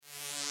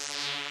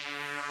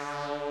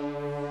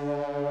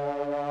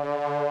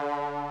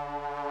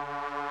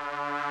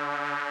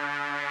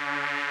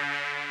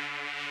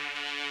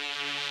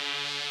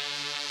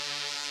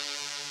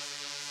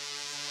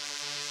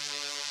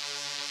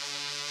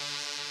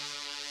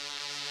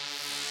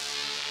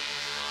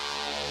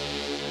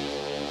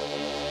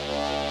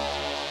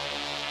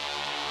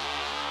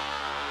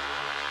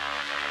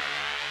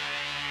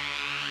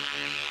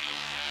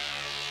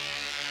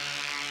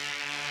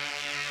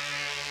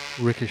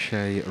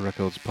Ricochet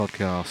Records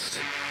podcast,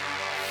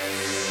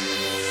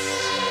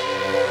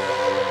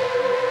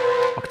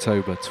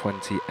 October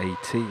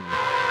 2018.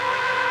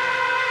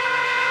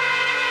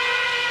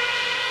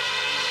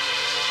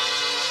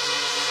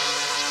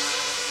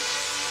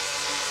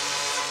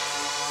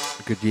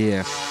 A good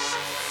year.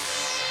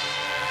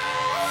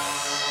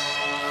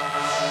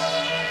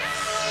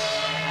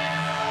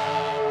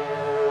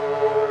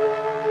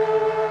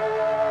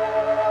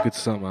 Good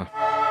summer.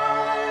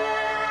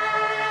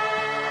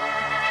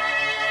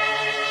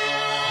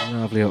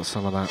 Lovely hot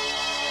summer that.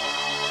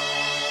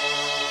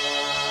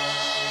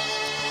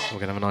 We're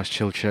going to have a nice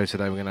chilled show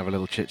today. We're going to have a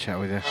little chit chat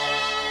with you.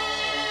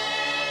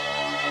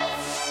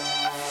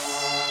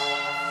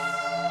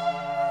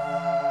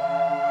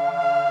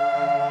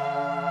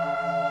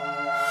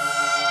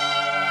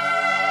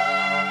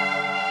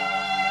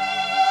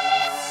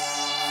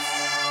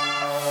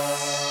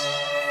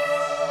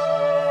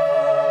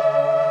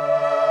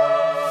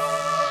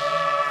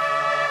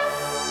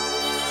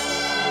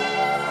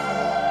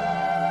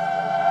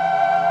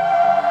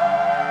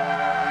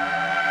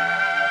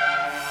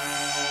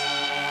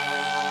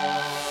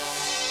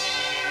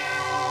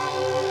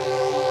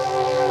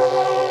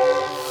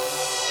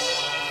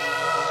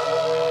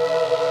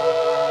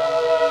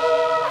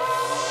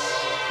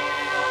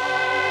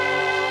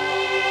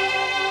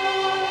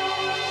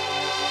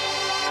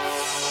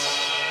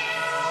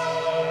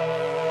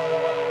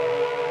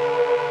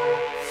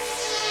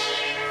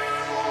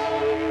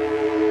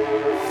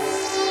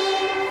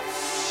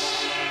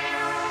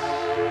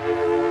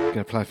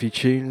 Play a few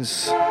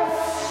tunes.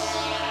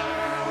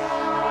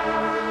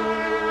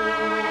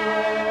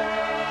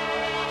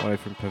 Away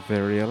from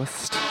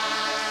Perverialist.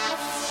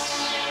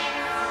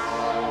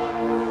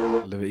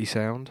 Liberty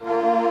Sound.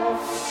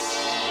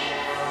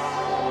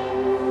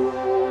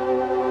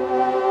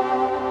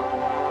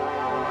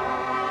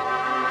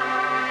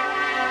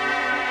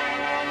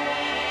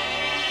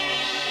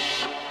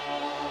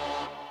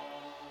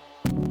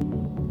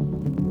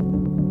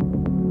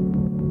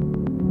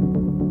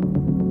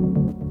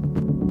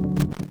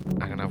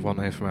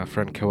 From our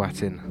friend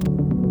Kawatin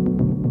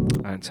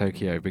out in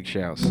Tokyo, big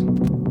shouts.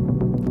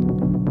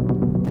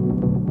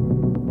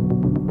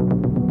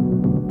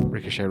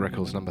 Ricochet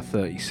Records number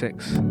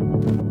 36.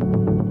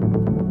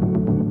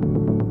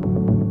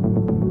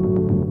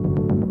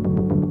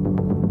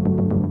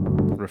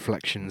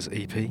 Reflections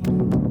EP.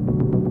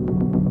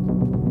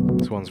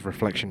 This one's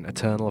Reflection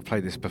Eternal. I've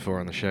played this before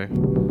on the show.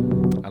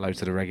 Hello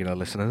to the regular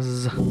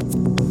listeners.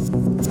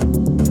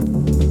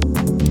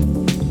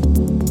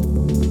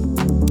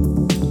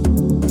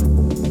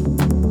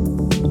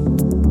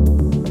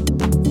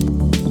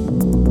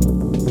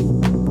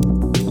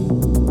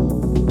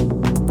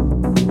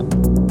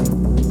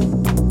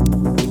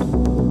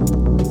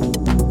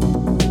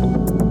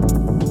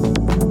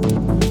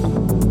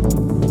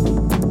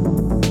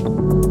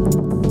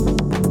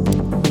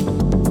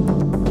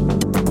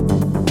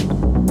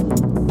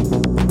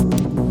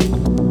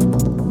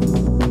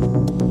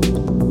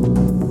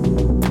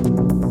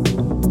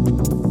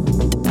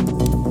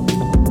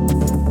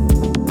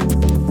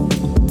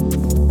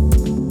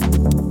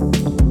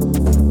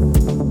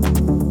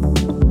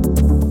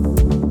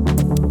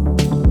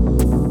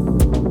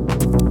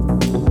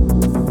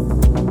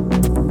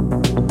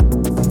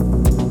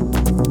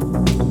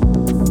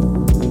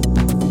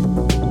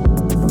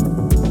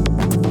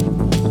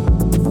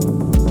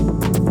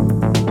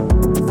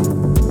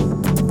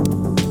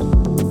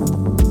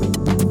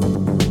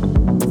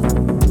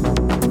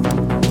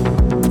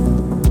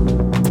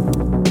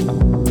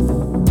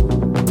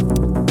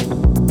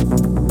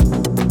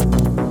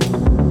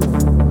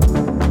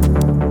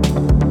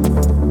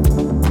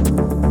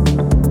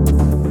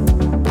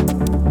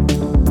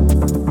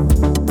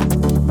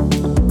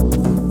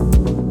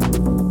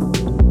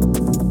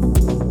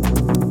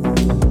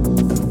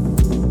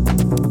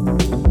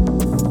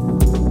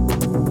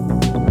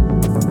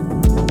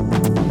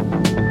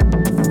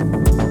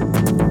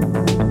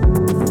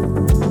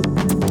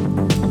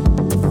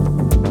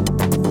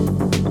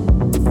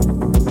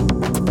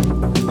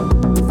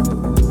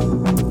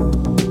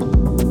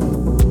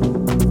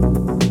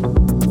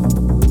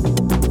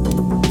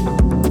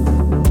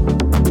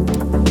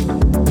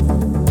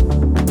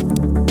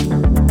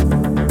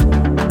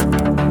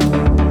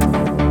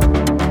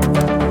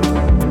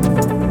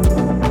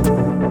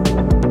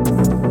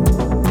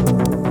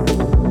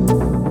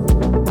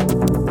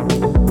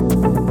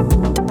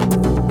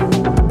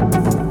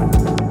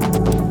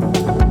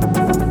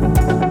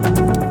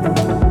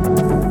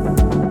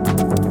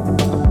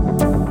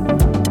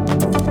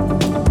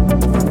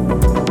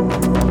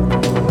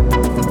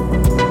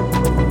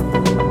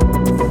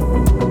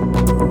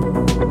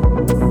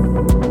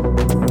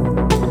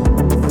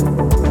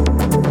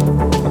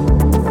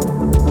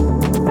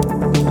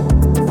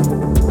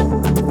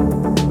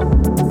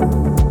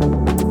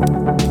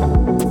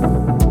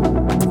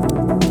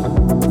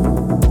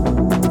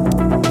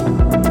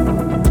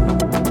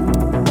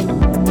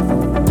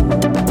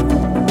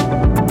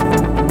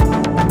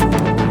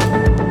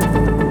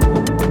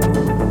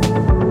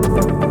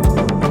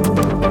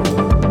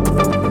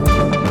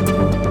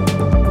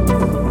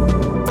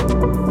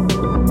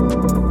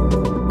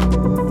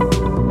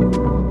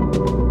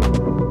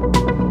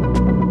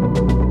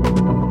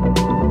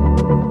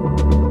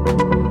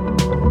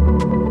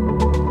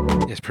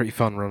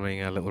 fun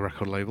running a little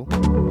record label.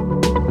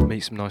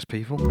 Meet some nice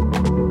people.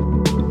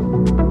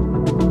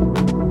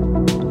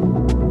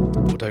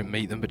 Or don't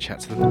meet them, but chat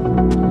to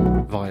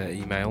them via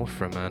email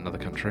from another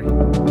country.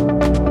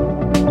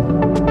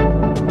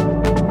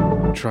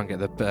 Try and get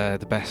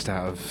the best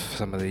out of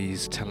some of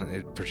these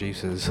talented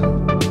producers.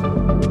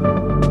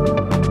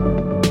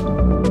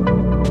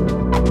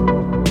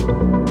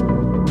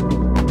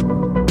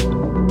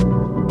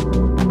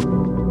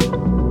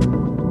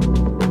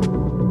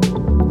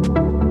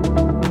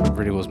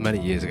 Really was many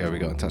years ago we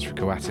got in touch with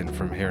Kawatin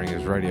from hearing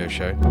his radio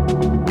show. I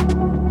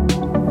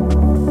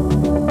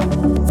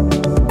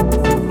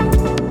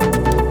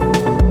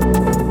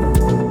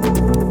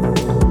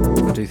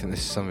do think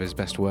this is some of his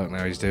best work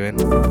now he's doing.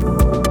 In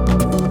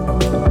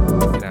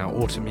our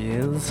autumn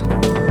years.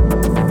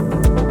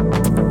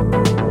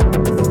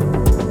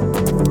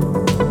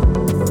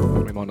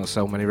 We might not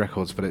sell many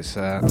records, but it's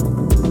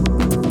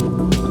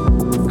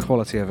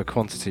quality over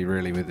quantity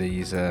really with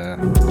these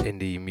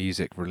indie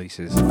music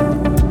releases.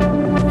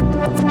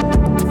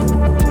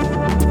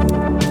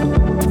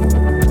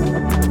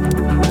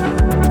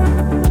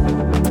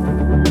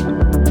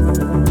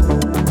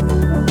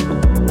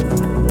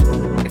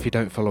 If you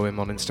don't follow him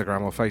on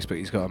Instagram or Facebook,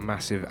 he's got a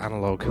massive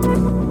analogue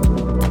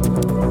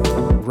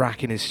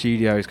rack in his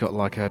studio. He's got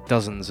like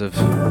dozens of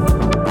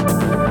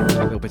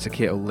little bits of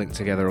kit all linked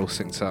together, all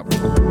synced up,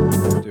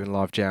 doing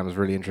live jams.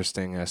 Really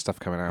interesting stuff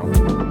coming out.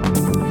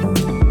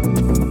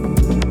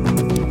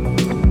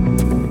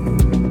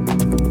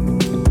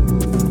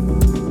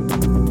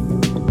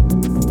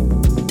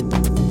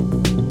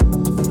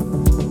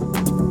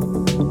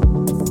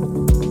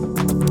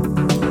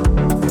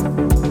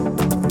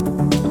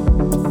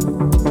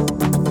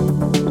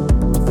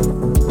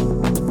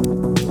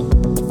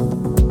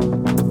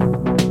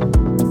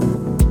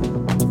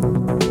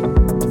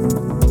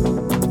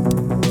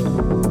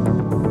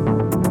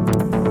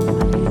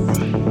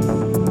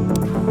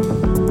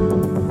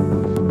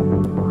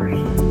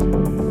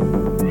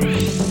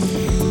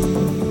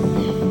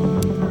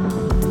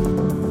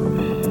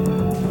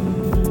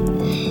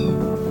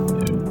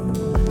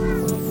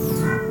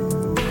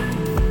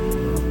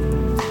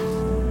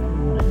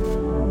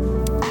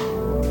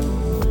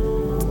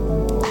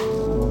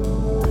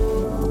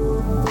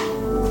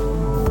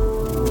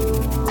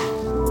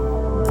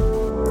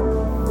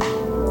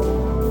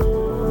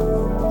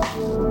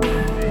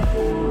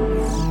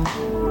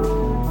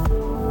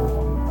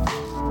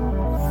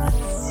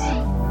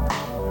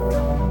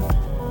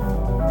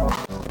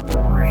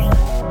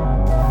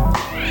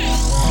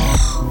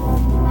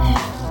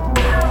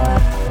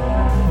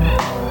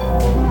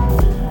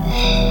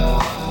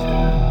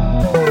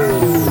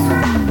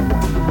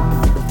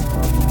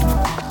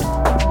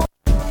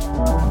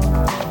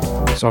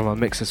 Some of my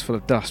mixer's full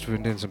of dust. We've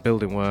been doing some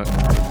building work. Try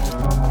and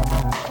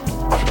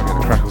get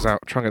the crackles out.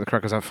 Try and get the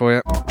crackles out for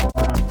you.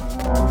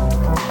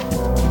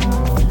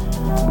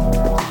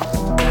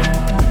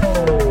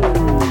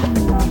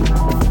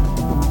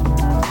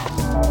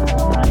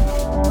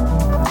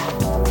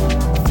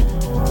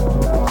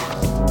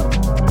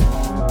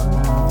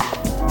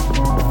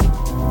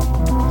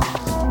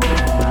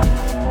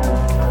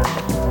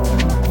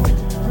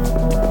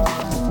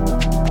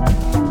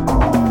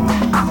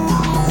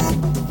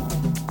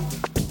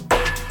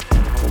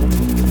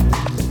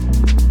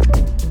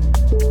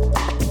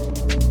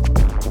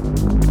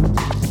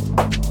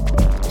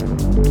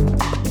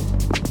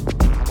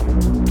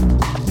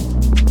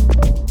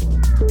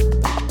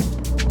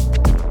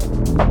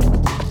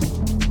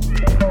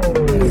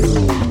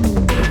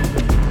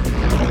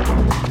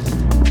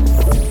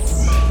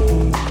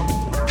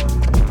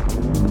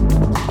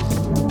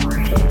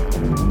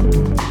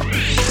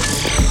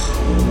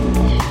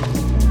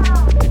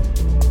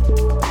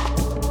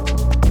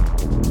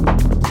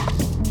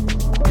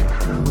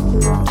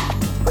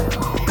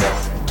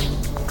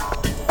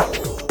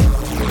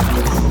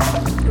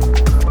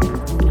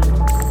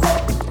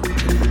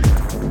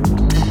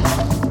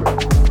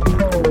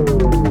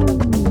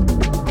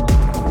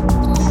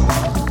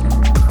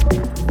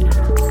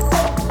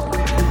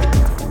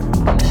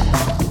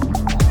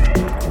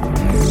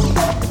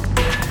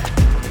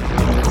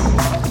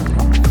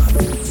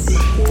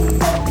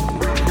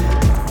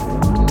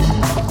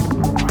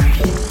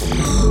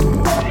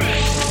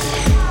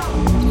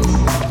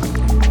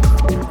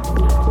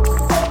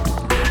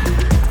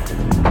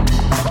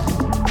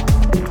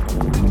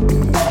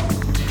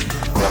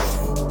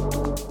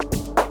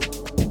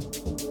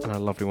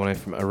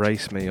 From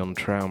Erase Me on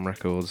Traum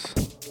Records.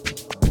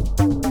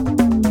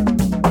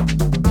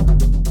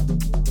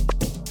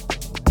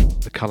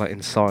 The Colour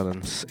in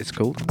Silence, it's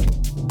called.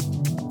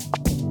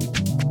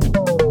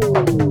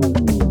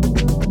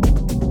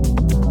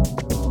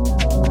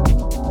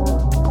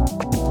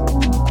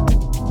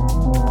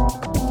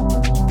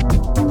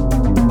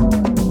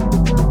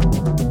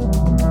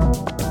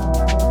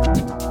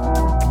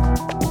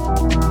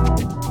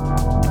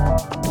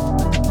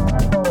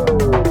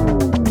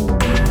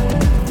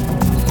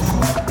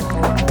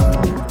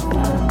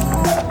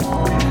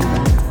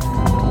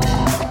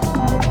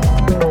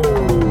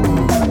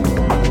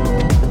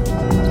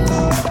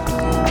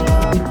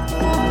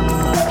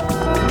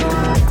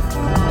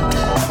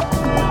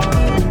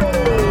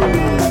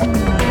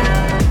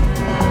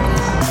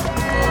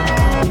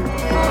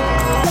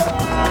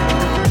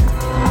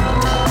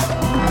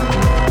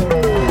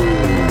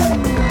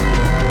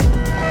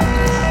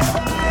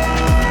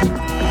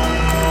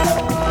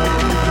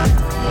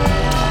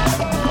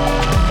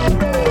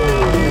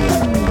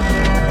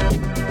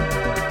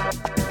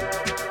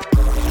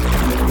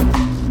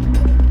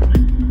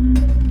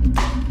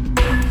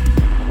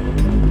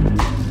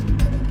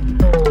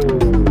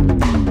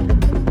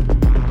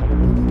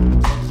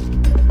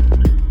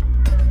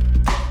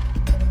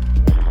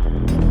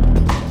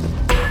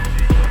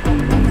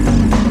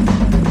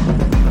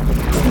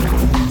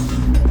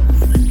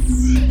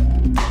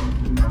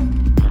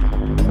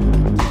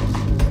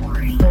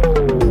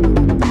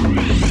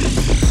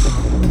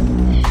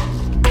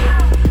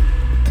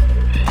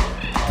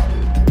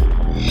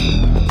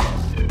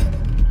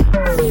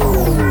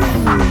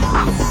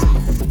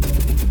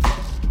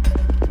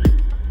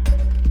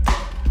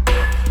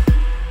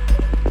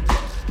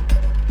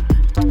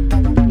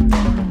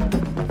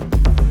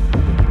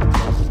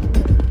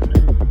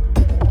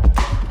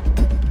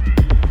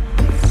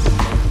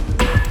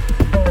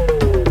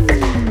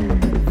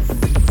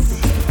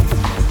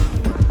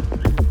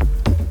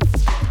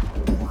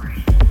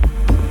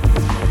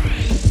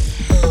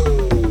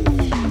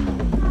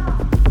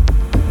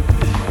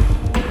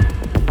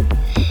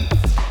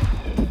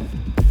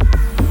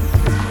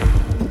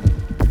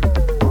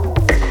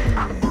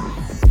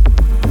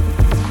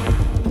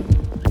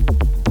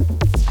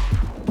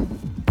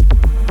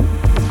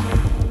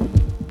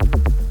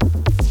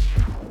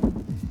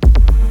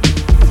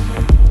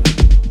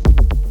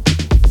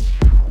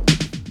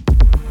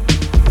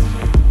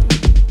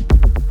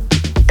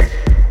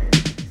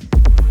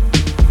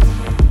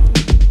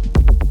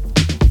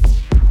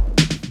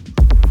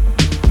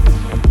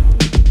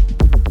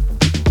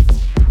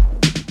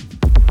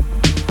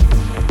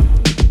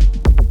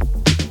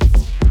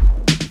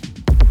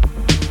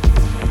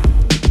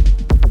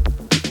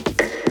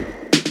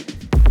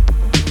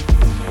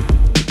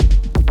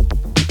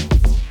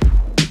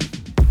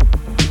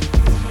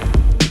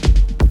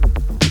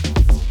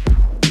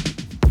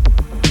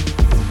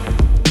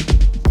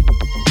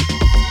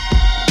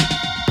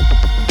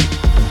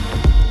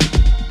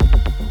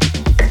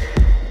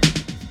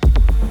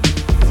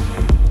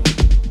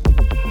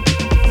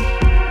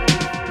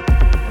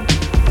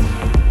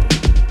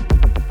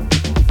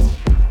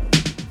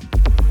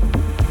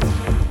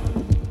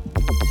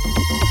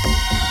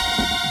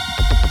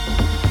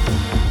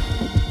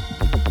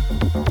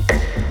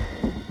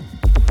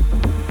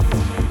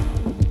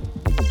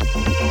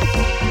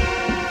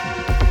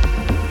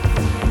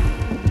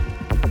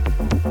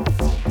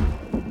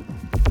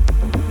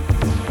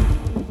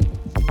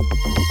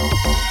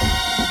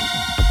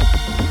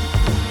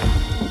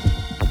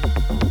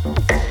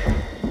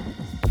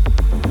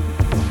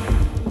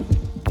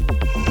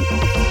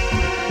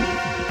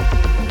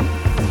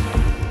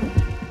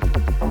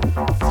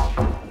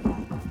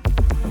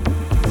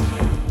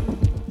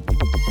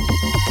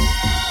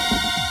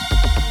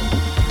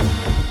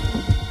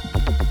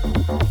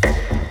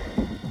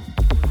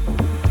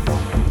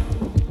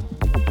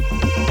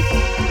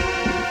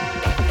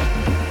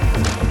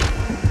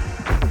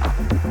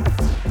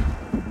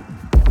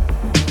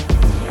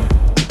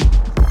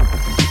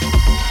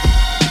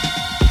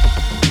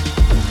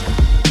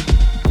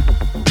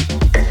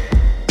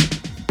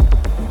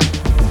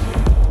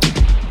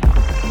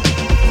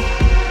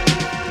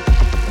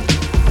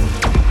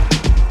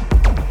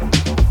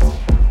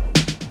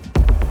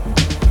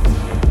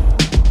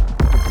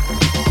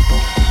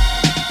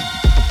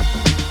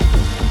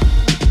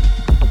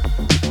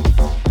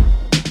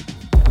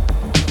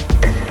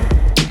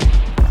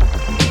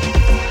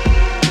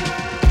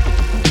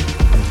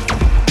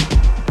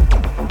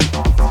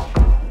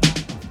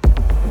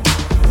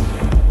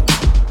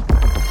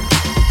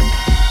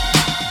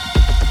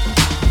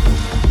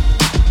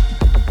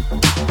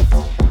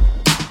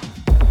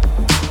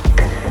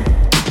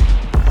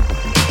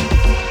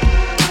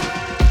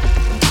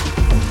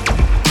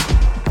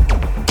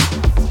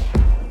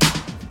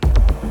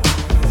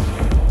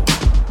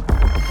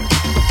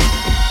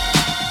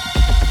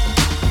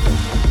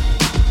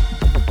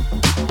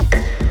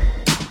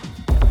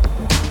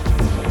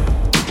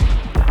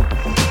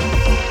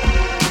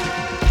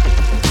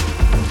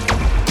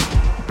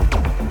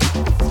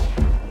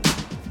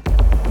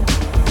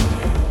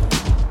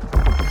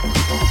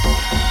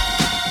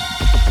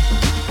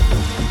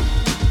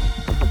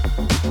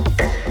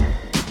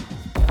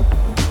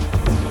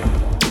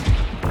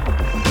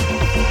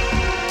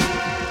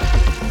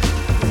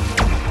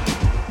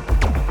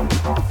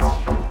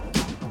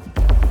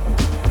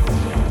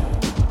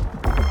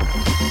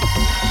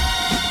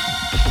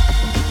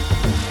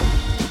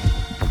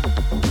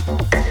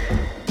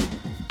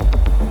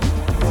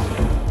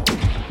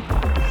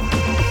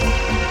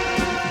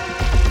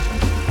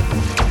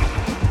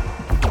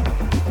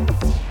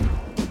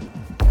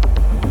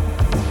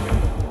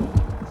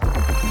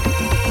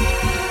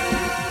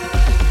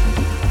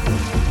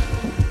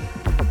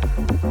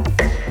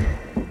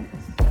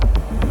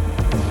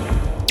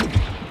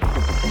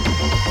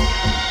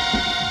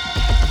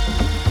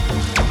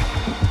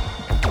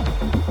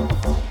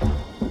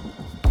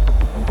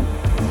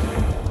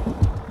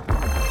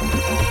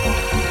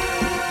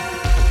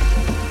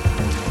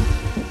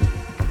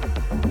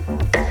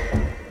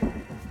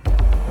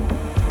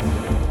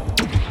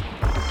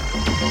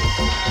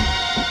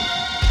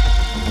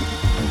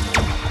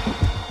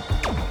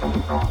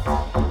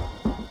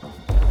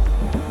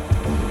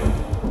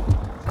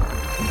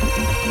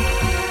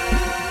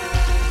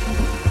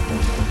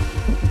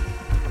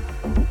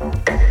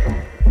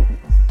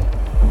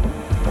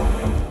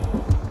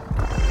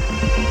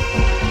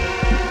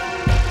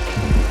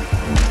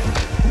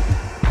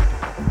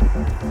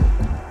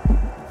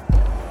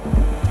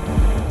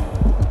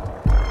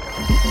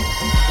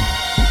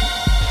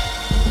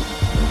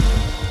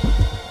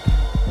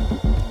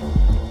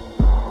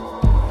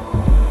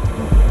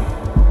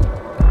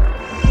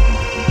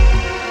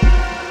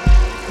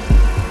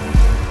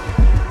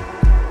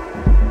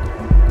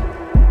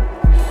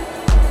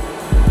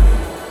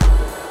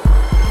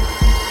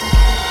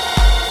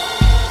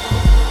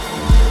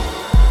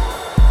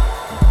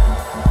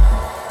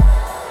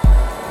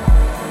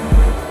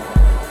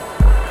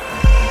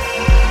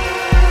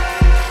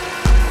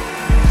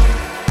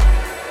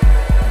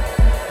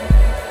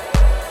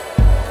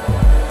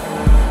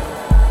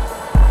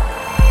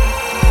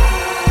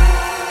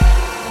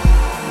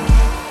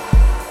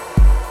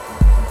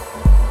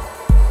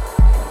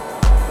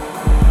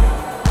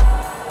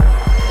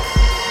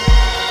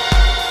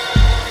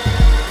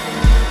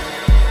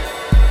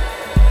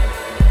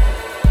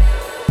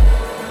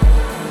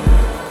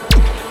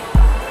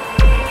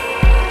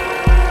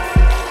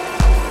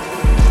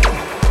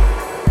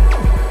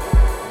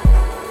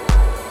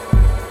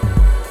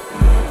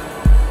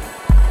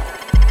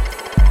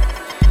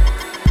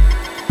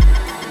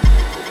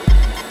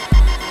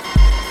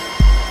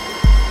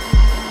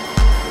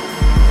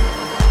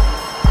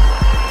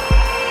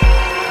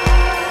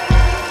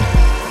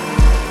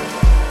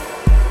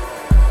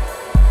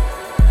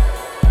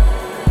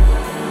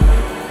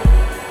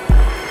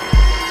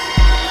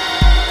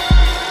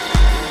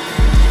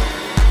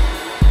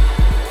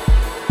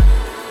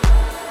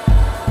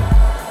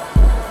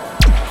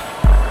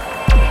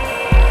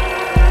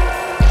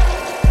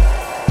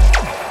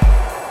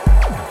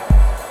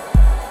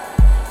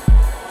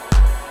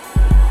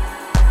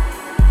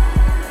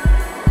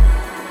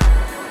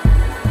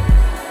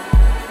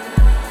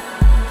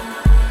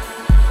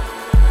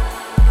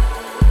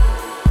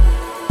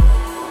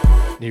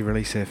 New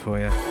release here for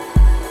you.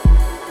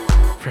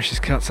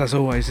 Freshest cuts as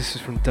always. This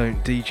is from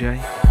Don't DJ.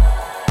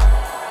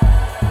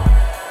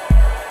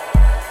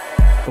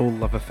 All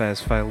love affairs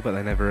fail, but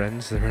they never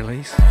ends. The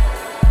release.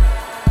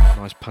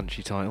 Nice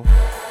punchy title.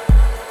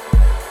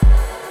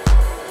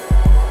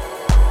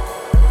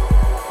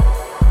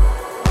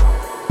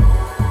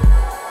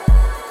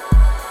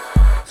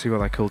 See what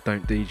they call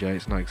Don't DJ.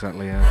 It's not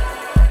exactly an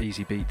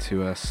easy beat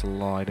to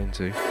slide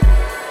into.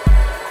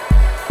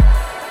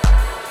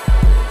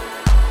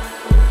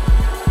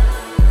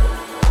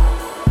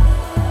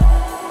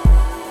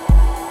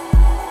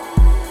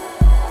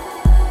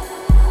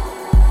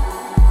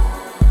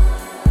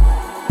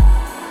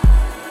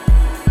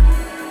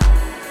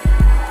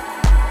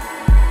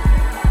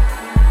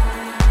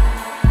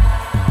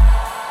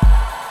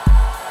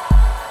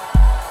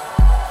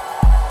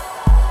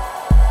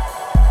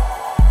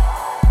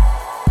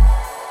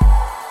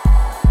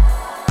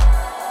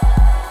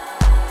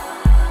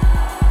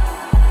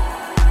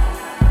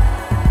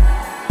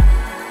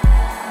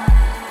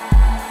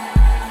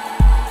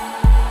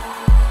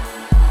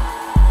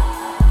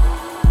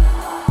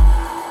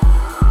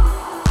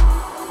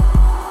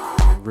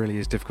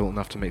 Difficult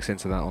enough to mix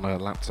into that on a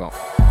laptop.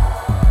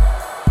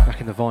 Back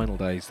in the vinyl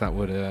days, that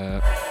would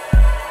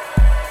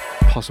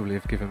possibly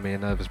have given me a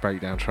nervous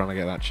breakdown trying to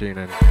get that tune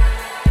in.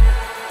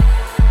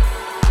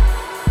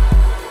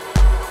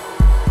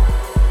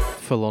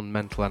 Full on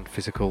mental and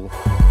physical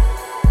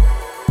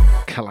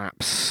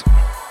collapse,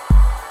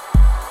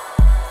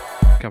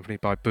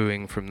 accompanied by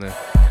booing from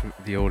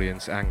the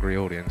audience, angry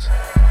audience.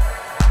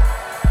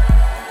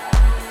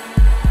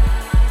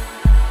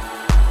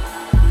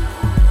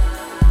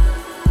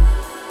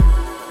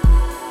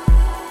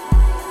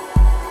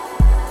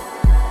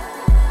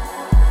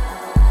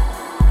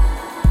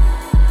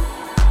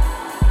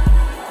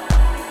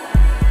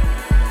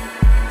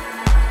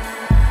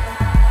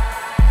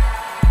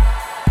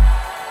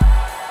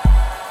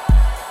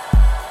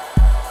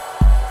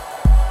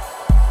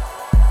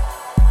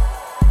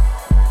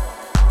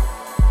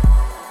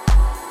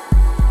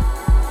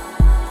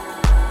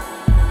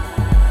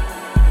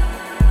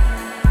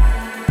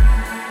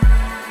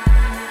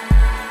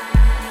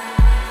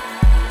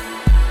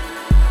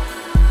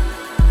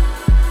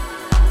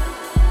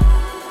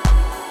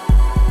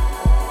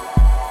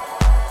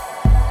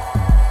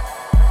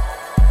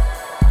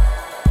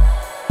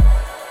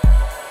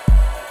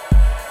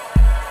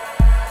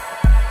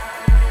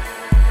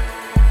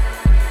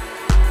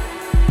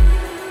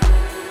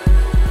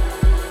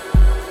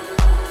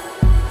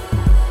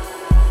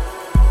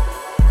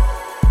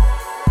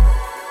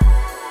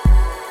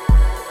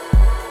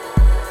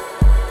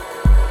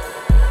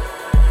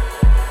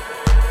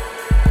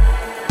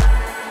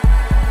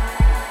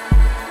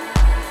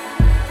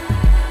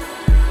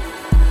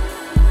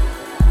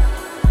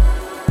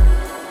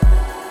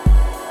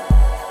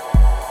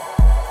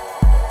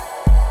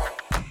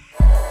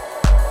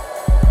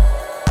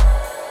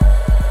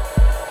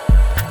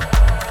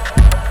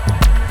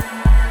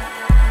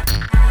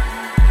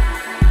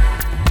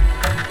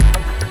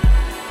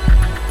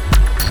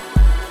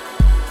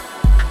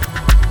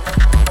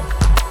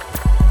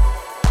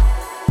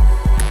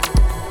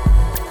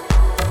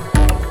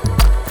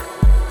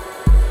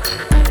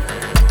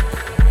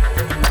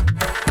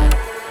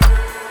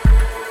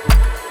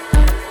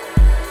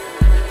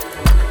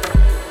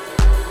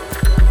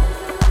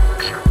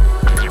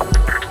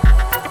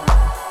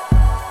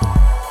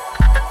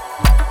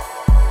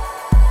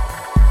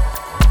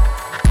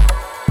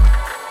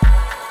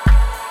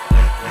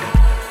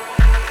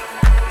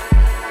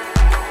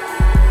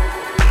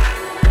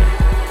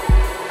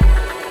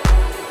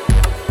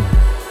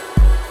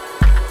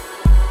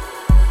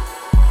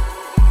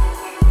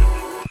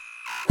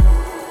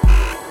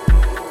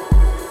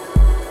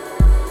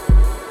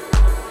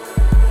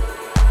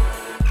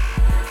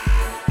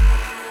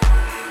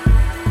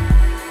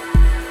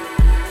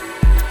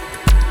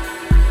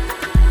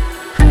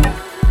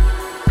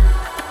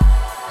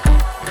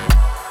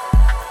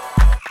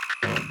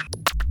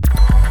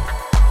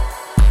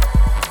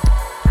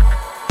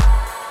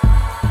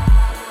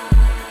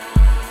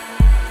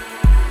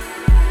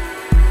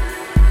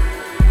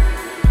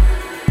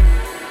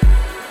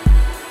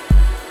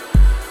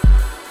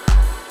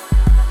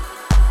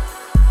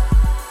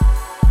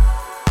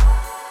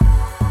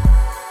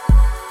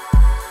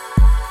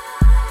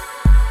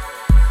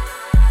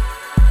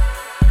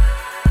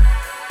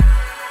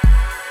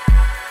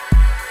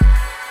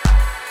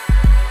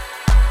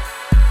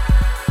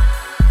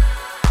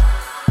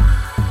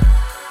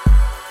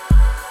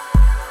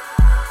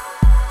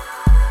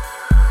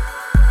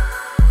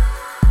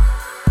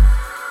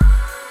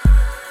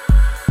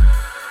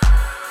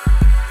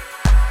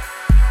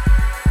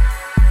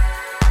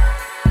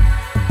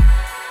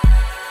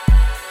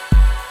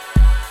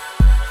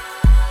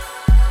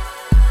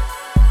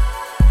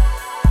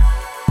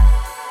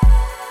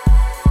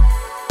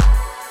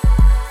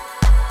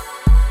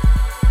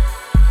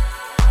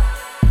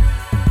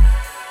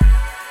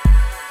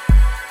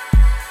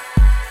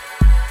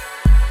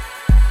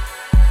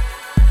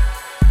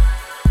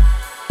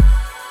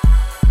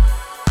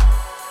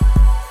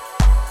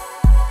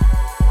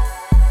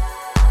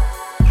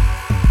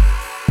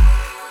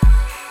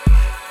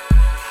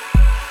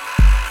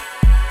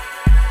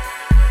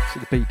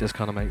 beat does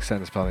kind of make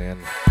sense by the end.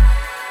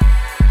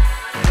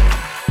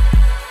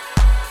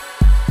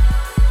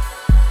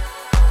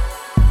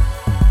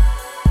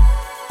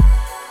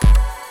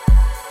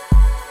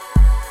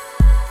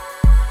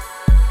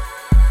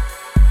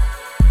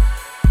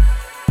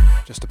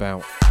 Just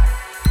about.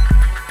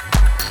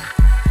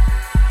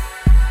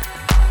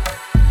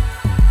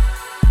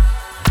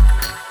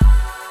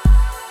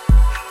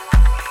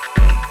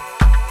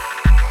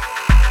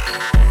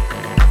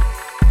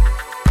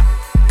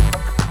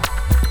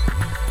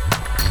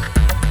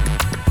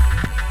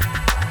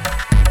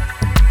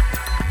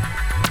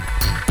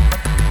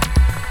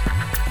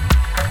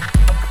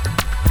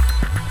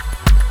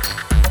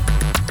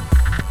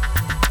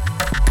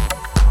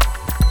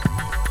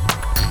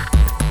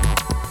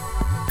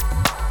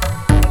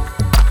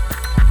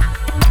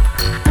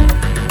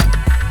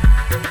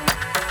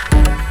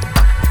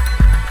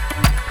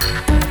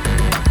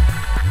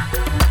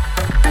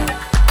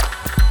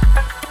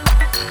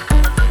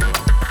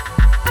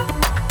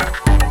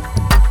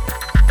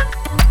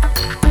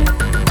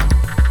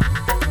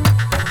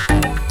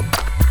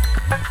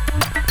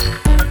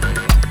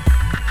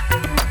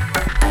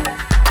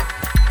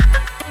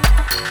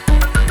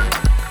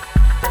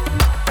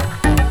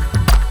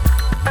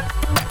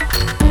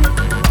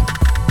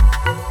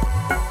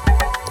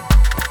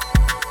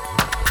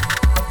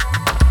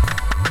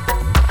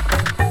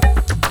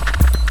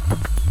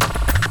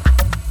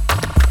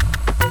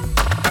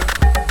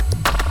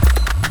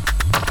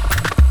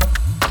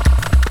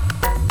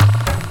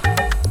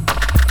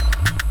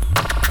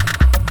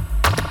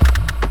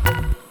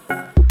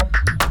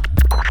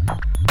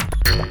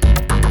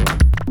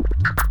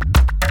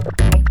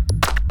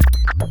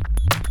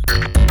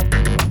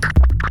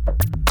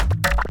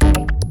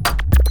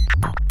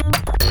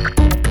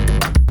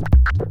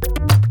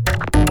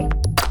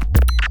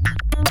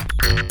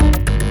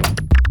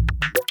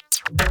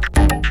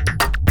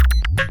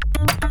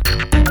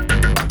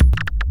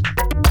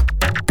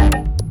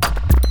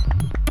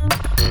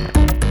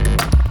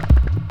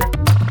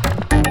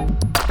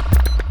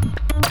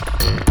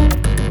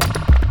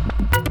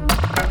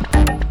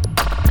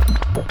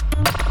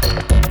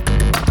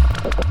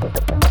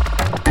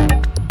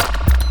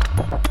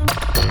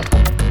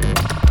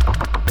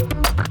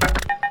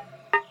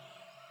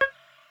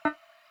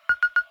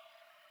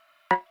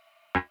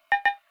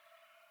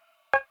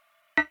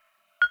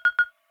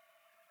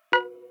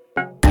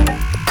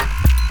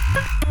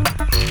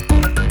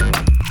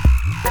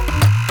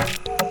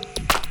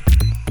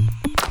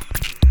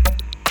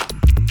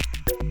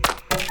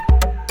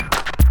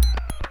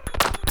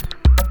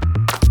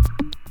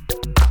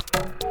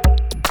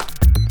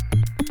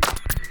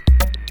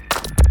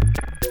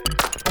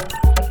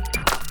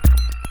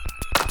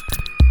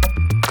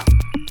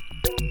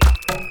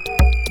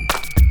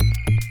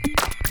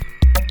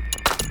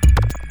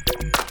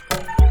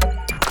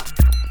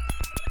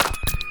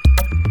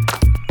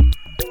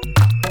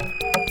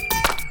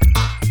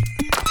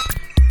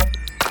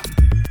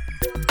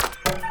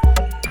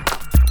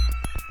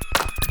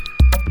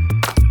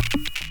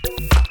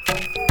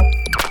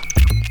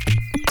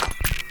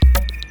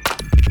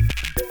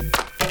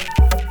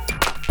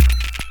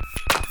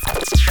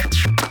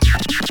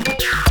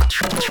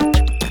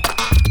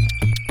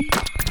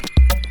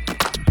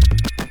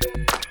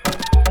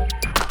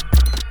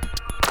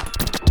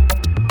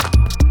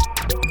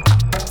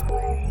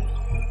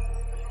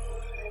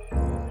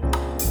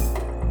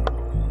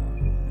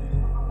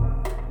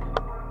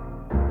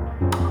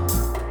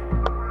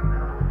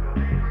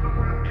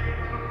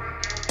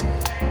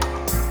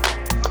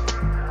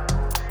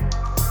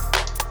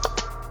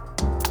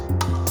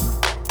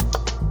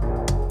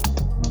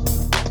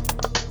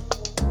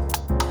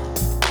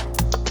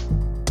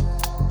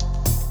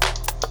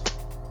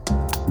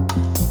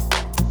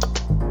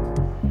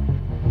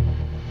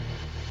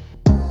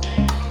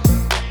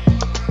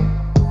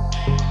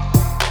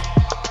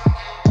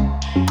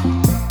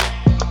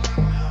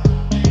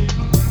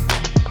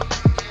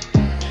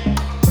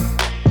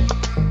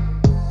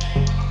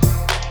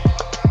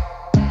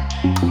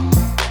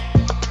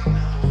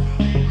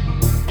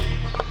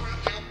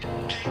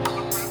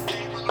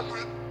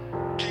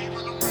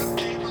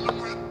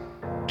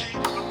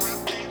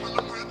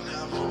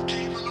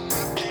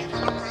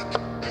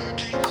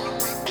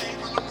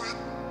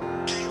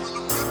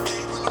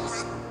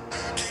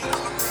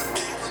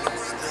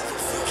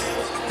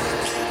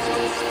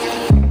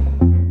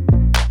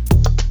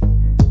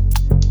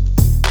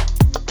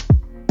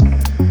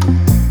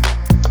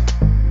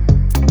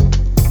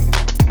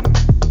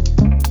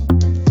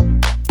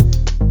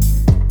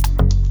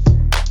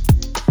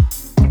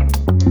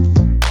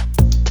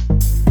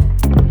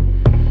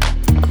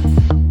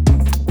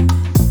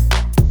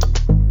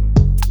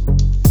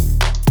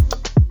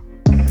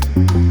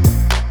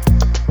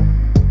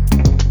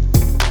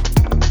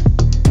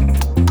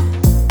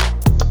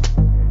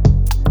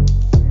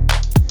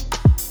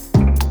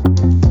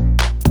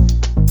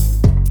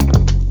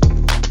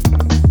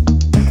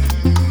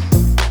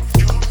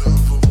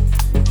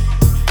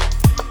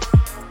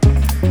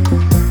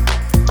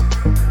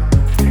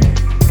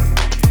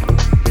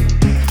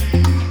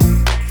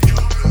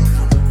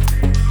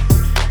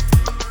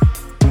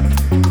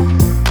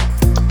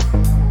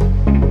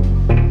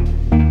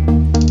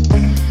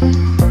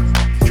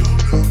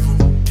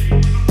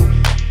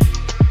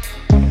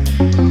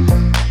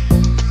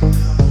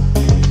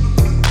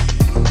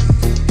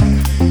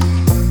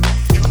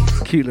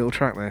 Cute little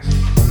track this.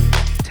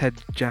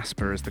 Ted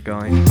Jasper is the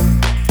guy.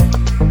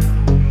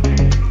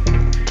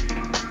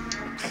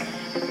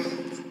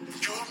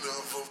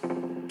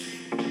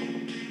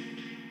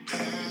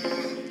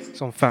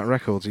 It's on Fat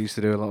Records. He used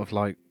to do a lot of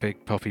like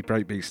big poppy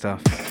breakbeat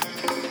stuff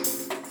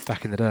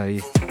back in the day.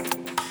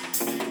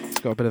 It's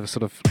got a bit of a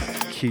sort of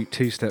cute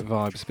two-step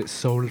vibe. It's a bit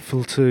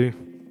soulful too.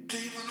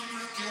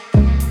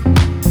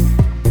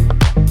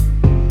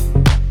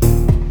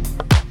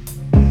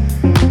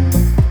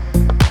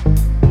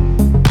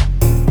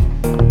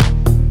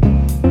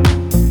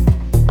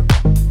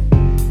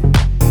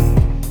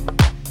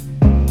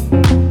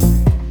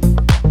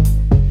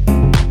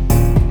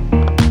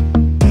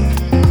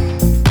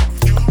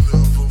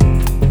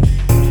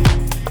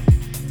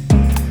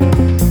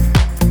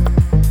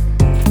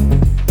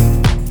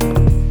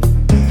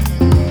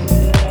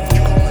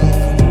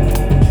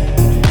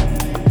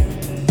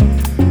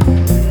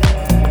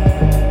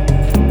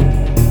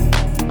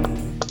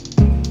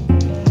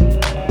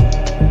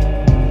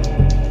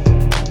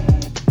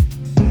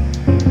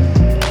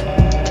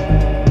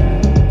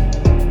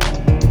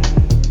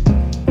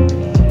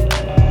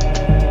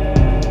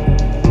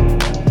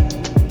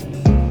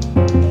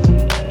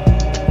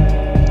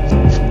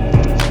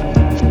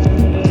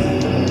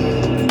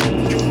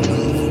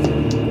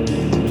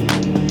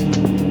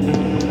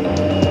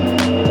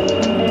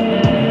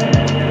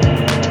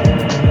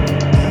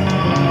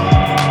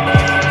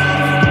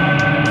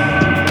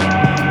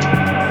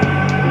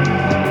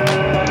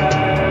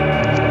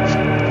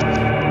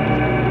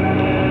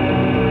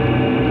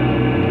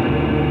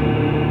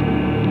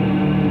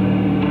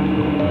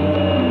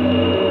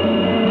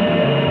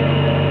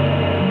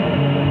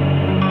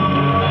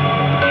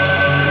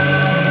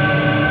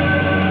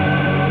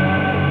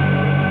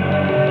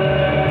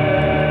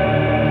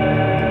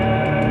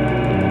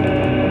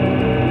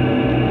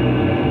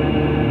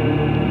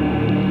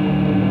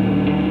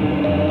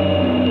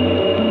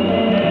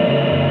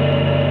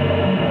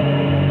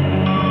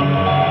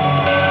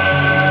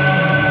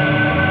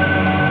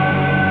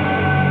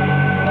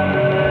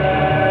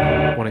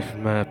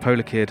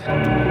 Polar Kid,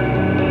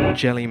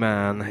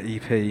 Jellyman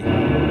EP.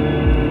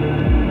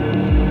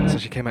 So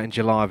she came out in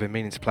July. I've been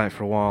meaning to play it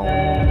for a while.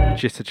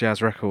 Jitter Jazz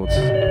Records.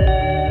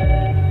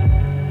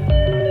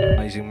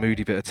 Amazing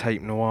moody bit of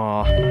tape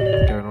noir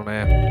going on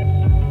here.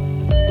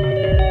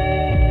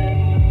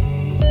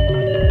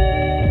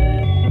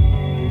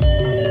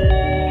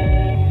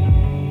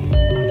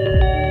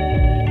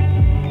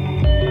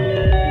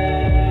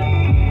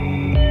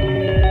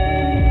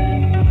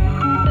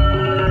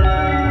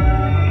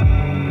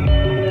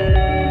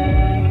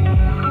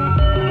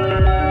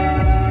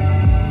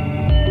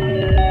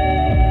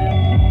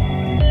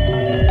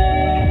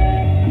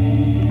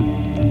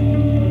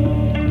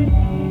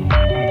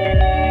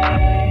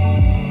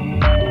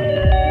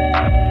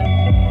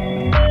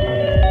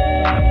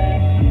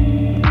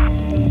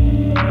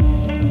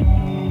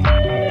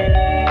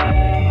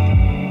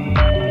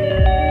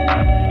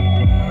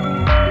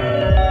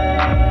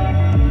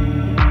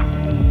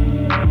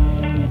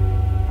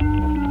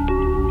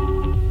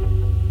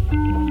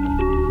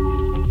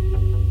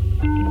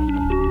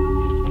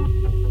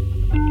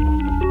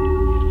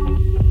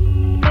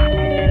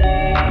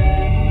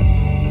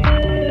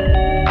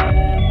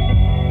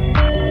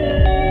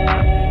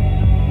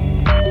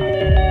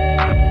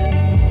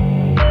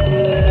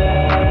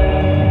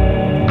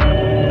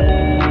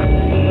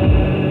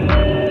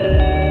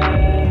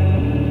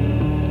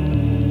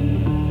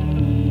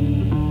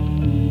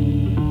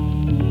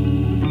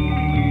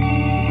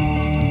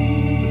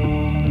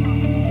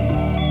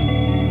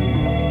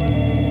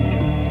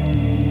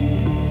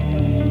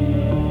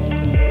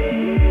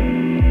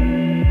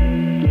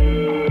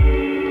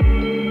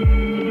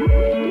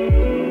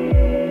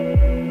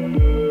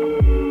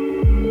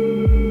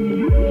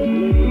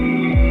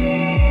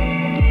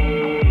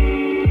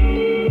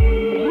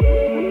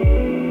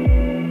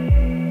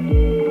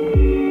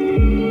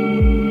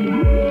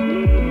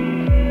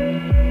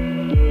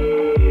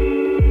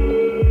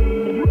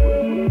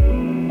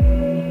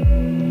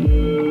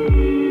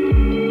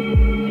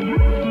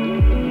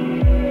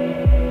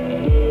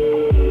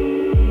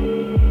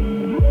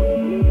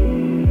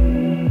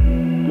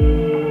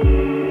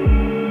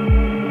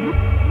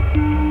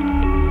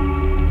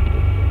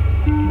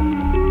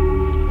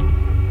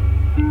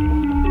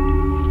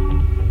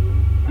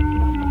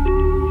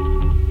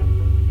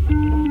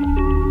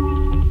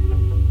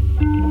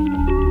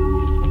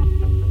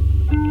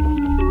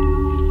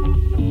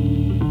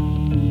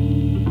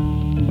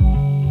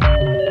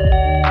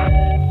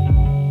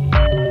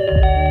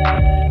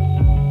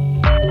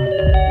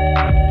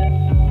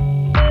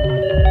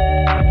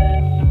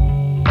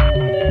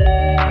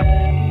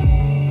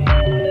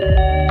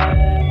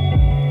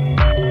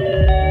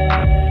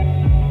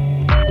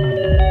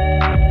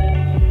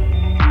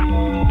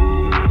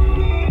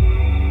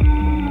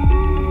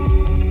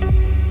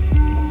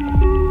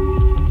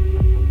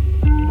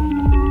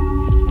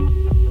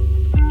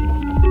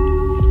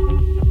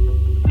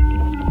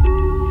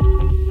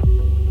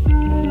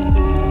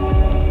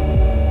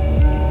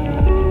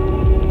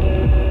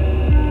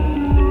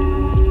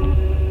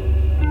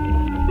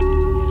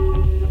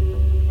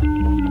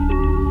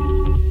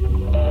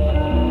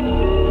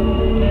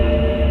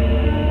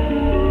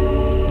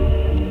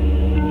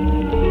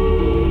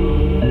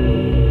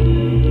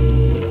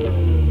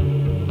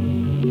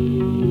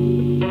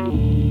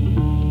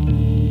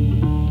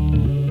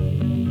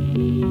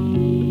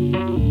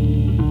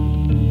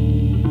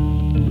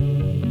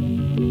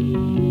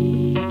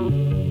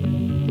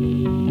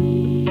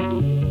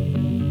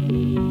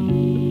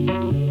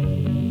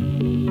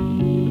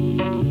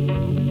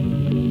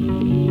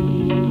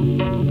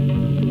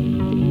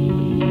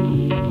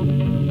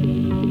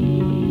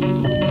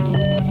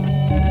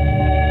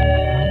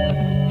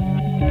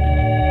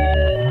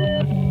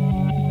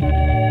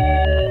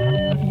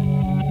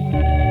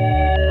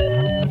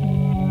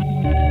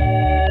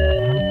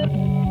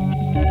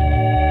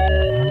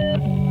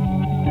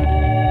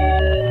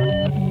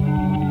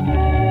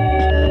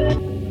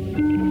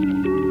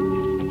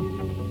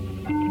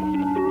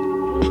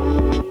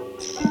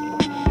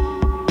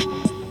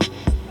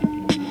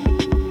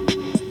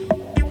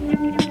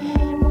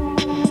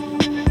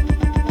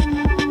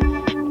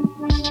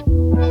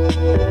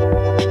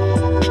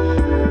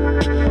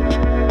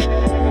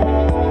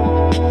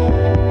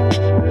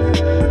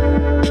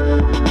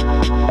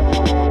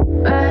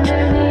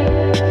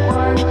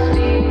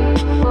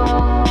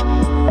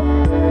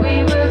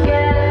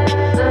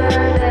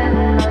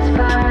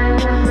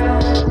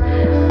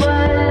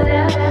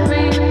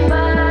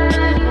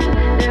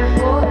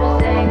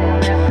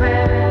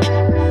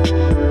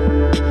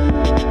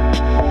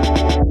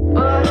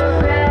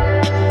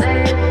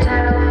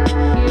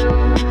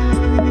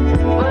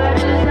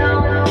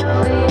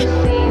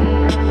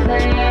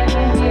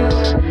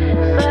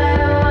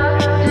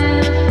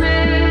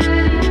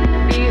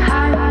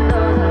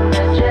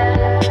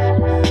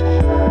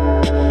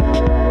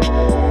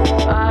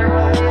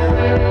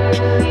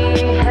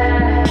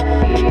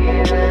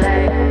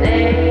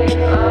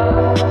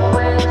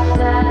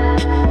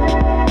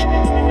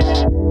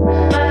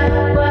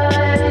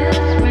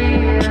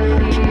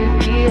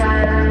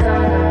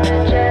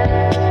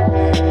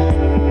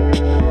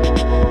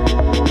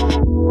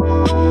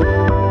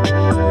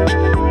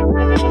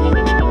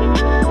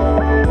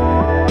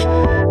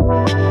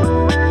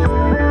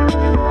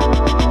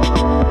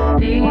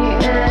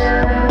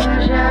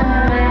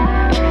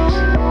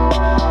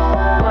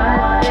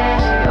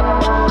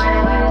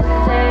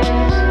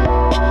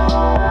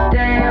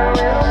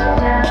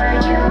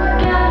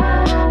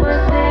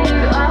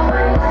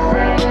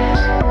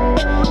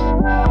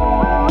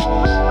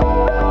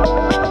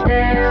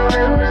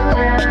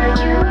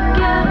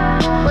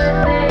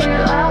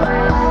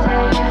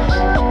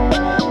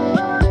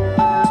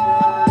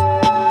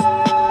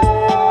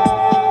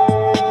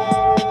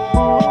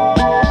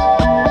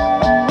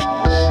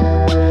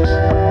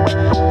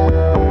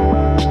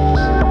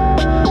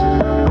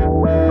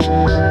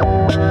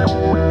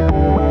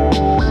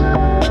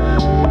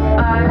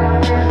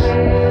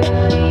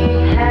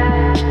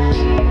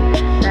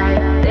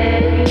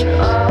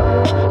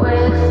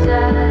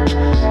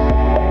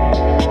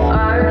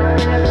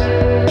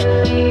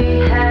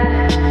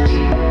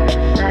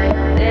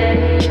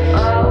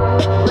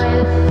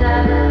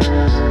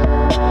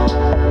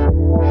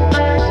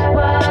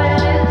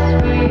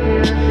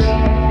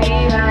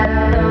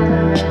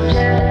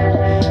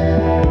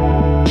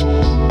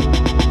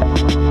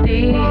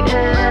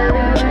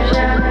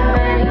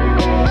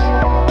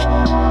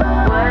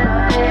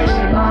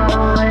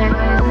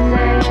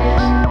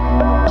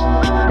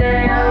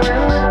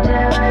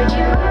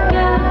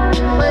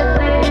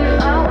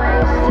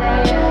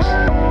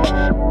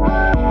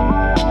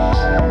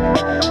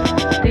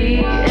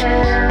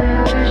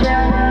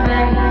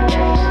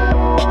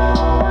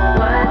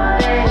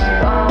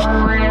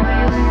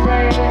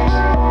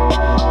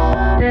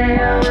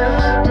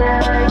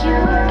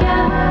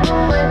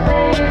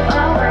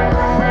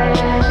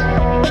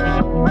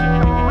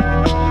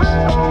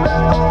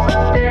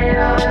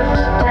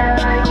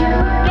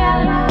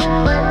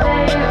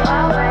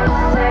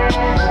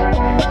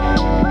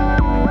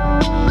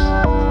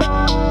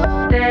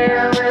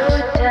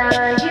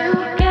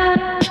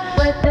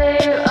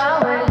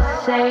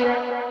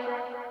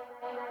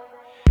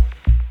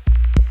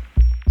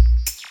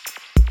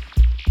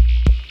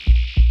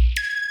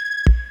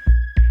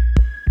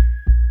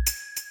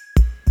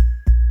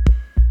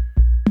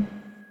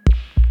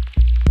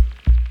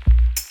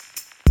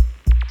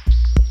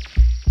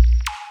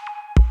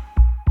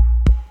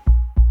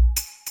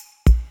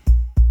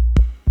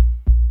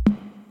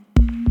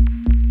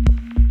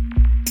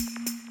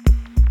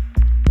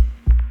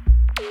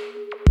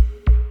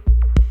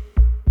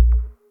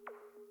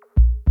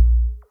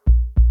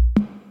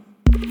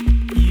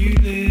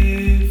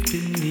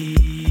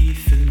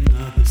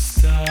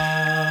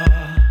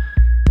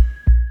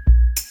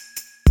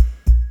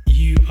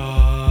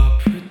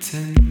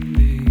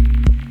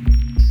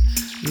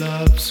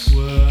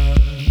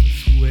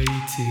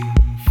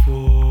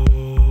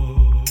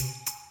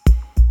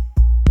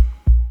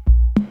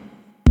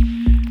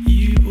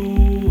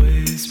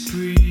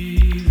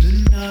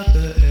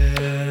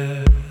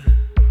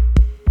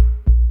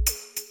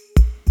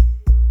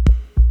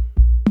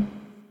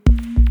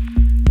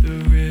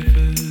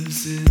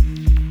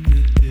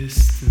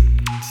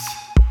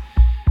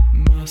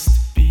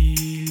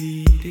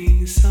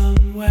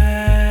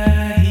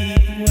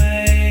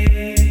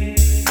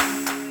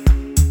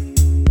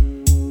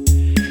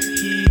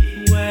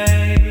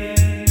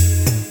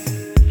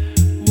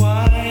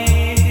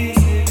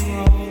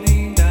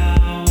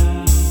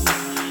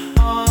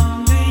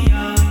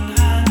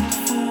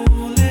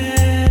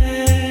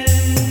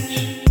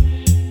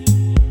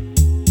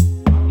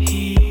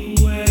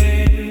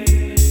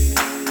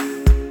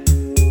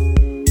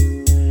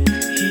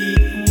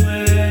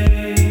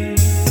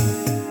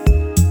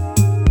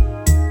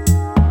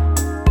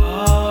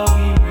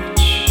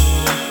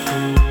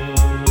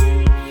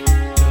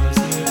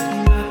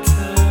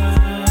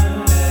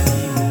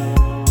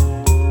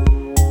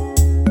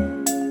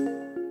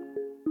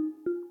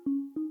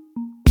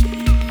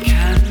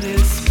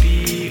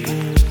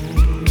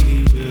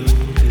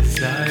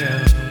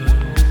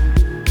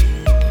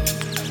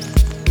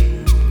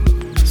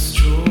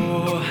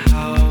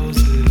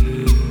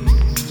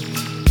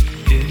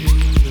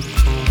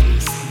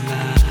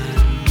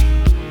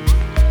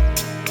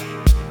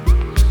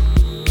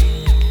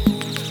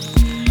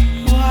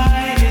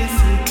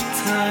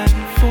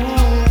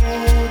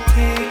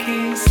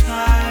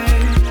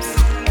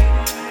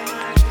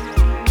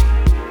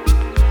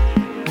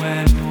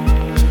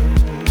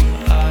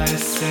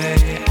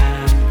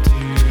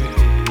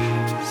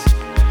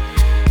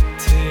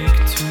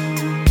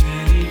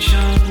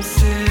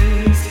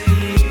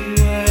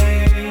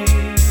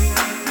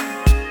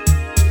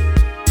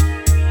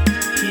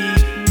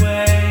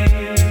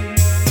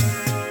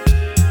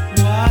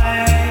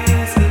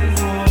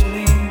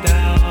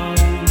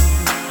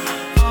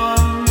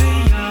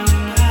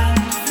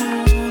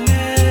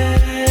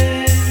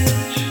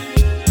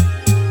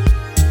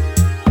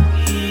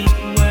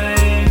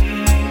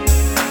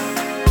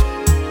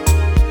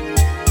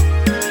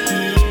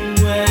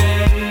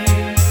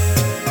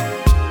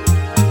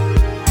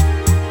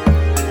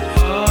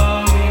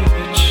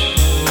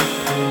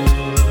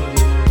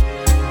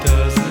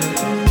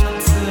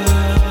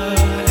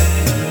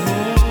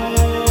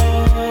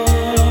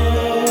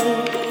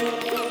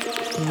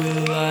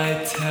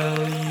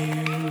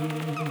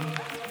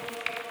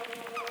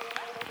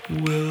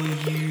 Will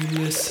you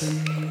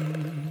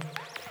listen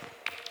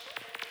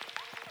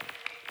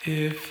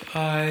if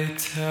I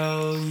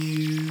tell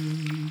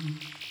you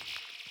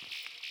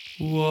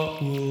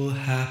what will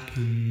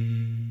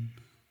happen?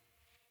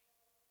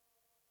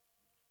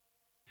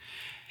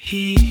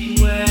 Heat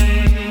wave.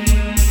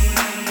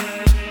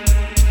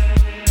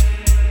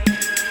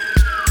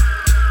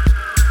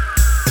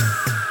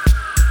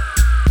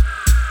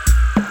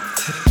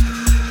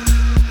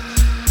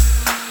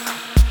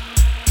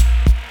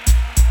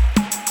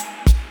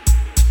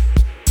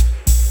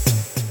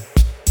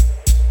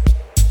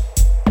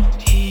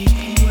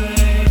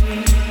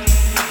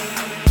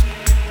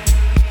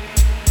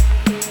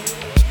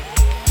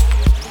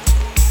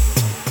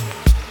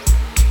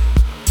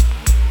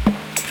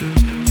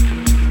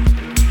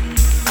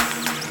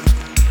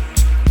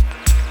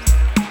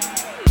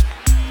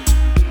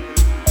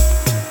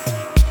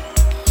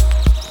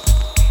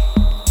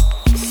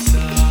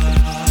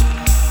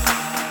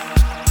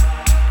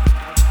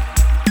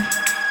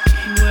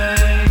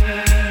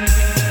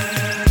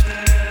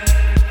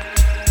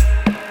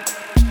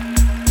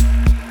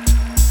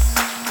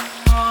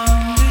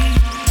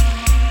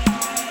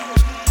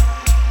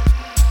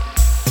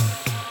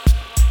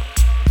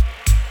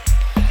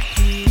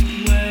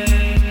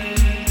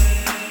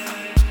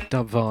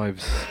 Dub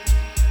vibes.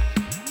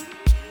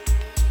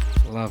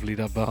 Lovely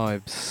dub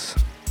vibes.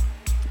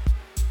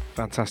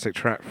 Fantastic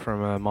track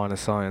from Minor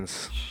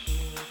Science.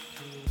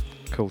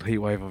 Called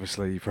Heatwave,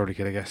 obviously, you probably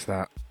could have guessed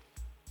that.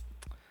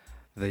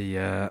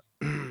 The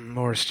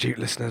more astute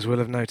listeners will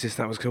have noticed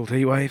that was called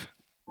Heatwave.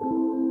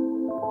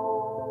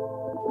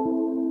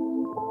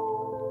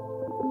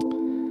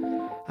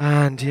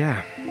 And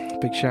yeah,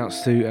 big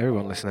shouts to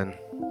everyone listening.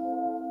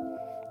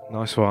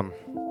 Nice one.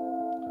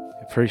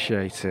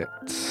 Appreciate it,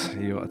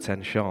 your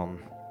attention.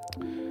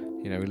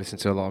 You know, we listen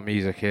to a lot of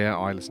music here.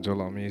 I listen to a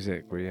lot of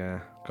music. We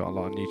got a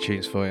lot of new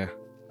tunes for you.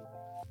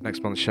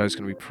 Next month's show's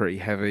going to be pretty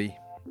heavy.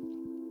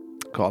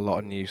 Got a lot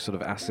of new sort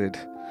of acid,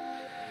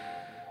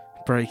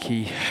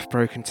 breaky,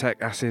 broken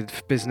tech, acid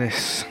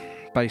business,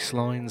 bass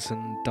lines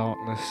and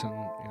darkness and,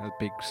 you know,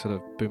 big sort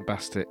of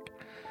boombastic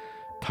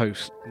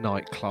post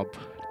nightclub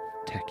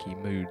techie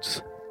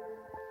moods.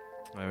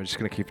 We're just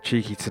going to keep it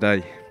cheeky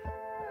today.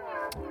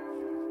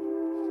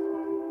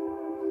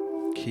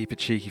 Keep it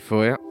cheeky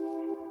for you.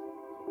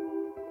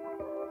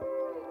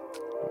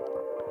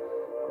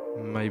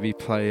 Maybe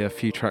play a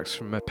few tracks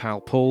from my pal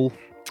Paul,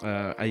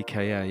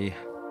 aka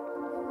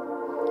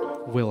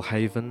Will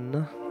Haven,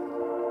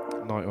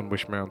 Night on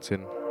Wish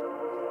Mountain,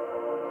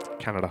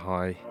 Canada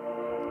High,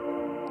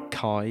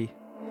 Ki,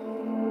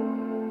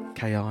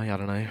 I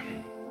don't know.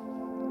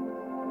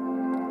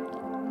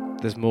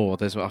 There's more,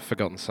 I've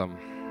forgotten some.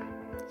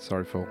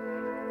 Sorry, Paul.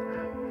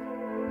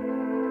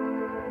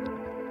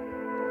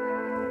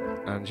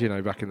 And, you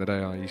know, back in the day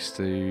I used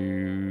to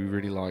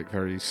really like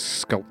very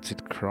sculpted,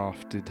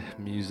 crafted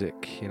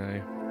music, you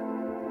know.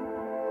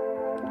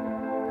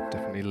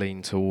 Definitely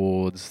lean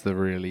towards the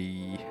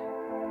really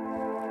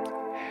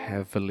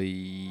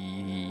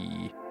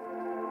heavily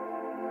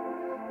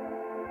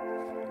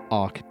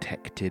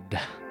architected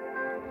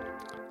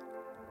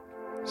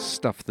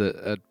stuff that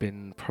had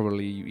been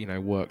probably, you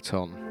know, worked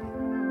on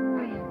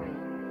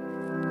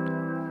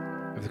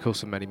over the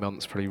course of many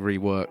months, probably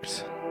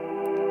reworked,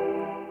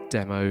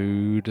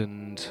 demoed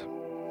and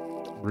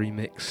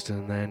remixed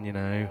and then, you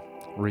know,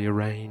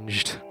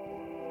 rearranged.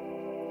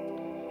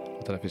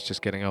 I don't know if it's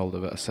just getting older,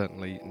 but I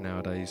certainly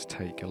nowadays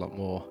take a lot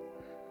more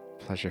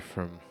pleasure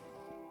from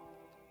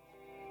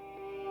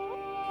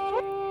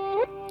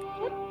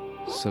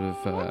sort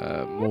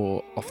of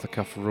more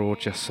off-the-cuff, raw,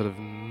 just sort of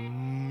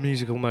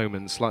musical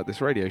moments like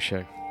this radio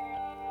show,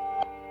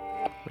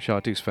 which I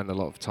do spend a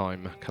lot of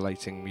time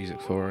collating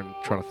music for and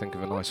trying to think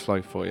of a nice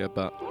flow for you,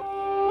 but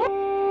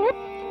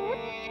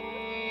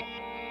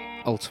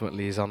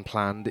ultimately is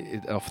unplanned,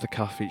 off the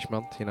cuff each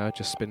month, you know,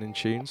 just spinning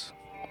tunes.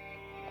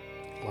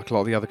 Like a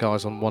lot of the other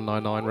guys on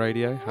 199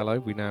 Radio, hello,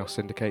 we now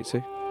syndicate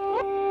to.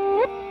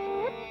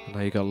 I know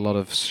you got a lot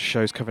of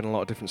shows covering a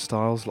lot of different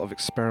styles, a lot of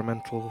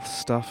experimental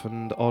stuff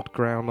and odd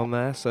ground on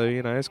there, so,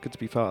 you know, it's good to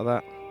be part of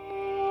that,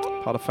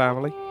 part of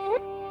family.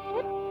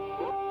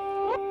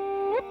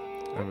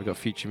 And we've got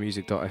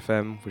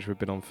futuremusic.fm, which we've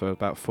been on for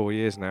about 4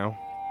 years now,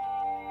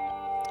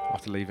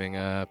 after leaving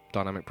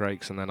Dynamic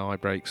Breaks and then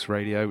iBreaks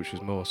Radio, which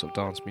was more sort of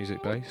dance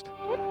music based.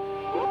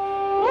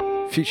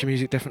 Future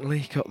Music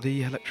definitely got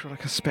the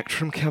Electronica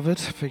spectrum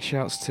covered. Big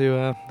shouts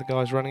to the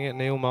guys running it,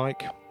 Neil,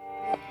 Mike,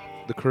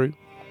 the crew.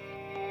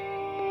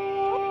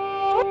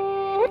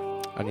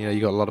 And, you know,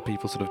 you got a lot of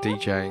people sort of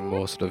DJing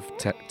more sort of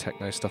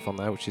techno stuff on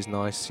there, which is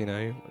nice, you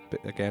know.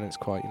 But again, it's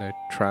quite, you know,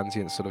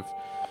 transient sort of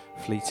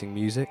fleeting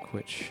music,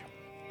 which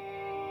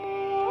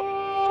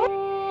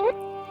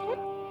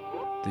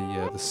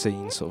the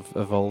scene sort of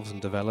evolves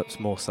and develops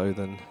more so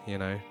than, you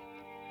know,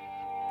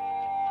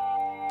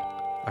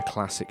 a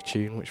classic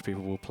tune which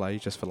people will play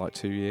just for like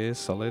 2 years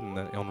solid and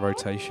then on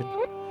rotation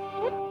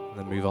and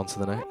then move on to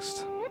the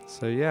next.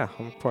 So yeah,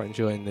 I'm quite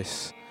enjoying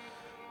this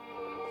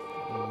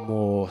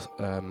more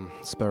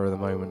spur of the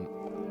moment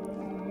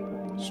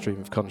stream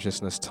of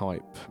consciousness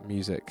type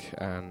music,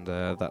 and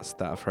that's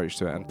that approach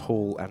to it. And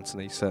Paul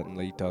Anthony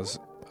certainly does.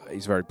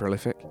 He's very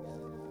prolific.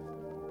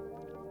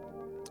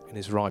 In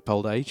his ripe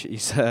old age,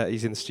 he's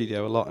in the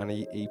studio a lot, and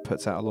he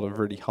puts out a lot of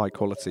really high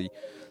quality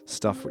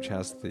stuff, which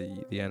has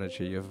the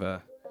energy of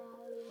an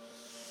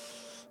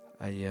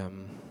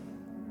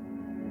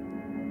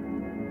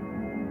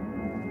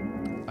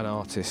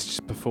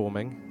artist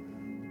performing.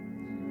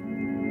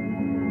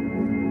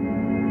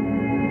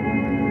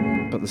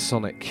 But the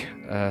sonic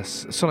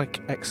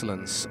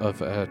excellence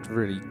of a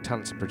really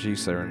talented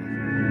producer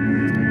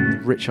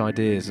and rich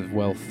ideas of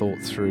well thought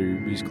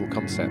through musical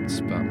concepts,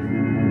 but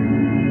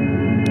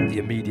the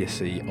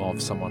immediacy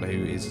of someone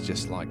who is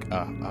just like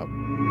a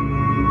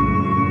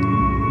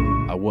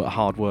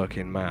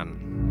hard-working man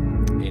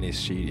in his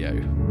studio,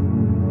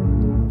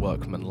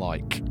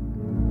 workman-like,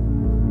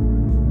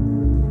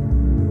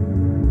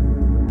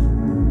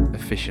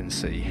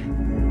 efficiency.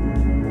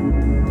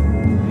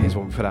 Here's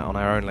one we put out on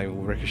our own label,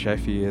 Ricochet, a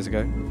few years ago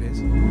of his,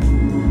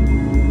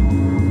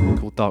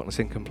 called Darkness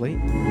Incomplete.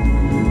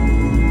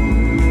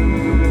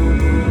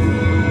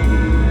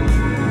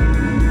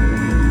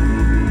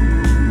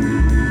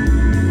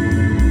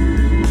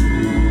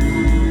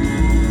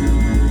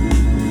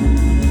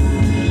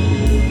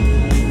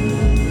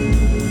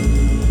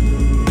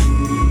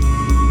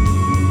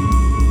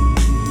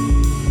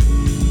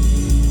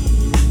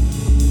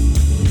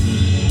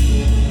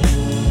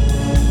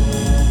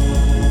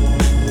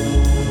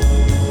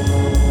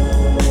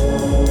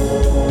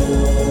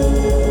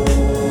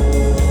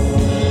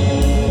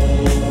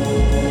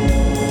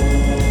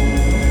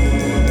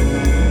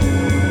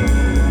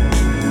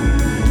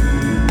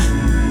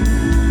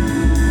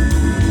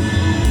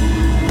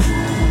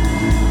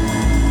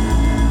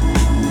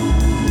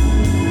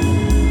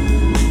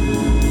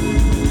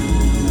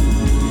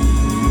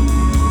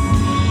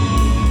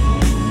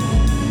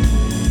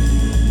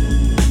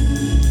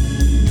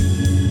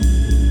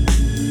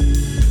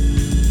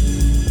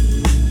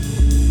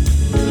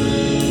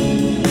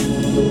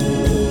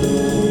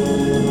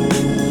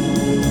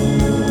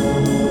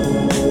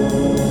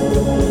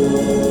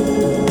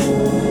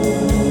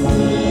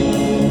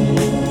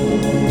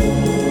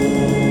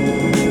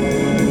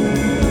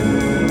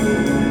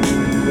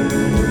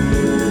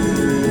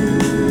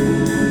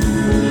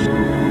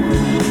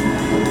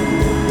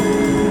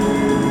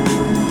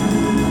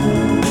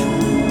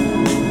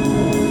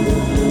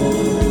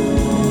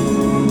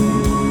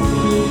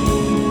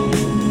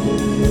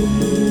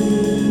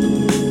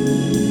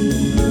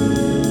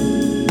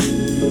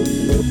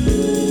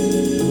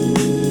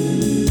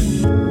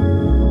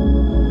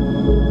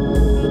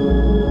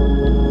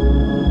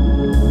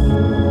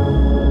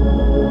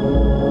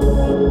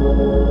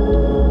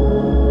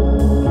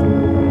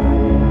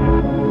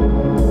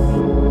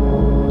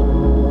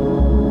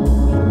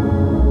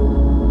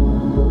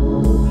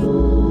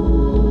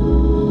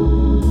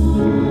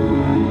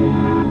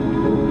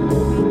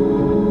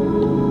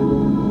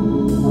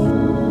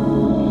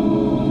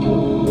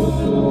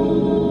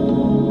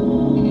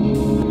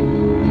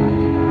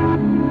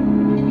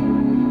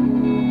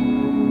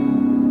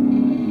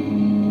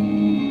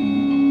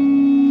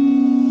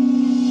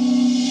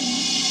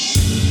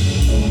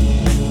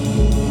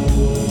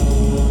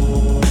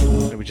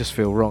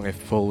 Feel wrong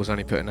if Paul was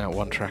only putting out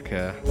one track,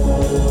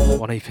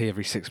 one EP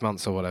every 6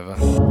 months or whatever,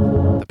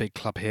 the big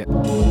club hit.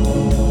 Because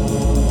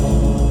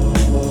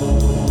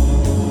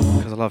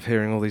I love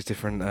hearing all these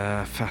different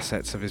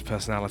facets of his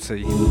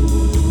personality,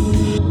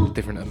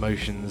 different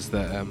emotions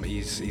that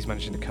he's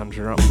managing to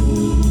conjure up,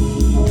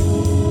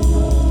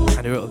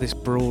 and this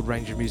broad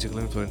range of musical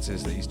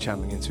influences that he's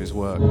channeling into his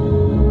work.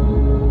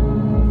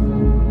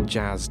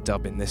 Jazz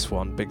dub in this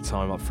one, big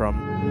time up front.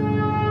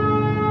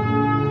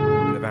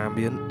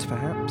 Ambient,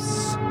 perhaps.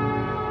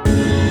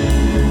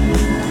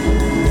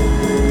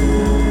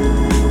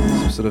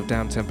 Some sort of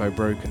down-tempo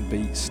broken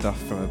beat stuff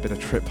from a bit of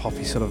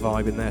trip-hoppy sort of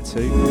vibe in there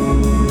too.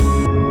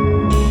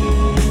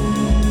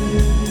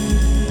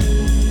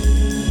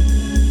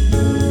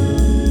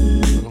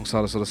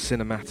 Alongside a sort of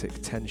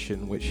cinematic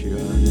tension, which you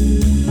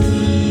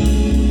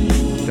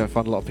don't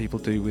find a lot of people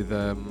do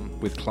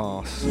with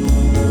Class.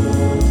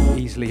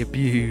 Easily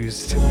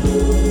abused.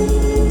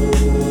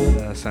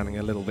 Sounding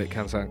a little bit,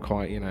 can sound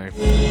quite,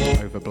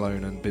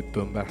 overblown and a bit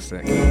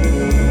bombastic.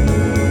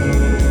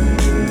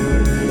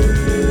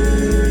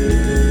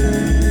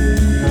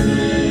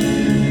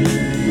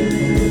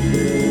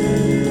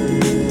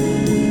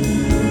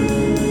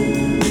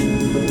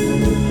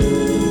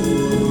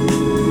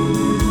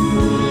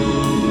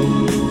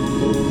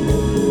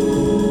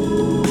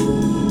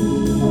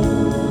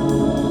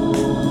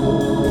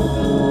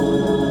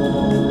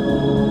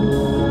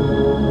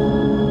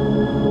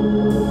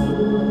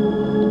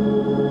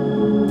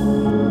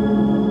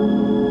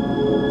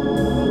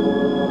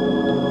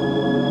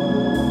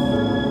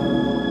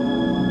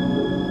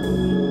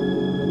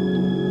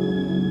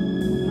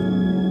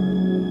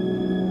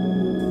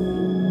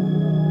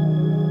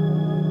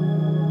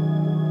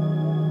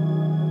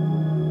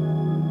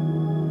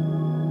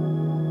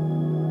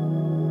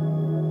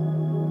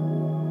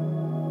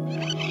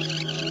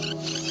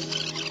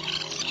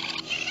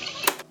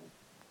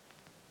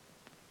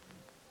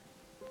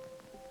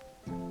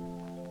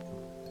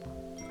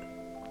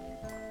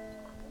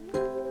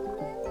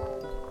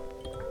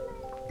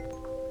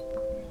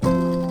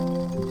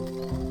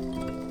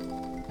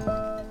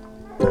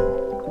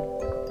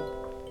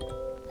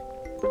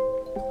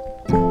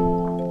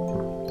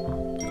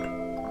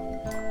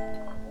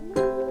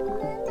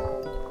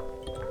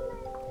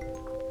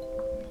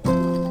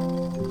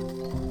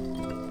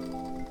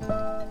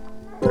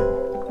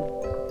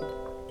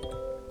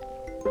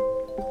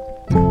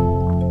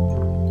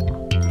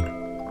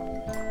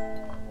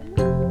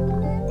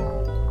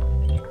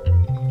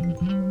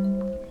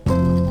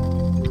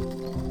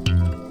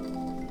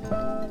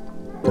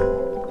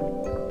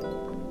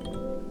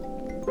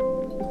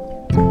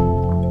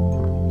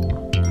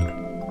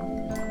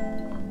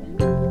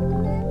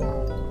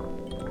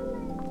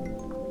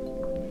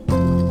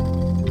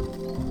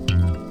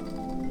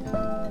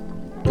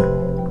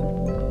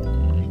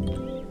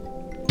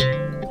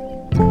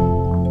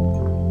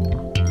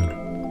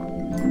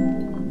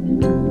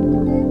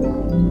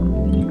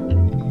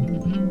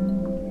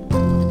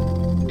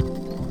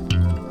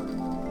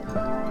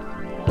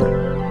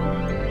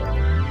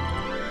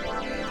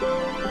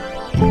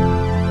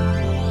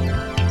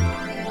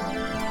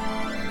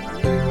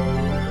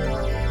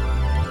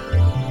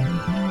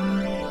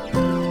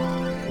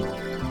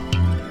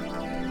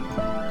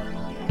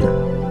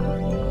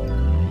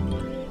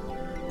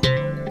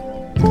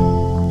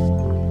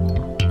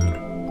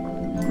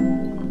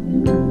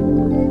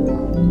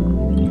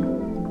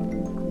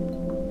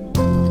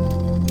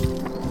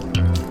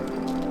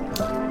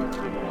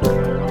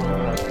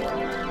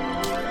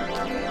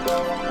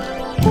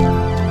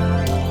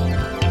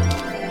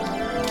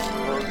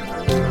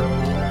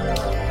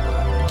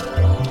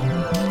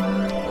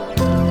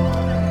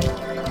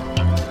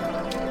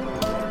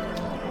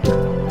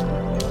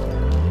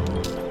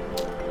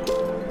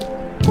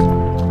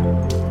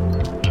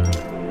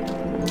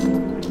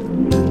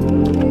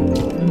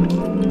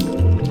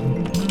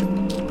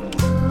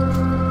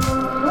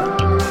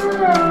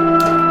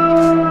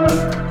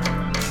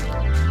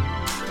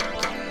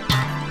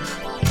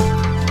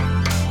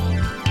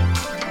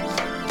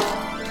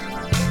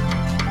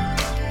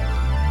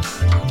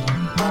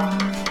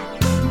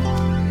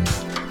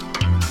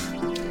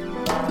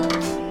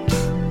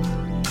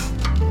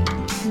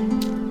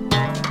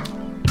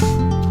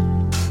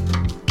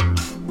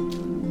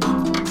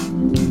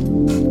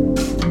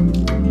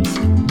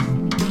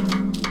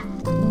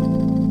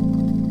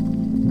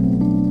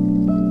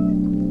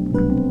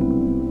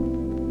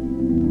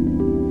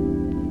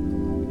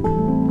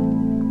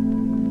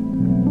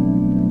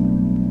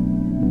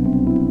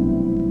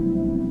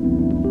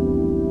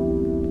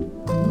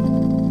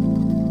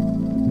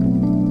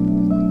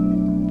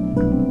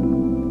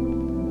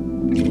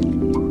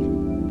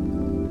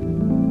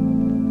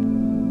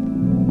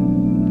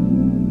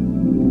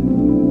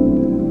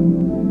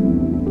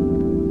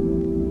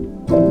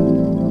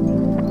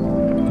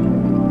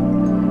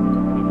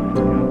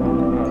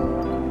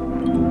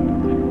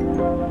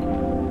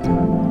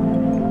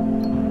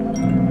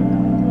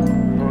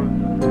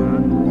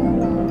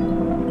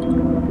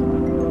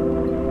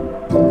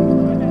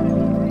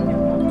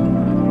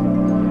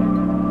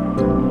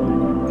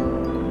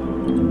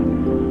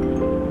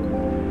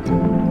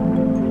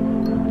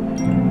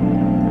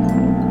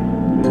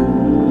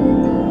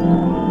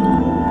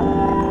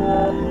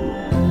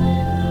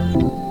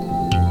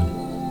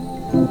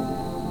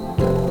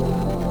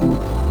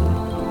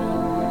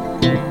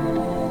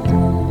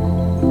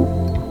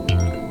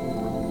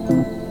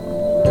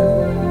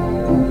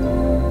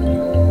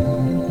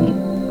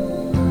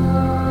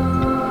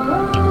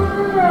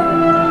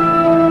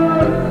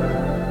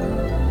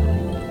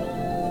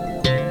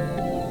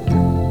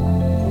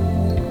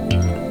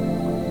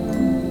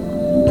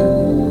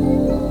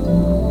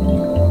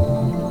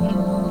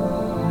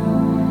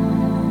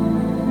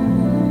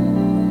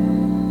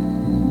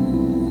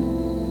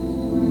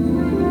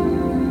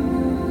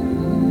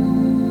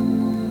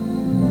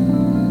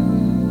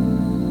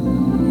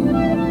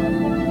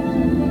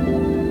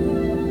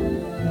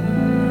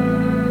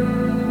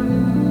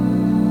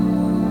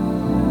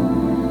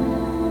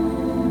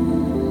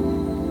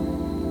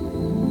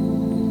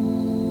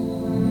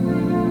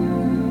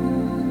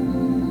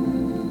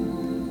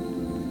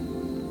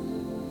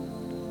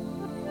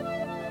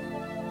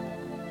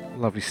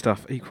 Lovely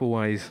stuff. Equal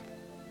Ways.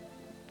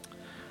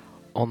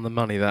 On the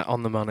money, that.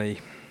 On the money.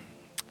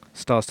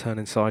 Stars Turn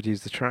Inside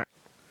use the track.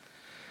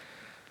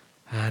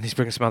 And he's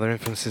bringing some other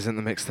influences in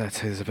the mix there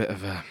too. There's a bit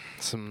of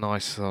some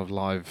nice sort of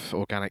live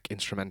organic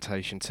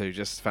instrumentation too.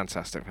 Just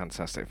fantastic,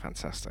 fantastic,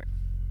 fantastic.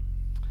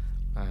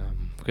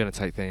 We're going to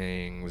take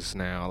things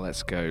now.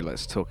 Let's go.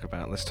 Let's talk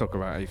about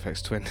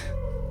Aphex Twin.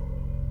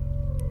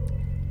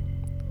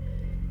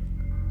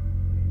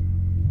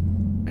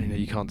 And, you know,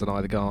 you can't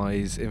deny the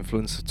guy's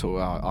influence at all.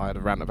 I had a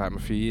rant about him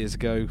a few years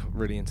ago.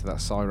 Really into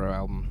that Cyro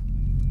album.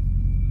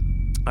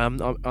 I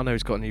know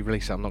he's got a new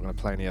release. I'm not going to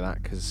play any of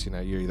that because, you know,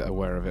 you're either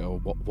aware of it or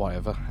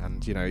whatever.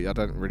 And, you know, I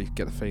don't really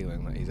get the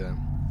feeling that he's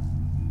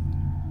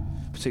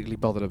particularly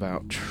bothered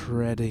about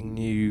treading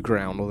new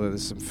ground, although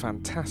there's some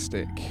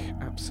fantastic,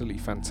 absolutely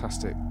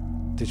fantastic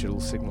digital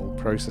signal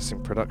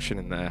processing production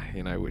in there,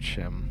 you know, which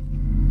obviously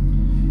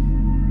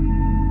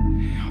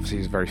he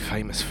was very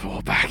famous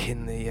for back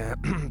in the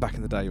back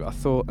in the day. But I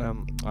thought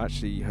I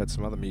actually heard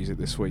some other music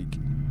this week.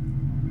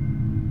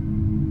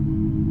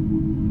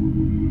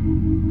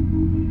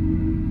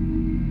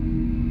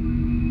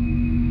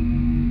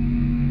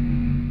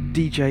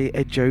 DJ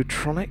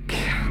Edjotronic.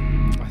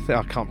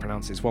 I can't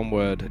pronounce it. It's one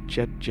word.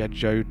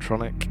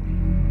 Jedjotronic.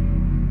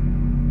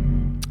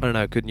 I don't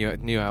know. Good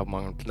new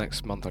album.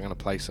 Next month I'm going to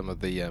play some of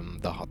the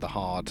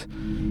hard,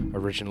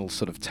 original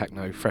sort of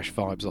techno, fresh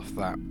vibes off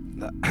that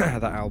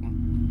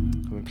album.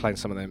 I've been playing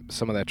some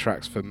of their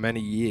tracks for many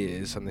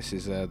years, and this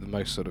is the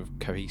most sort of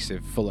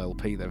cohesive full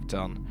LP they've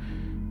done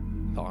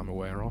that I'm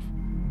aware of.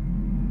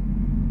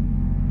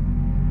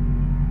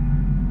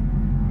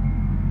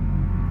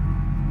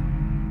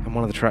 And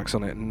one of the tracks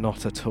on it,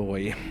 Not a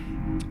Toy,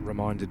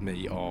 reminded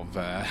me of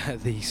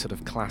the sort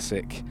of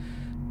classic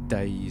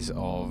days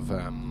of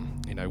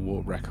you know,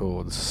 Warp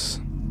Records,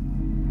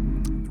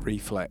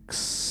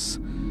 Reflex.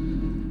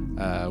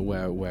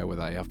 Where were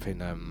they? Up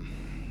in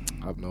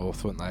up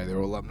north, weren't they? They're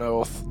all up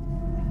north.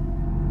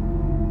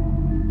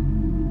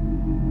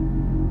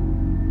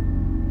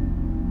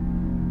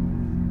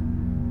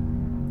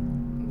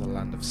 The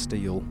land of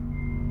steel.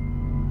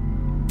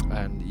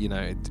 And, you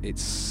know,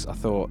 it's. I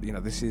thought, you know,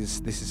 this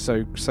is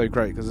so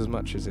great, because as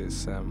much as it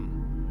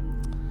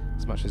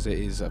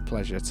is a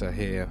pleasure to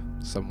hear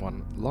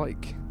someone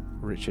like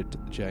Richard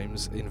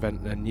James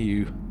invent a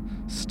new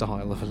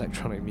style of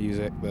electronic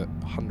music that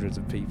hundreds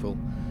of people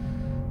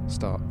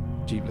start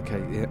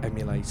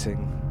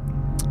emulating,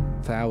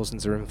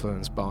 thousands are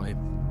influenced by,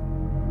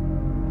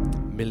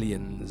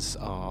 millions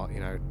are, you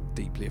know,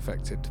 deeply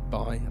affected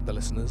by the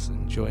listeners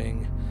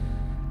enjoying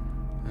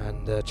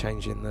and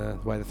changing the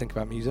way they think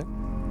about music.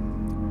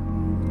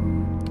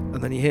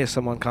 And then you hear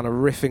someone kind of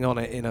riffing on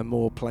it in a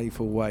more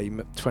playful way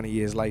 20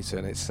 years later,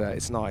 and it's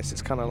nice.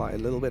 It's kind of like a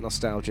little bit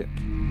nostalgic.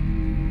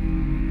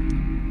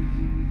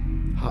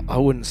 I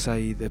wouldn't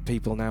say the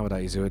people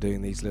nowadays who are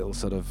doing these little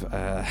sort of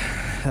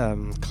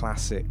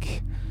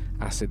classic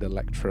acid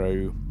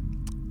electro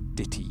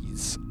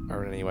ditties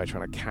are in any way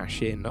trying to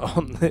cash in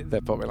on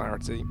their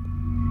popularity.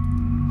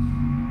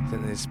 I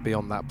think it's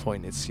beyond that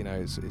point. It's, you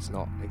know, it's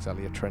not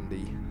exactly a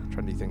trendy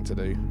thing to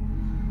do,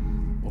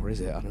 or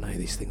is it? I don't know.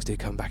 These things do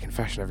come back in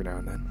fashion every now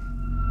and then.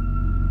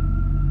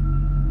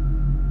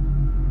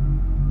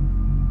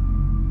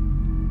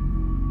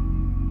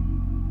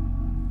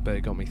 But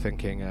it got me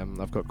thinking.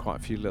 I've got quite a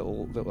few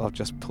little. I've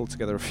just pulled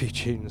together a few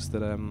tunes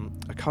that I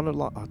kind of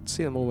like. I'd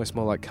see them almost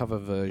more like cover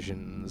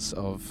versions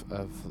of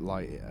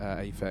like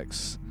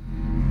Aphex.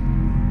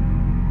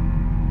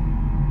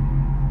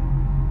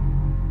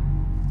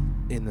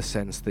 In the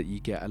sense that you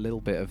get a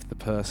little bit of the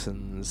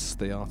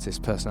artist's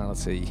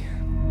personality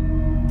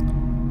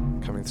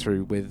coming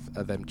through with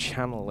them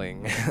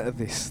channeling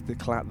the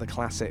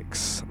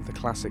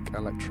classic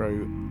electro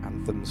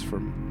anthems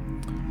from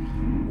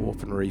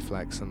Warp and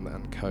Reflex and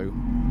co.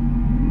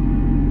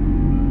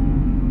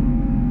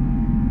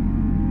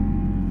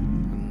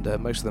 And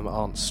most of them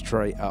aren't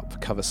straight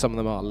up covers. Some of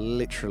them are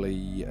literally,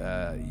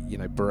 you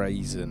know,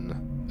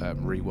 brazen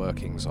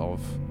reworkings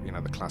of, you know,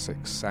 the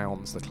classic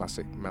sounds, the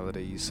classic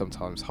melodies,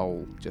 sometimes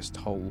whole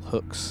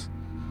hooks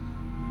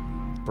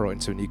brought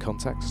into a new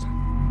context.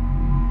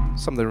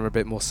 Some of them are a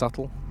bit more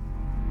subtle.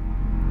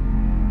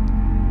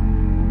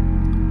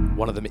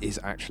 One of them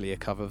is actually a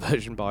cover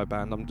version by a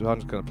band. I'm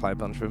just going to play a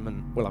bunch of them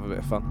and we'll have a bit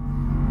of fun.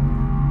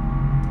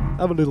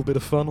 Have a little bit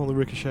of fun on the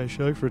Ricochet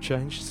show for a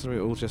change, so it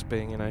all just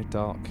being, you know,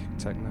 dark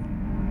techno.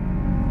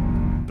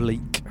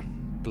 Bleak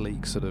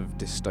sort of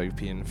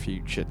dystopian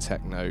future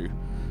techno.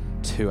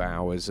 2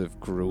 hours of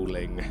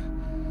grueling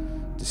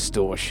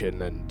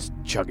distortion and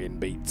chugging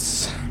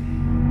beats.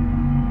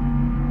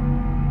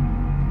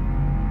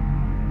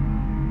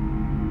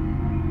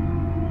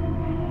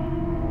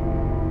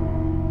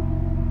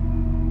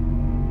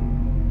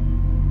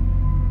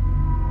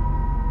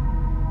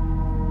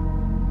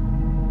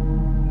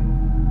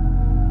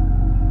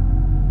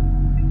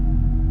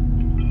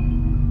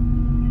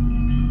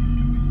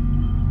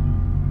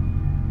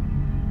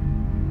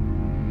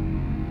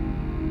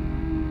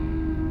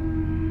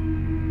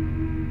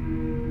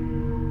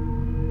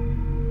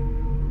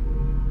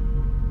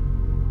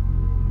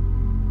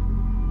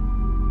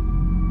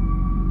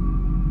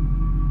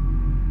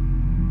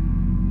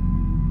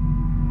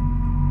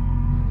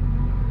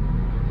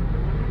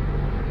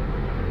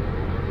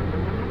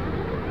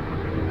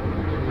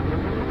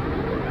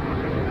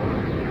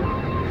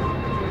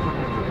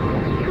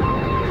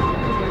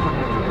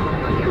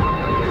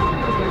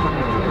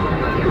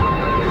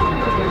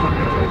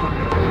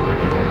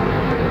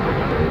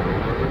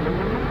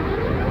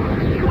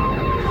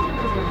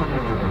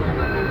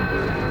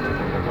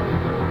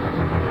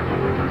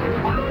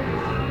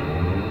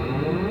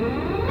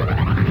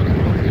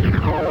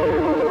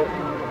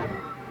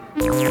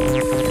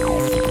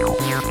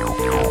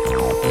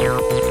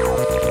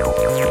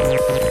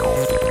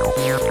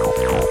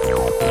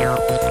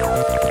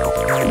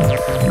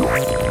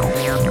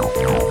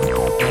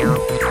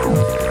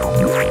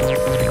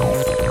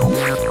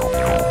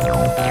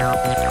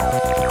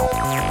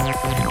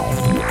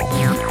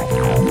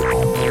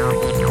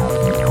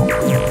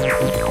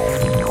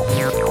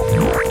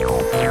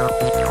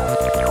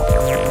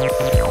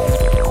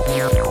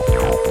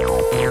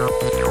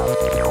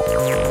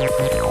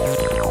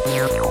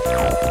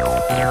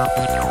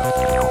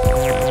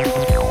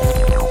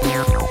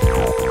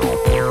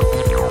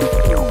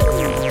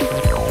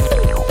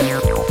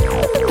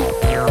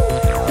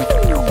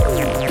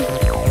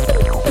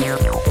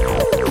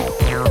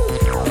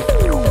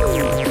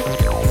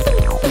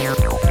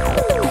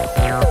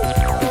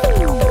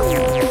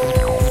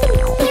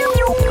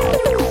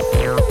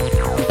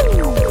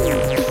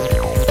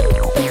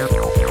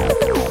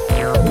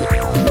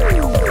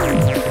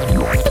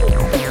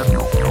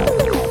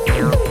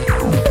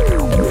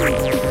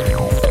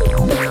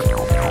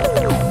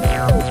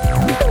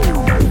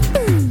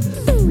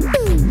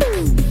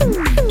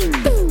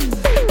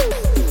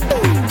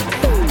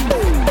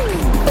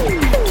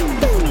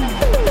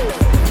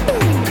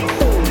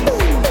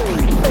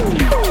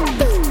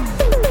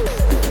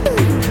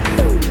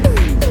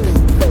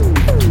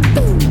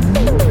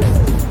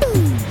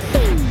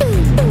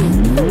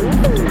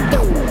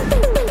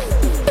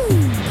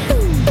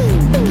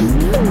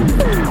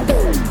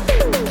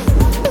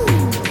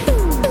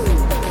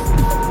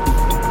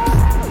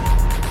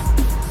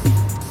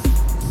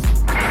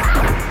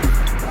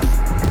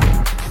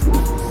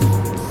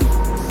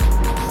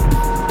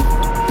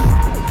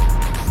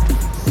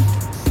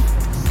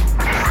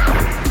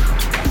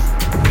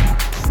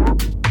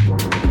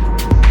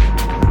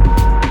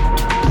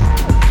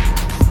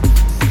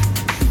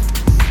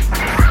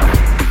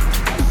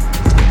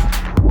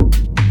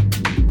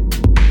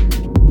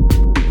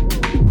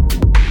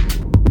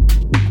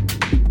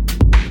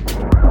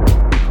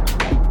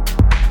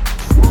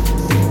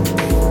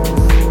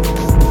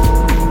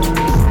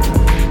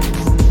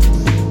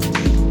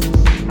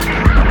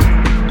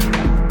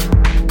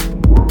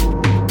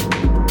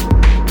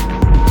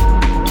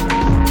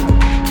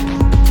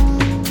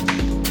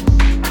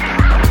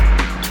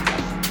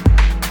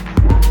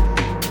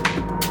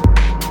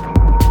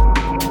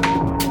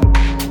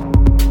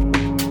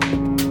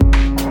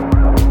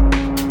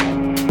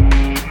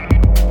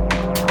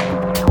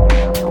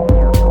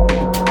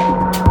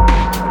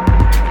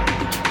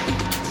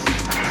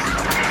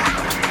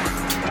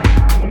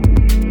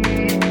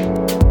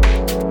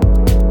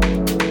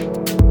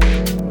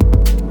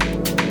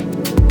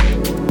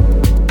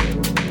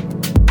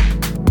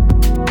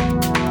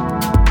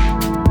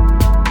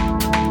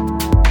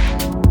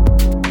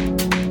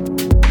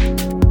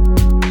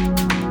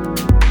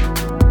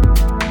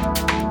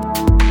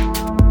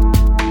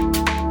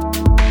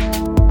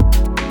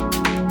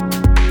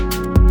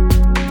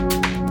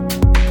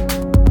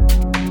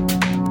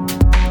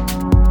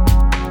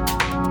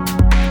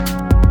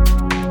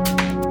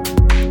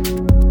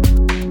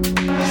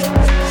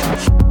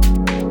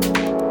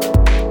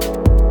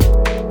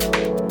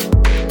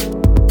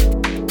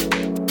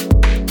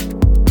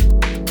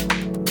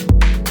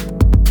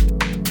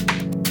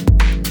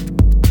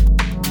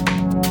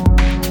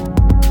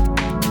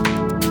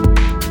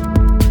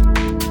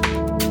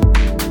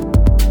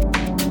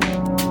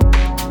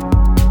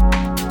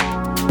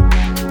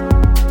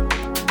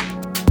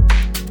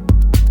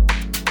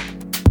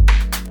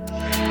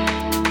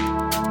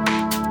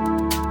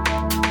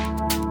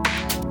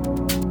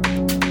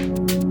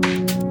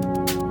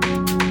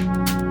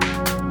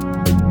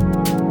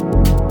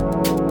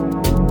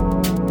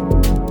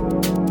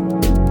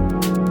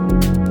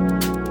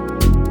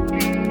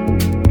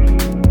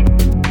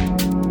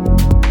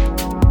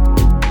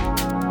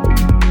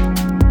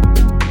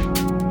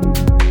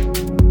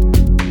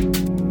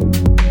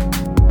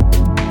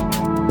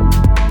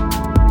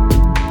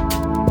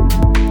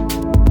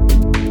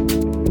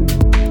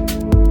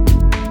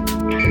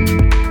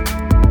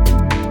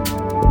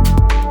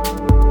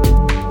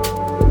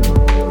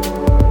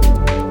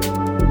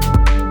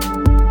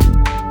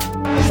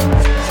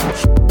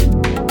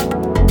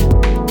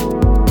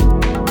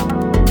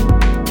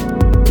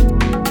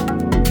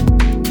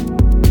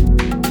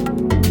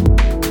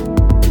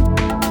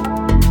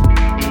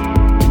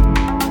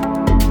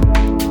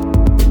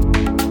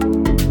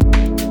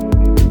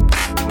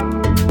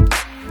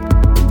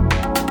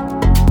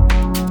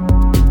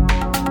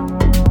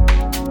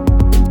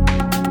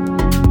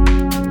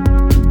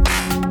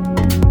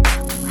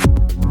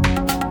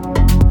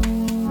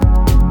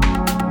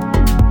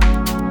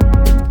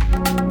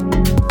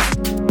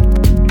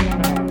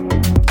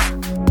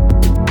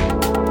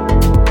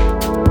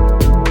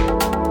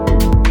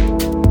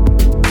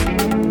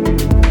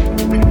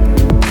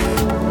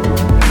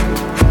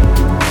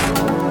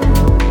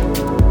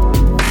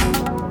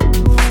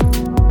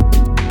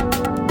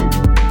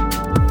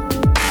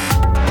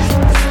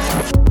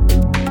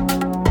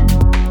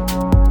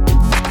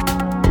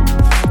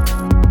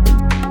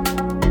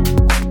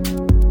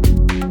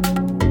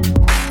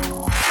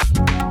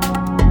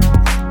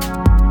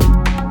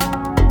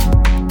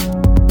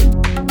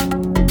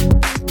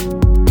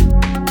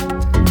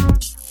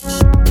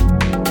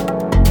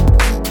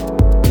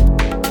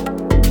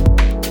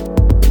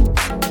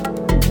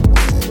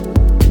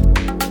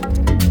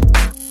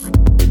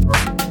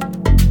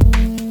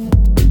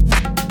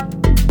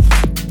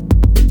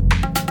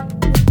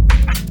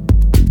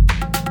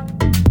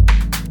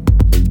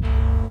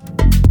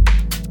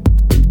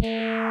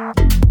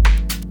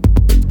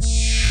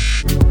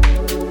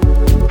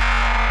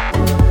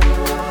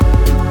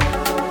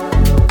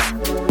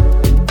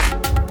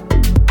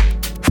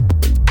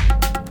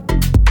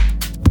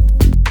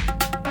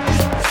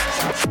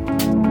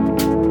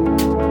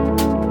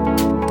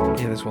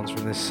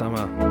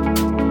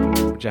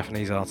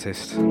 Japanese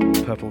artist.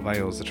 Purple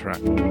Veil's the track.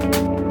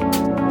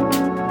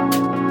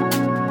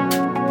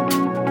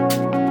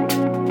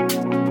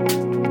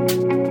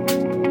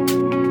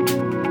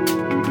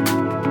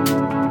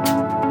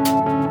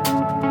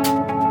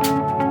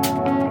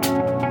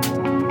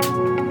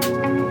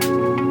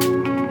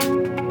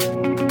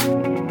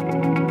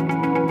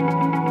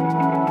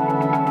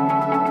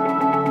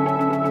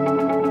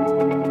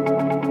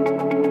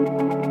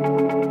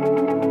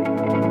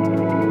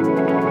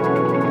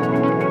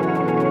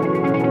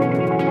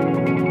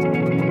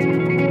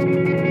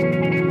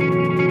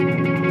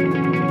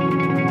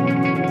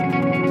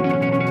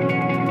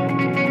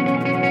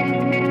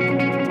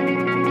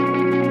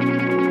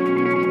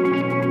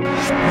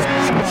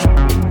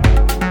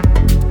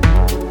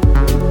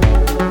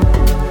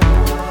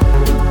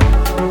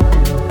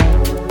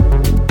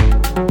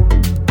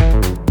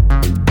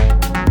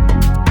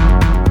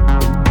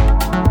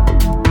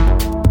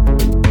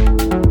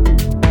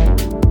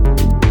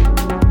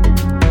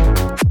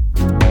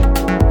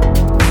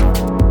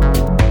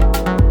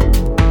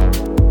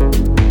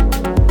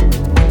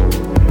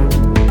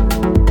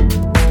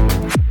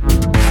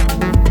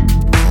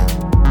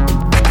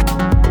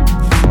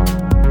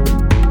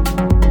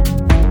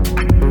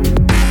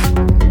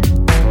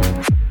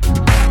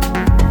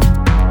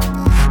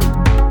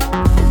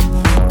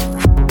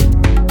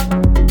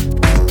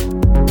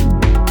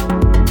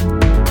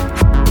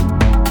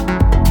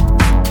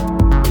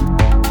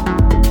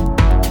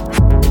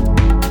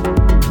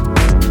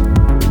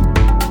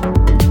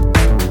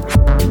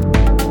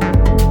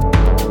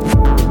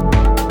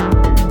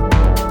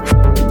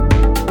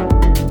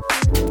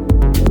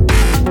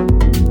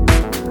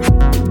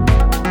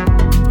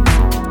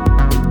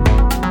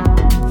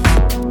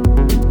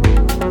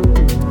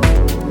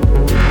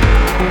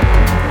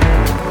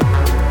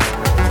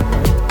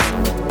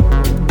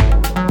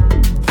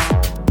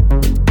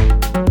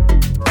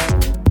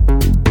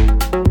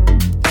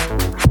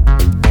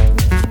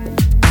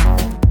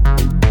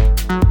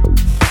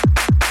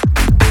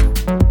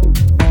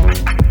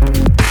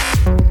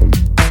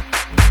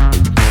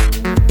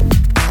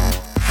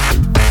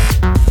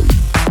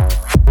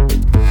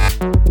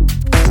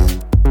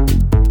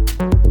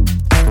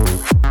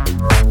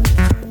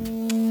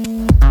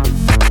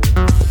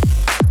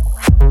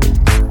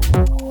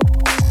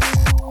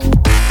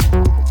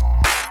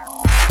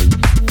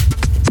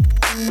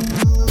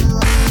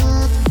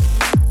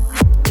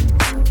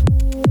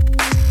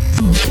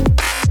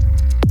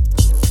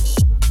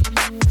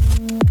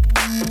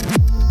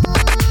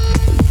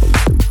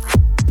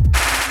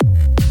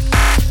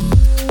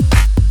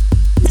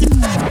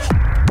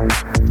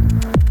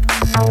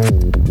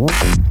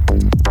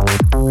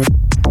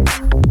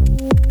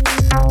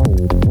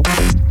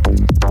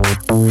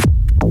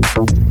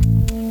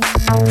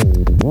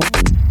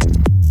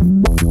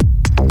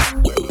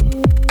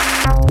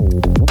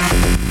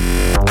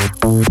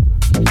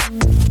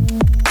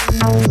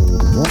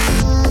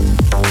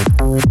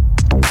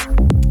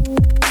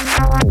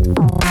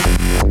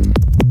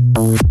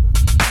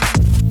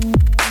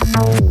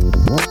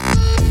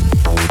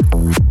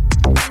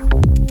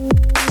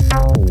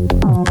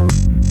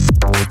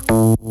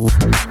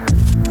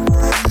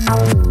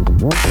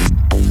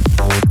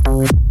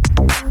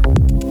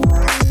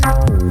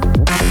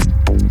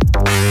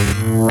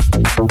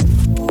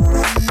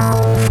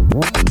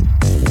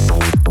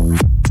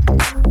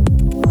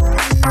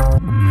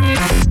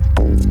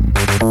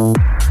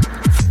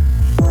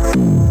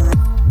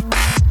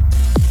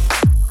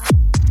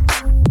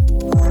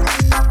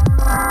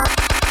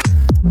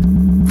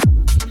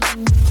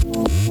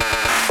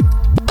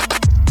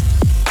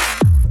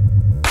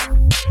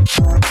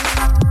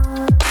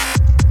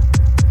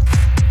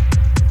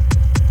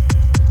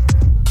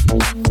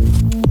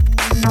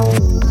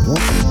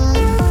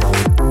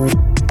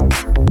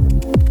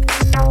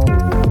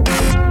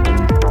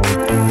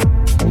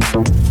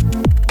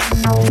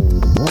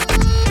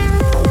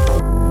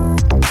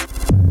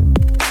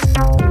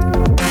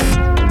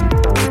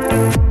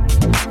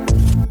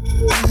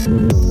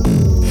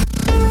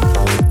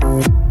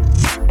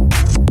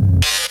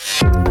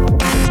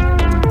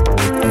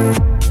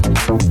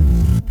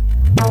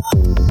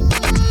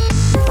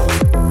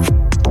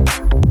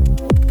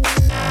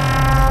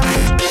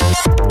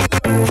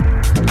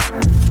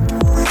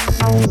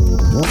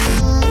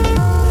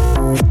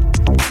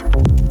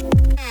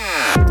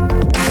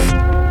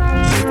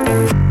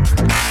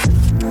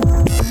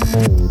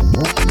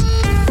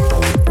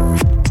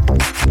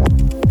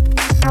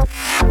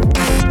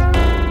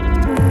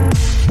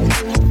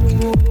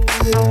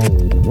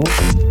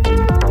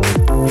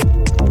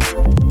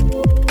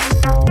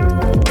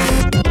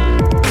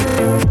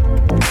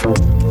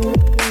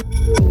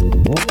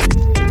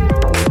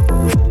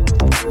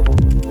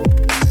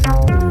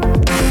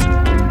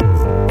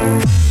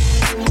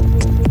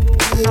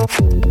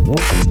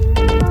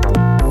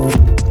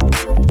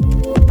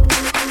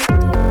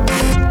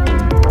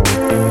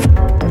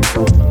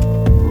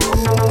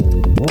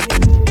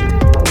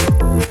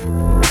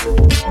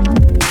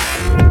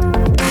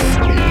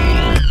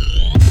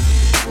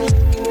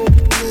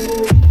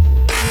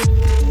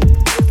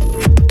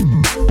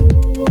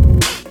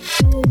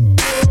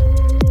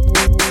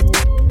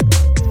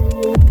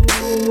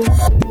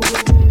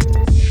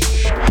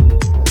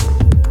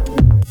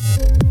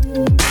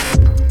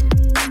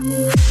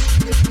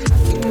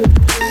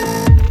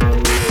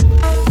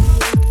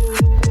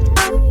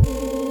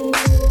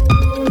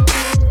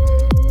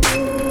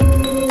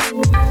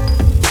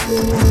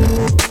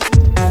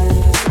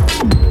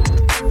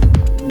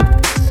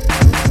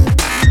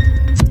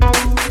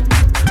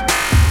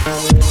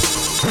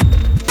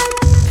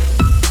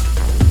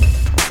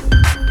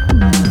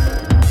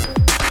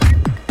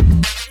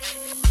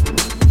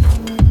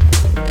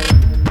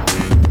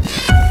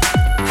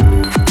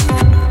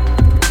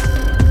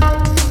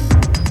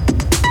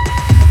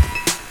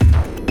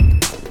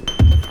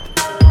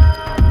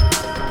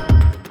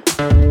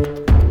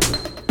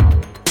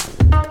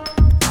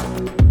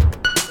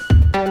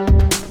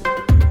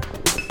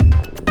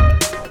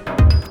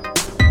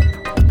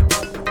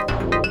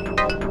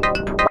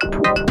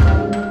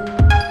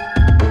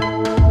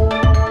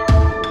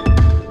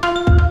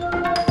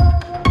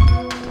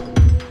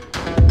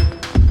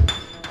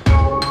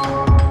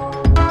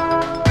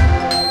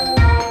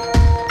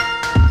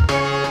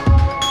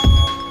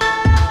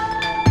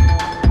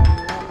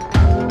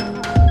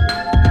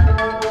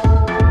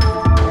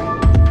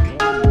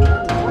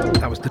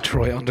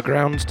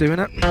 Underground's doing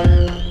it.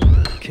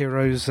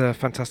 Kiro's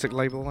fantastic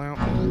label out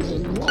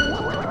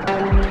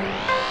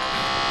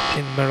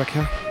in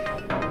America.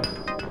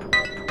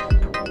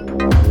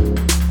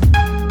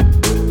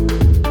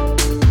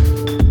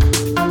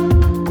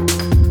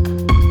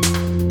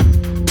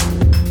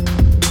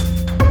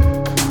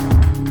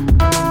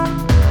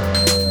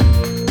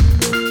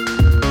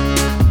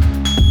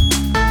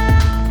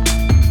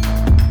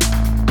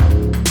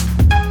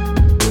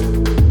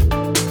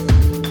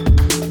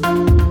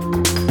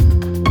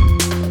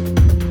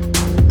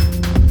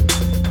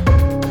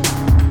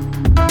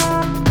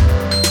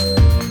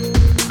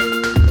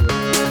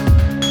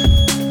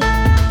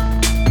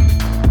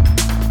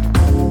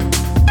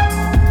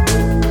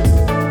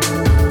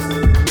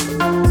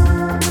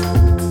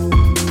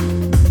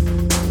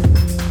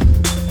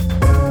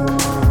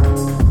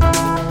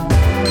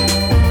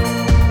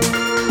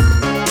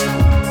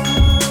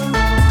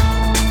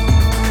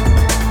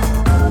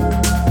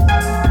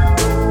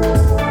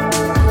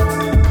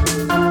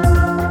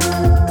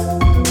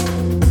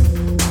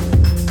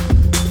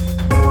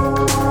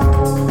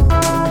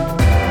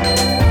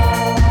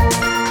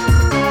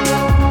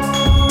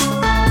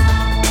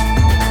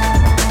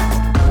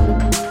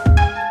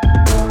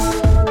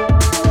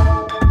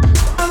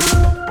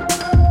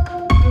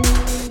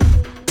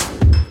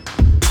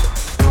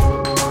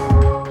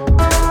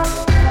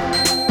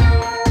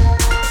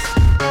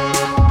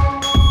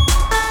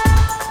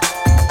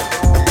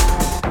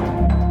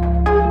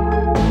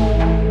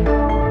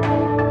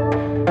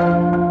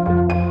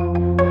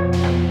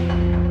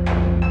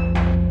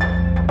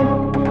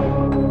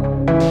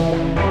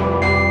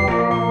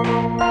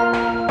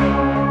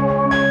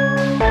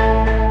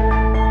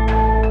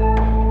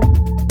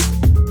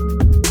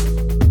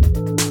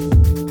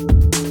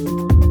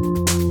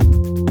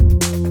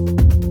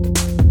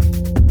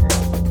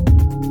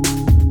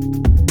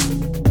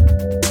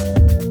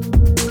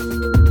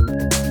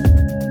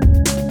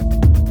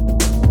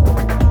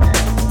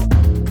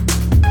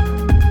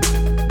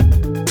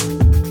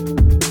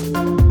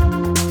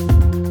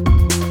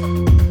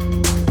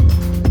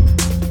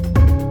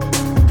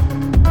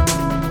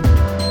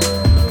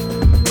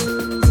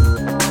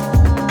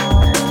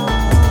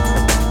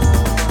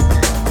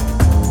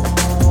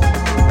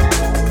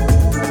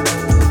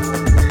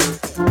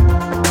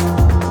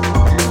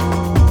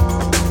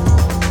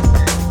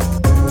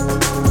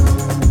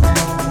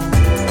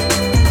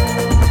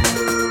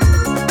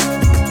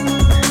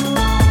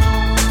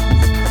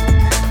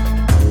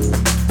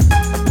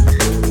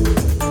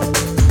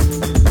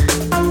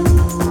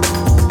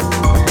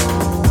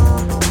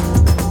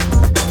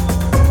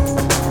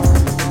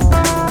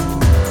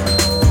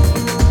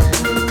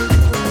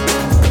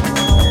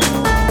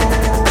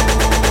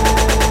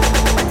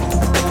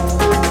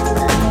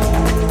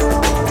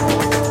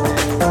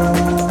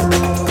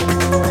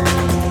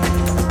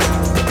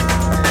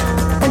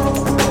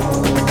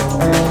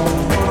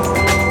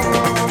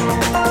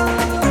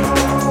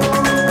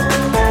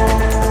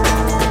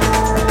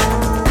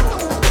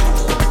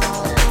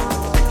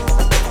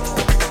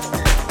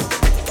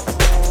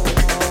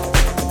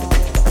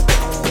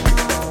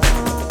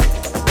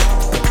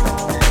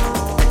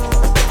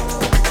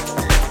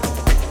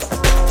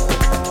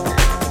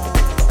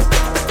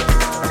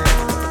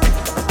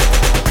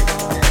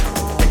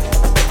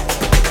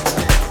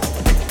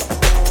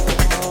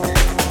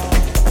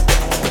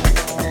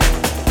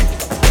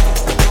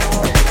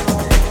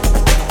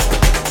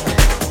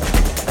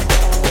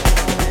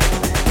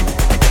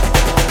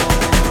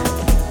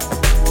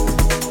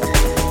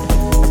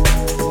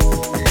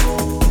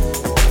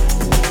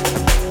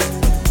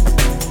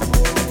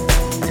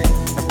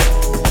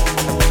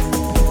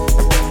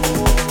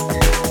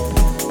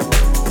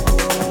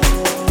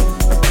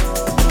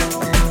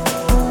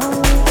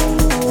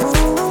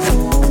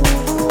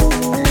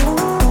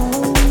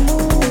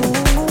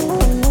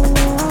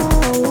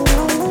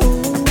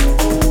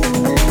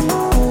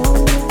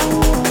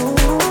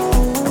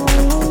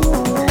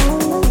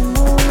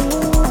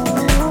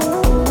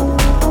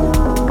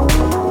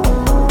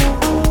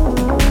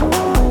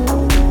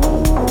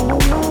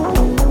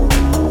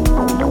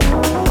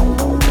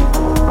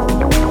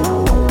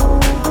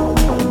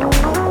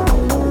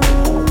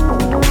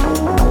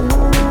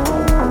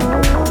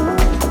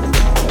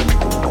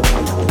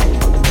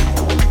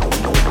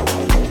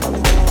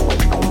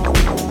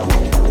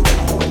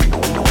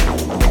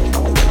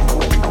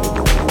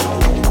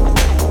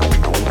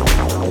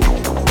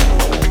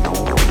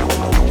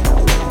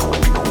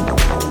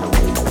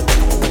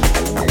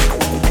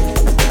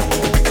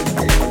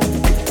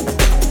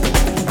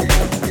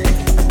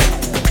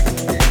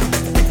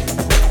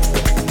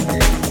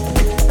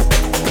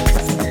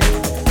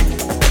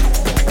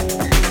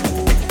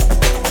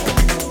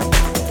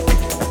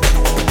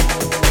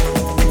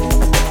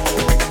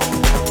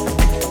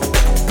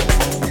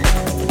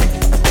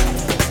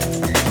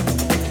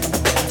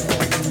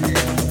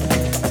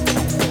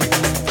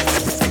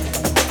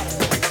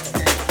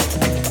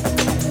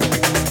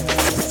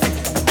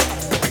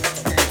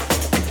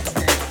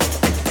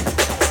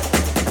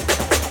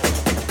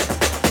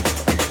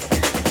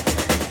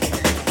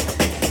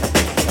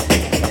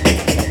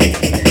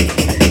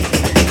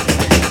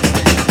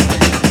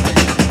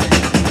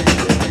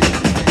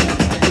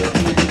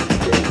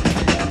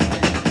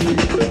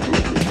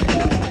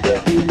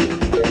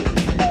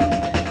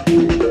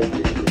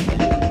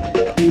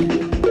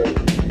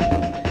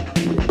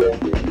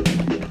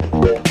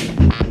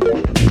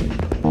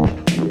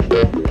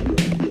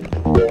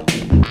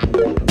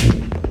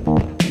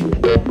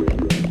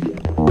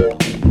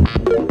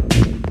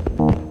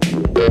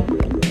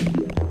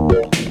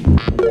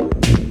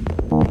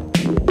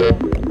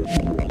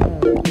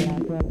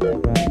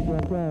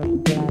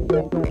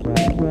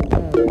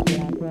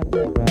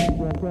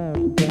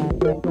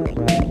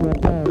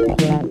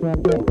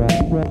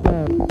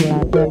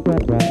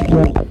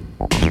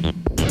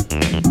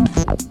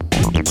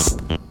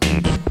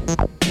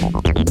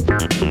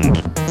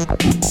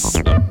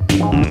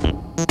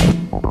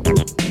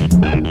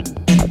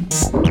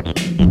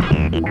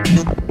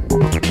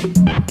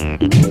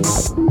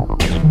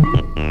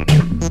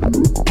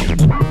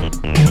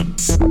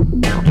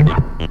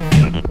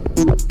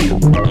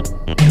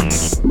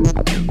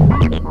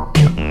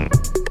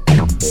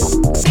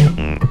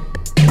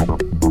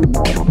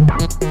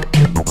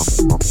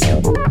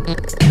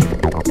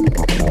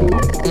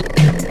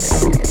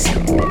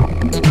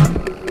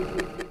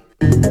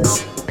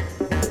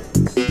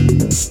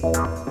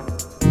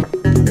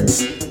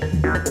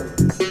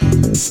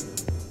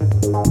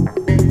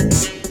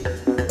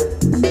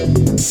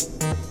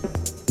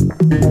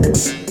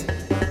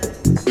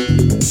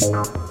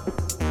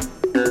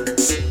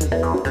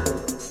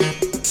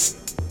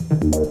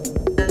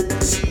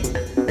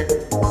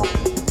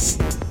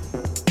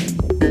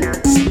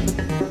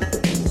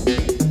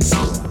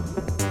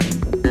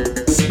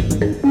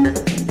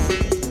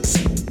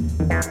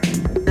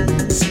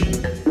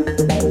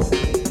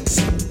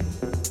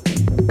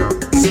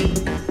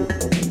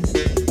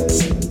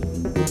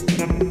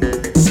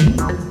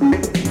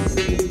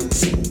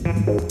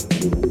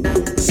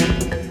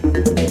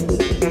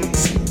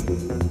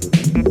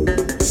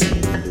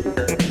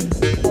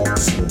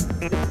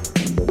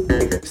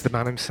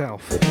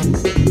 Himself.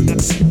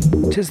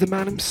 'Tis the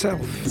man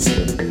himself.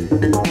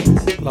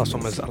 Last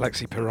one was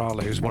Alexi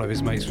Pirala, who's one of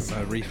his mates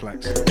from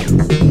Reflex,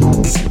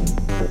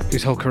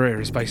 whose whole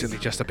career is basically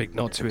just a big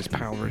nod to his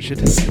pal Richard.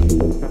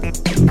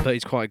 But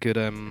he's quite a good,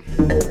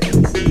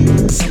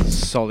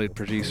 solid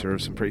producer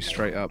of some pretty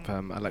straight up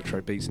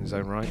electro beats in his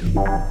own right.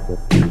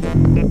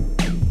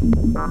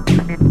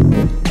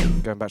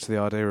 Going back to the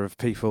idea of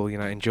people,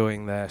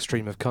 enjoying their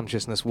stream of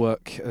consciousness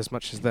work as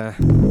much as their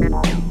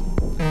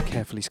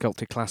carefully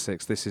sculpted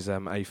classics. This is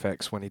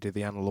Aphex when he did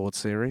the Analord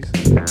series.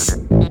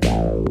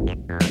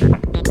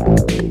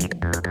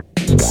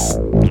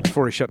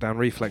 Before he shut down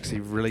Reflex,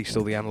 he released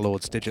all the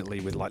Analords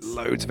digitally with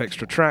loads of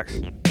extra tracks,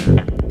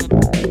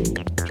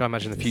 which I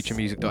imagine the future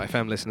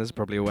music.fm listeners are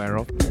probably aware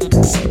of.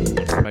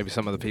 Maybe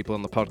some of the people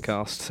on the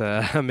podcast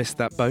missed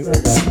that boat.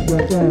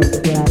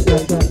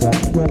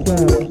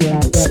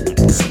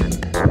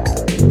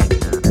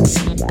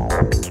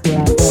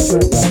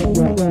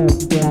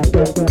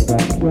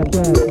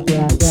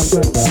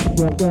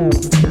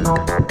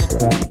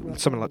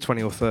 Something like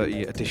 20 or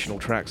 30 additional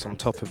tracks on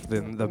top of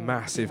the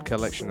massive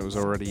collection that was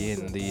already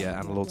in the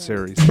Analord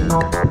series.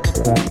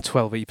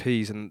 12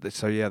 EPs, and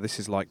so yeah, this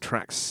is like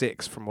track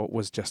 6 from what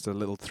was just a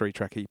little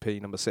 3-track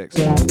EP, number 6.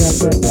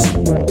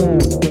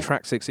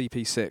 Track 6,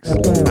 EP 6,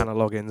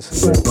 Analogins.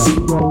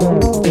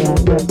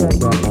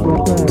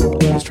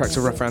 These tracks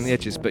are rough around the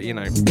edges, but he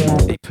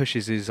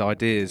pushes his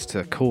ideas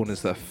to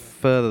corners that are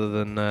further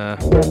than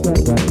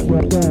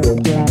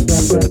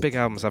the big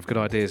albums have good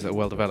ideas that are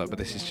well developed, but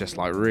this is just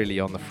really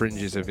on the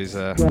fringes of his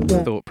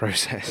thought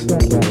process.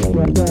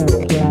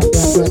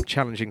 Some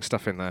challenging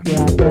stuff in there.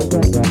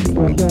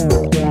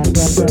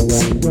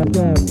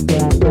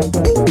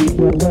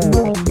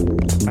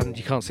 And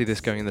you can't see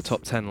this going in the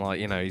top 10,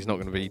 he's not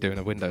going to be doing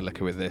a window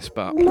licker with this,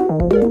 but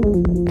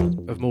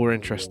of more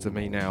interest to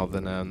me now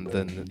than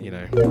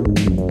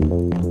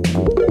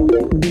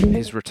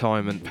his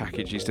retirement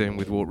package he's doing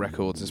with Warp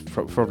Records is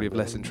probably of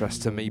less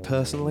interest to me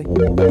personally. So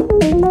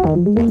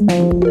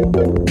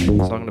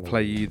I'm going to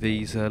play you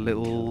these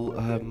little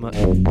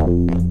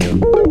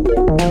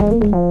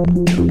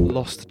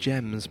lost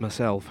gems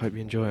myself. Hope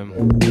you enjoy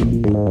them.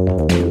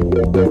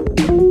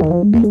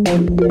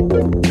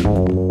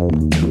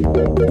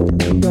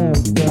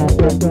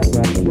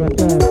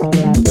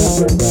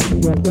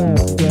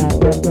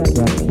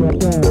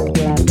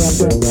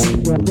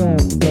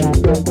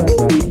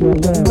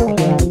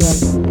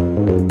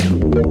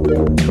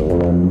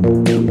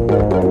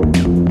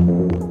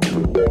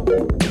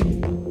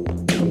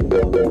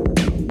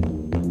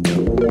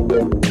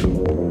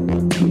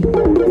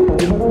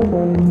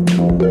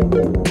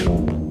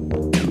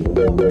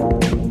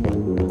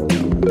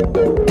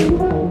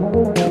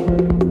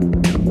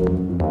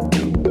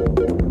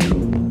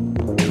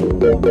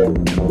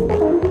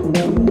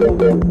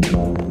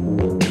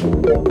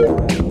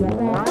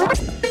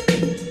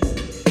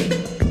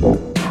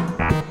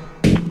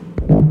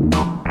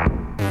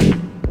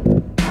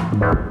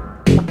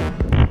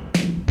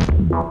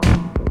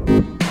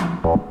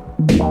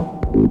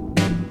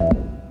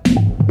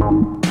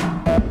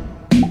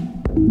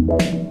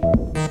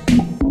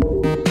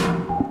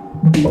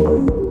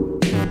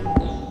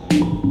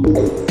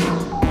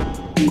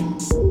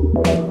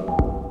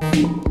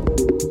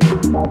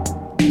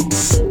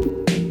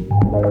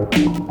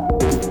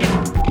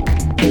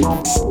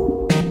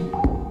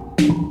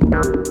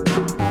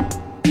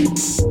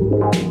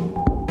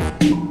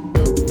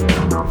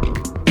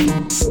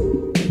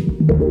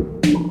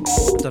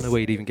 Don't know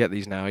where you'd even get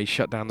these now. He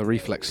shut down the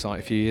Reflex site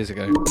a few years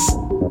ago.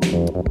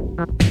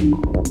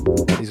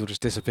 These all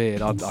just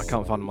disappeared. I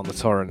can't find them on the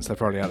torrents. They're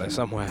probably out there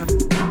somewhere.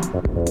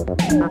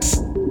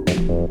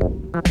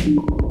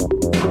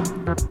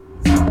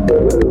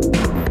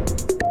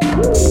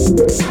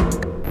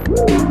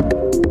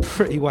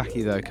 pretty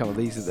wacky though. Come on,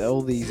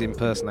 all these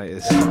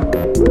impersonators.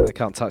 They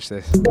can't touch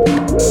this.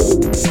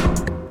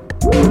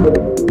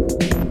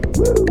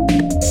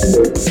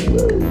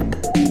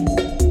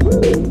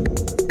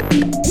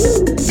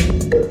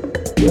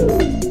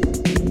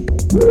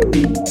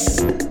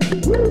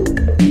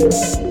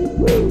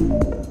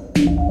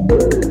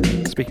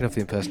 Speaking of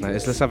the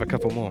impersonators, let's have a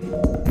couple more.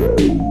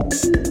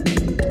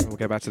 We'll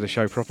go back to the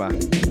show proper.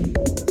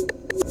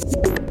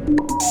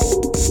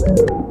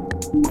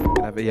 We're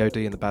gonna have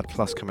EOD and the Bad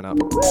Plus coming up.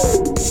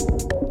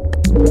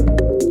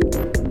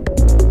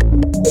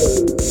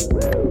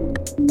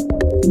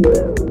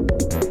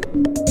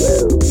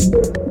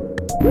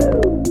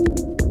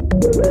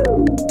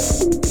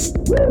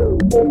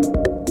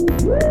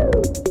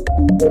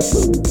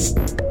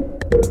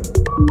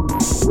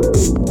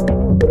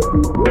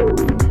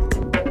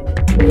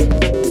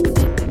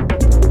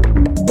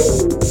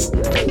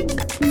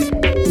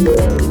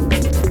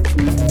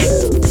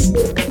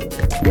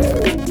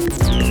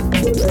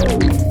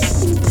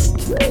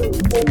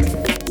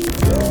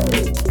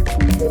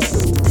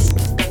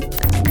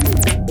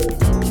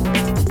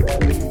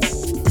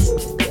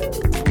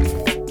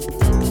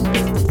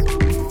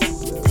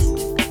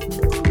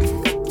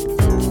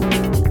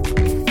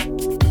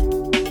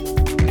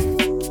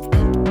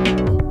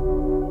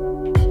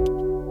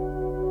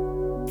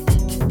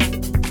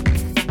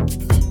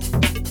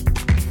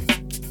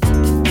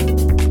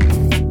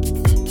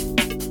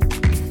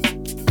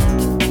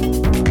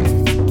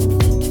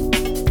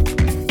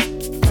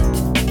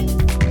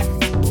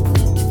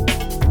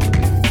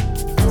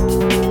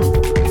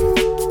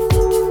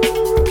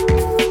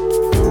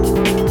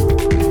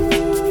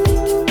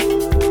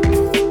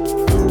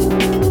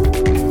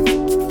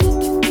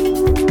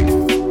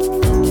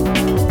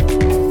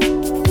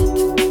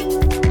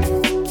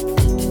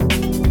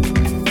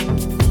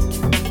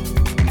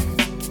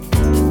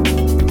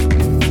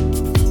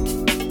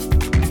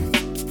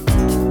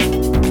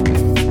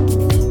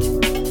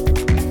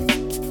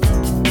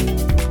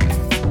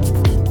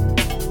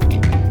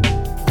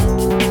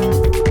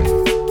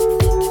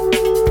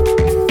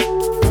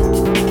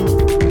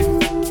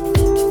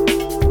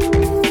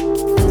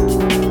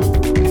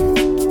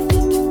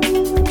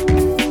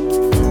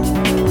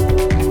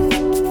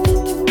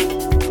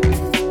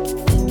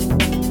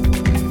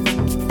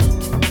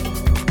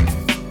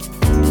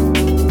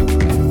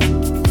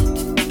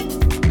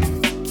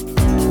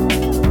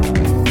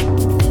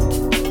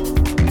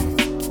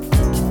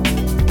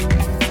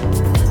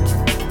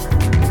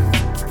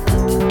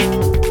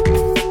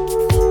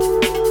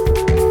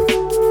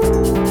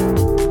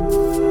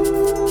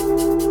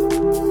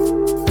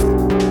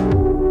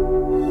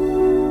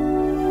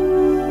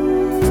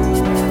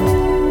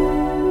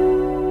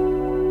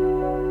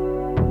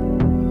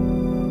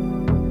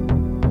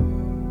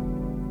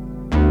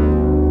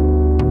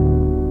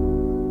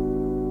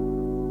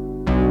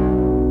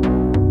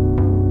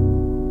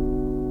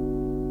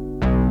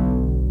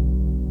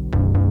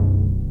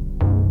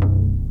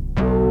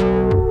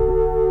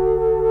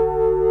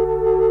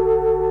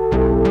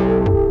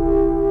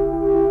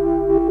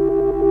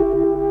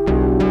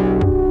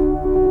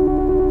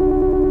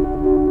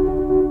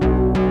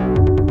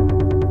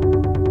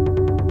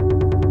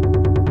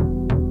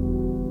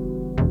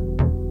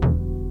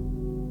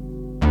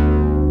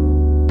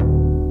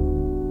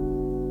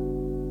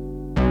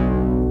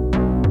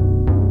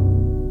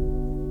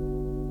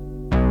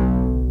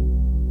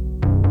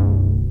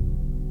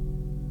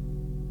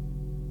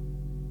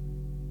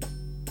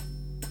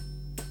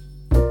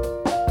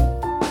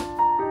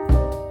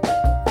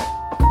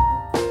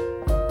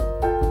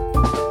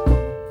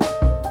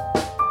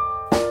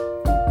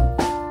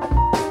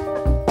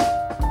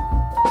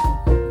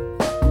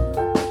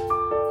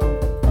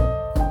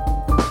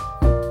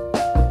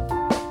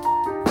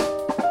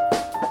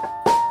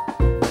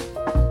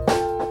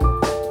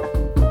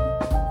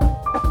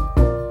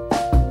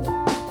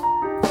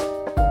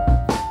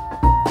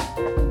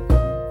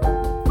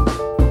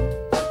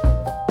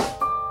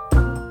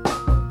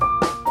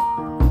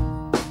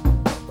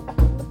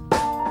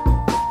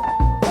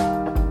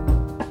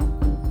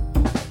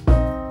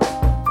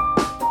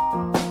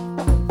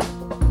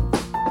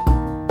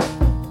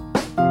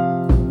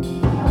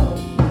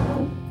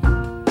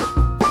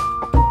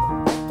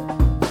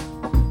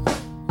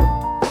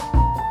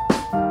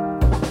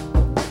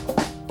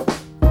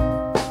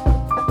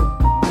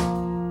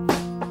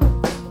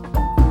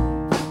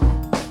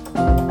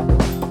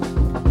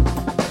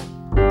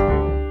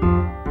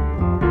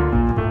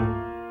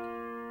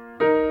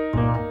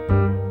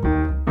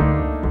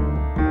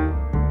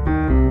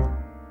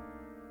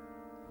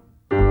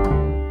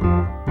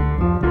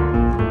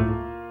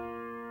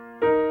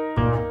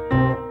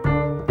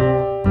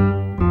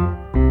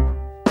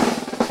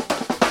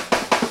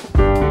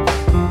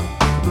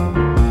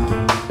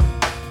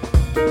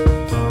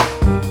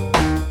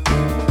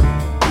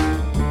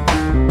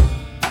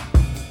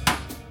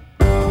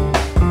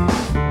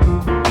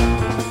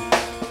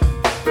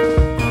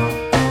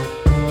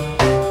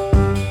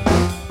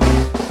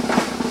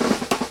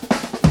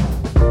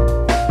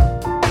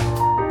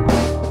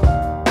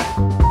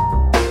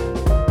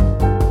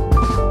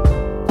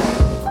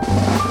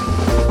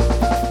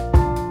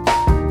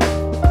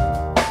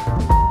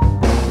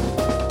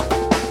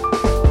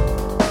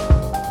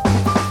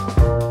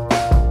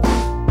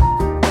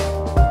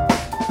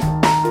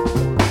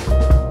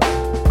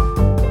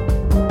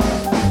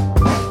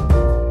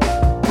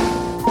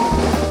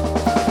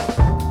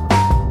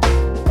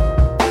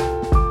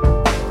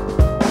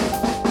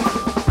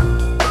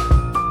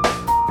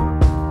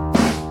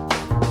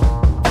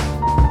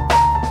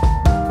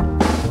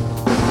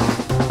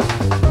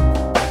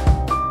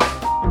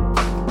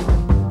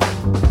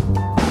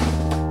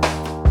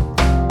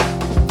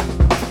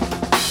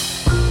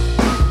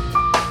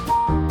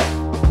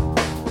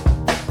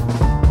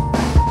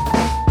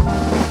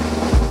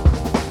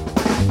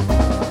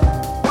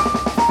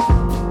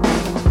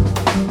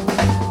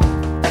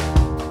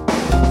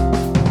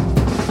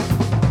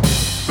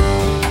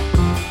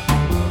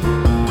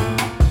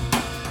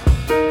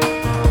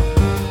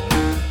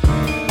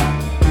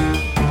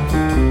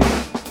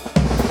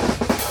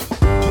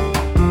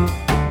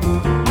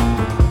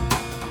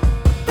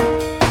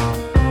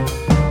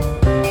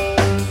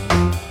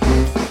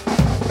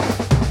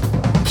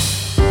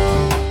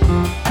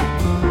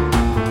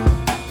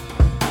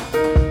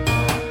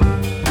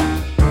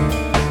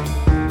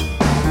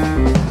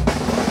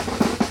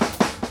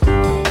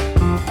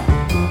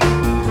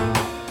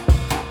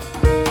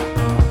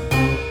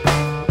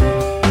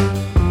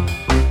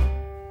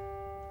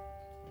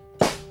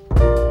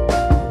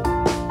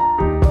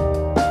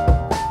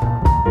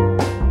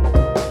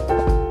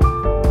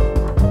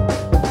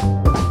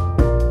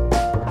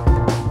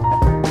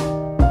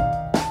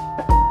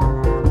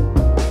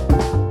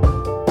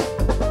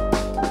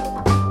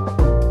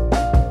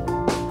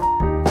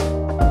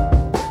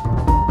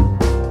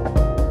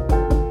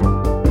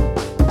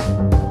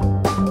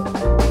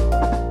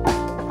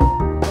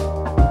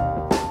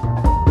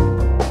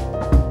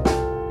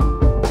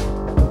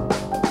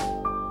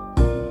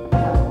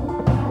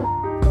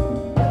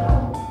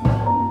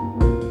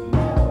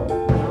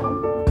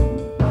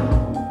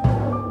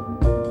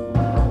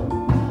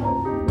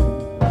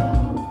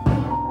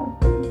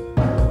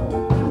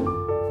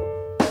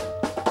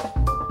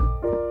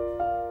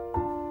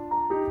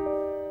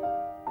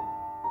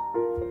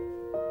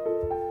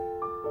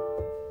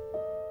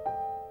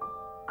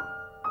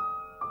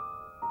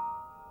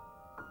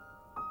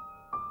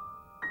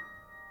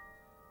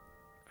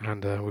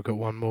 And we've got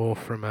one more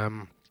from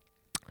a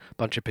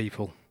bunch of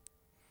people.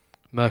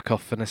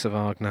 Murkoff, Vanessa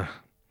Wagner,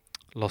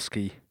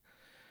 Losky,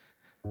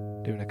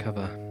 doing a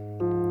cover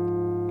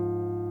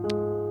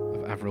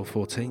of Avril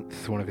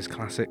 14th, one of his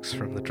classics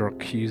from the Drug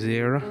Cues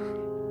era.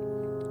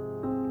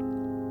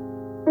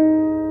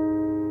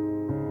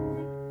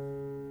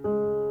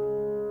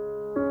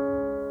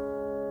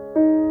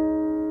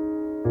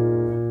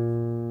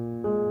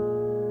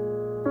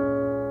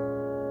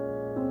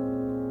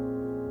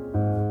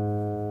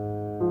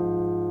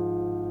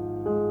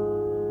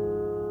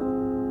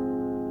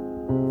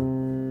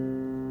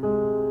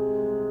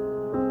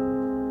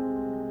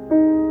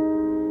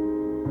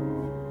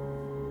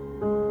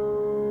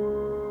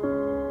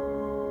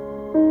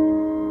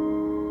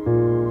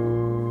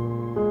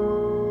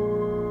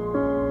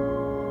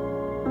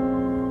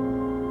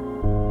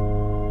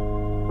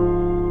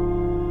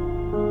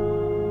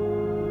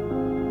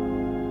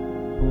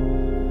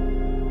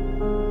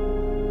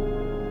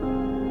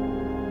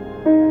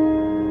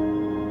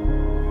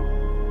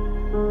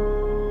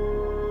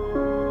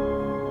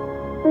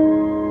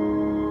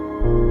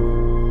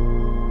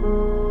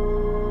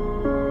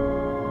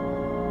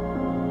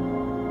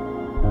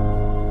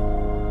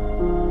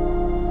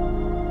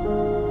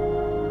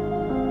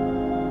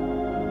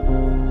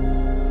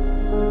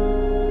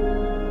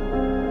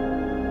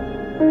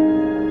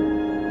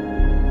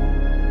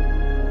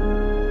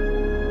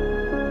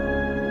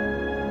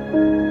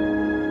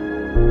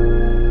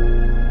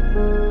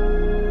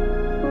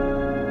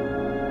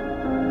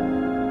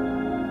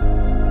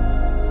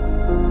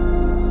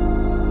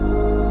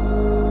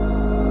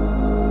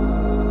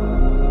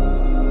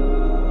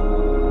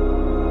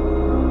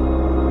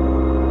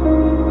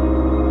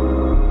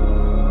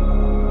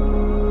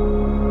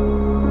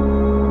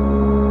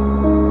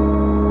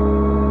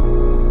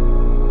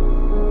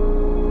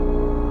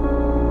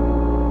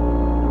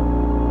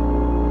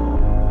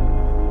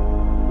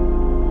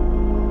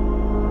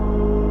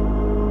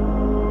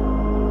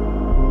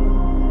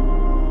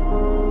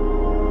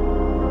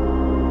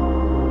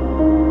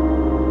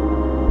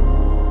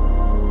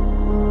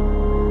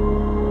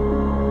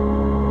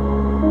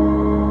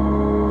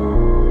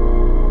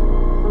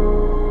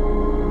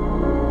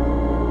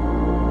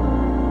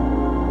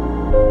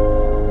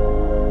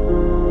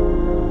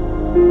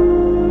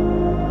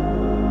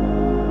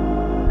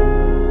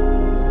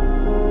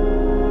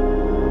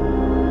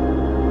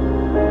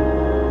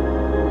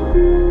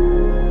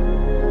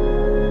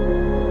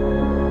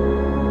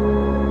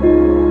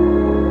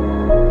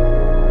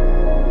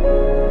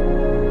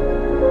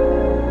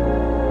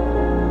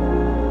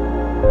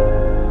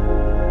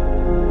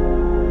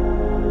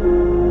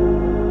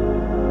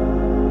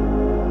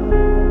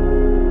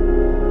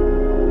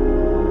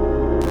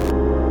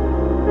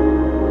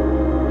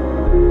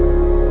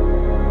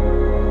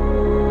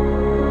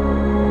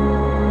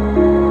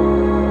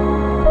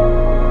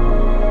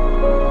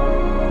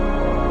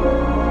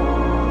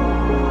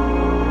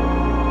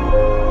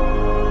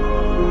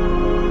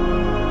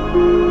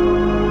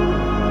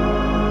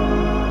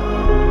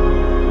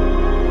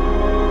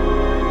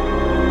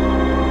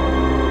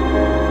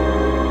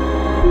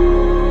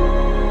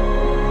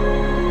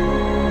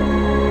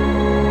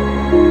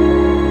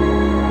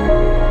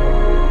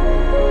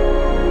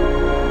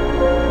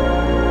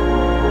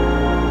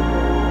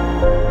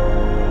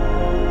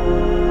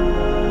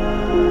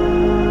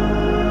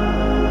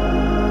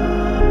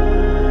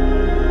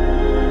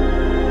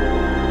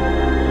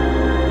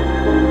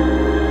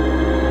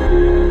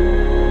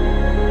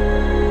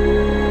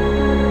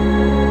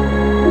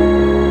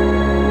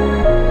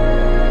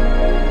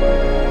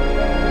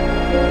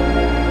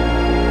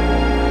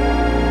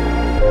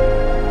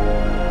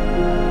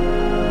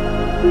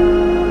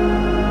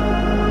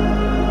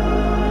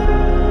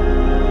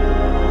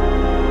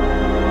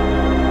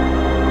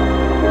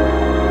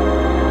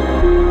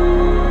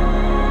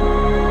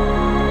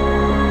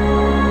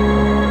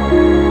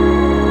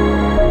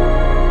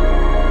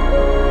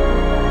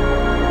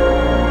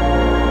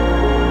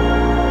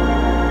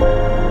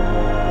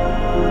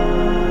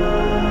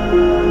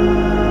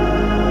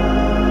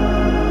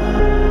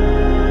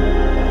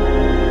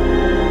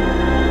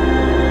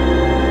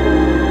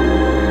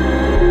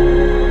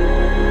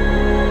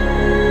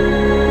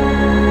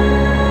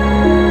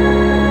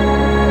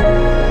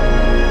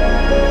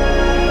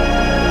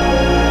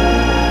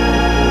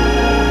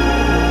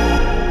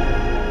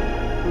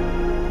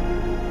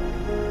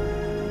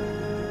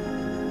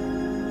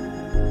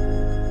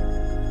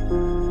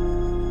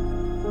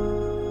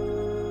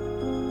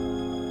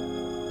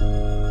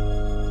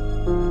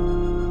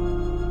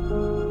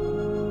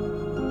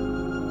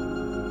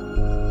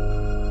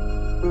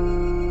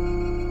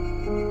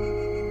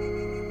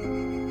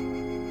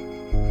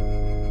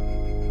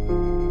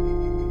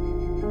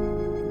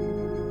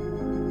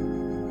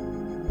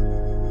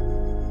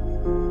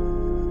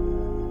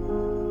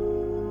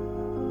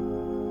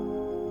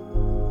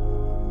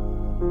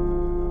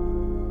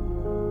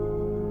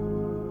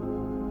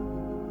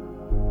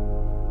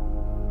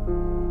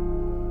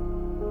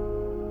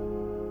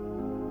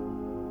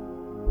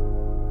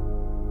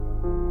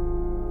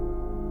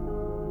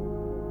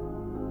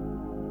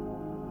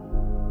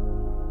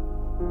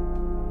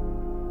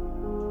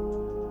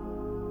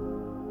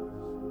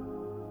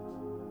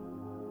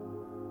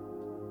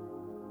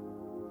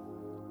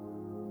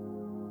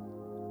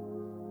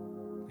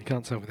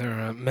 can't tell, but there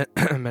are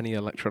many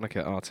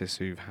electronica artists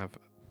who have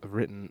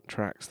written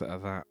tracks that are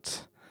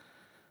that,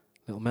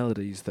 little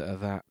melodies that are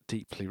that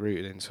deeply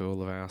rooted into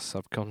all of our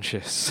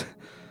subconscious.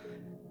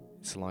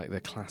 It's like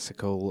the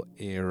classical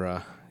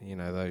era, you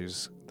know,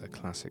 the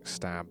classic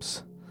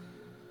stabs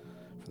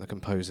from the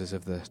composers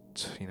of the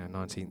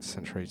 19th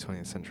century,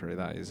 20th century.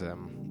 That is,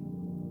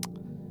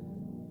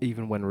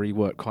 even when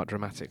reworked quite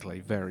dramatically,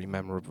 very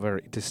memorable,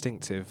 very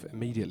distinctive,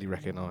 immediately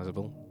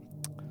recognisable.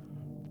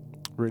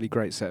 Really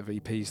great set of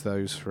EPs,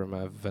 those from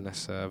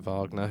Vanessa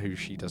Wagner, who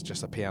she does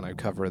just a piano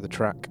cover of the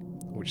track,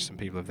 which some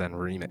people have then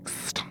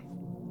remixed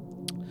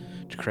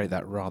to create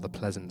that rather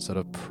pleasant sort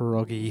of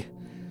proggy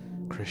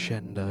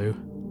crescendo.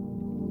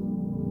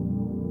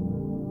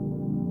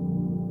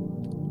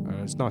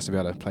 It's nice to be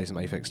able to play some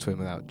Aphex Twin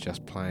without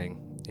just playing,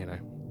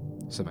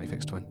 some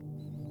Aphex Twin.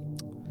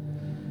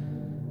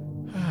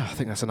 I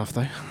think that's enough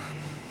though.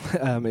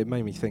 It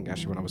made me think,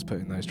 actually, when I was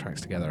putting those tracks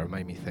together, it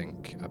made me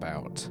think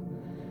about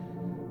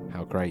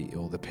how great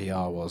all the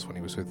PR was when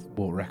he was with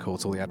Warp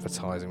Records. All the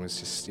advertising was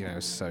just,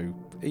 so...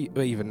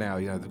 even now,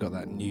 they've got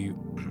that new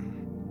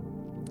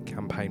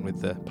campaign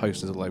with the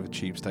posters all over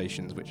tube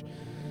stations, which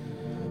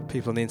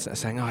people on the internet are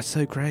saying, it's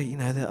so great,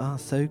 they are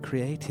so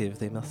creative,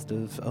 it must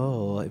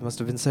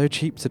have been so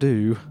cheap to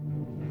do.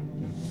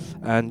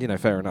 And,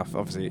 fair enough,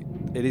 obviously,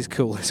 it is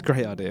cool, it's a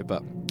great idea,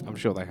 but I'm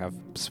sure they have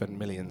spent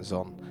millions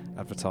on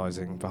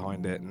advertising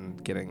behind it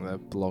and getting the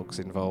blogs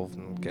involved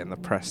and getting the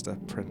press to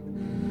print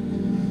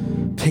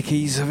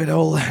pickies of it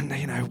all, and,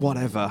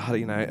 whatever,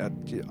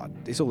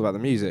 it's all about the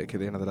music at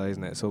the end of the day,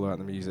 isn't it? It's all about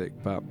the music,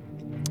 but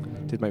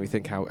it did make me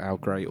think how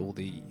great all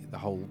the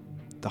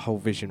whole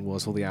vision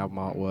was, all the album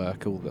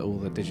artwork, all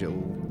the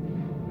digital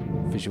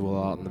visual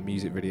art and the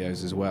music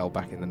videos as well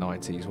back in the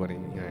 90s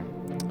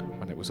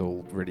when it was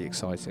all really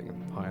exciting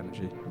and high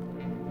energy.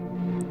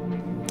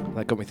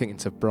 That got me thinking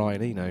to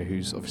Brian Eno,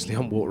 who's obviously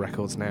on Warp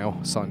Records now,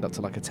 signed up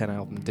to like a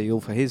 10-album deal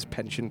for his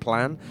pension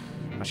plan.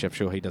 Actually, I'm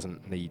sure he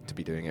doesn't need to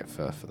be doing it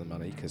for the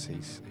money, because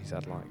he's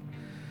had like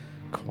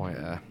quite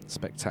a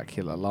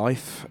spectacular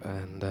life,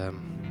 and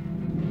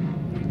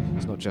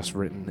he's not just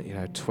written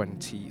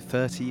 20,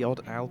 30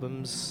 odd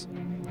albums,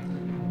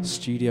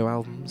 studio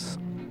albums,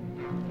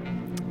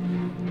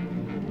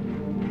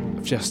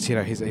 of just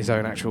his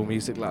own actual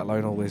music, let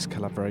alone all his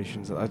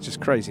collaborations.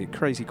 Just crazy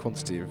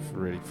quantity of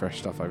really fresh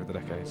stuff over the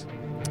decades.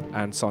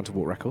 And signed to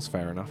Warp Records,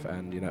 fair enough,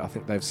 and I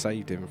think they've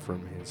saved him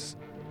from his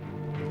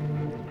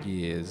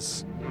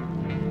years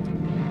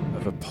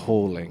of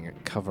appalling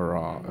cover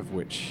art, of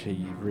which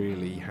he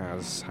really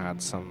has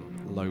had some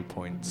low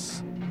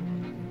points,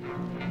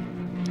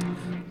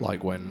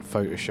 like when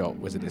Photoshop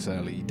was in its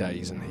early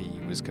days and he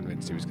was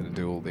convinced he was going to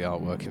do all the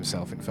artwork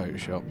himself in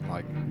Photoshop,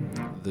 like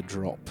The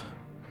Drop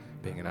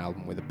being an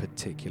album with a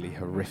particularly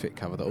horrific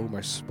cover that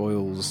almost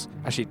spoils,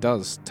 actually it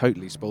does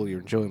totally spoil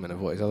your enjoyment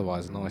of what is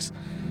otherwise a nice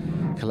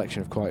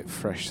collection of quite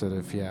fresh sort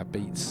of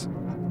beats.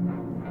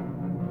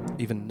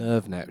 Even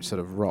NerveNet, sort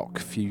of rock,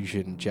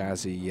 fusion,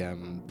 jazzy,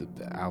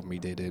 the album he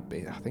did,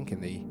 I think in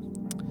the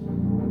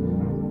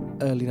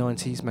early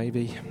 90s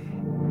maybe,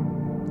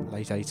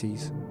 late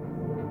 80s.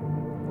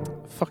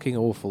 Fucking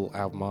awful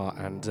album art,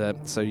 and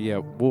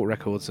Warp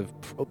Records have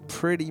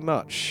pretty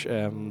much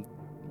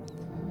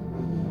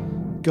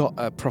got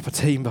a proper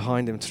team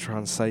behind him to try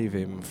and save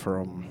him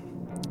from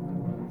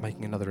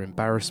making another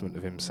embarrassment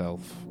of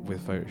himself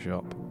with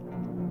Photoshop.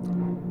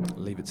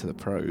 Leave it to the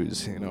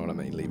pros, you know what I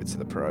mean? Leave it to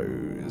the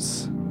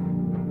pros.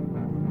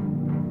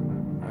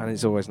 And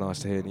it's always nice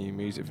to hear new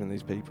music from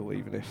these people,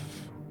 even if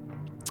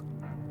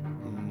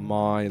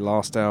my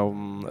last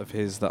album of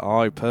his that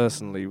I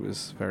personally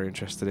was very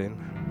interested in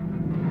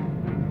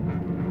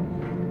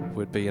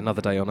would be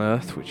Another Day on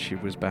Earth, which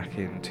was back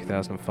in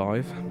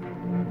 2005.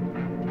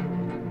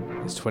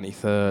 His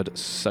 23rd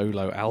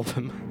solo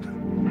album.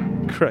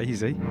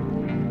 Crazy.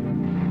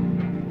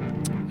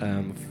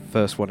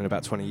 First one in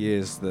about 20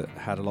 years that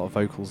had a lot of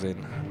vocals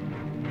in.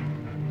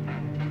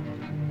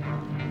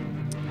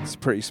 It's a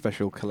pretty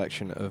special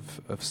collection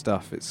of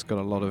stuff. It's got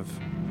a lot of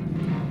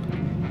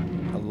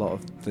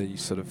the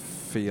sort of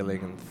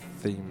feeling and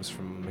themes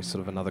from sort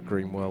of another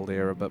Green World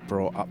era, but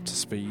brought up to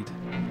speed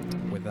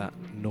with that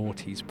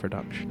noughties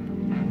production.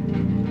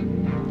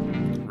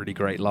 Really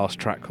great last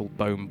track called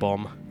Bone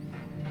Bomb.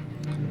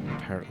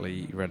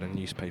 Apparently you read a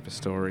newspaper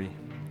story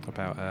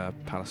about a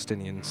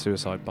Palestinian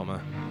suicide bomber,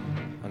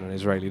 and an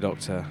Israeli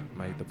doctor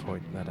made the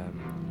point that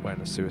when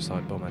a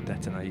suicide bomber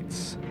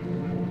detonates,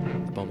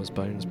 the bomber's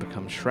bones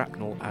become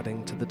shrapnel,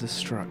 adding to the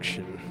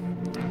destruction.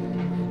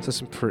 So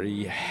some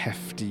pretty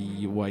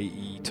hefty,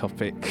 weighty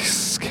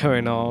topics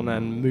going on,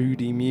 and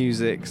moody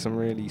music, some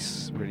really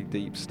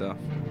deep stuff.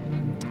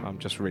 I'm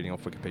just reading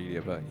off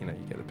Wikipedia, but you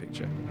get the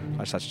picture. I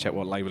just had to check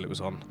what label it was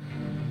on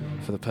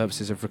for the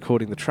purposes of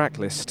recording the track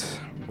list,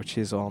 which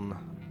is on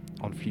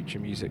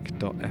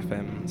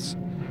futuremusic.fm's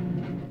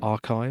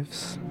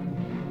archives,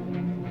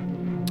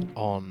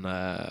 on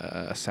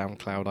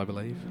SoundCloud, I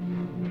believe,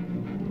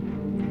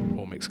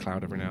 or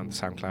Mixcloud every now and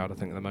then. SoundCloud, I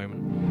think, at the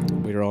moment.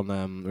 We're on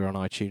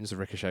iTunes, the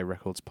Ricochet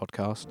Records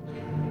podcast.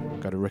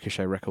 Go to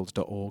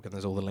ricochetrecords.org and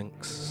there's all the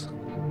links.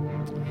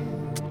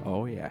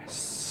 Oh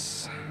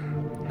yes.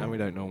 And we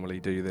don't normally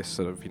do this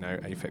sort of,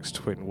 Aphex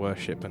Twin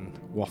worship and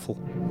waffle.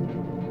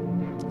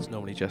 It's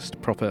normally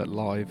just proper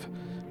live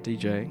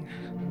DJing.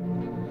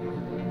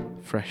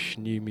 Fresh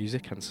new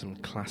music and some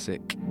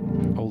classic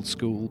old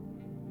school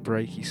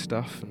breaky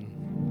stuff, and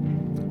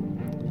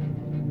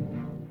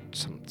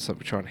some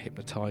trying to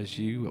hypnotise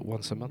you at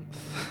once a month.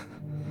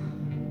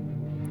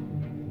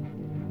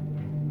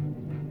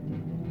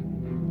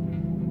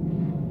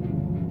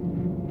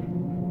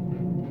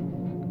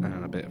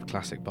 And a bit of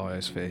classic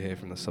biosphere here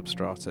from the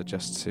Substrata,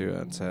 just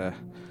to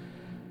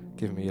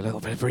give me a little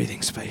bit of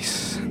breathing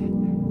space. Well,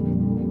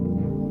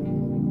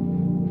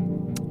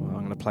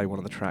 I'm going to play one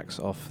of the tracks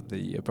off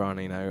the Brian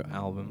Eno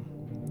album,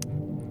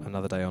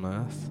 Another Day on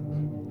Earth.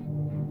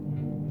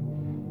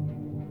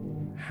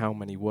 How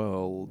Many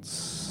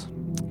Worlds,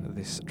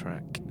 this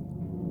track,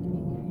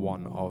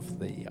 one of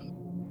the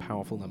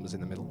powerful numbers in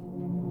the middle.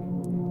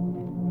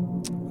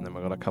 And then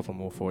we've got a couple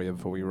more for you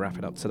before we wrap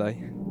it up today.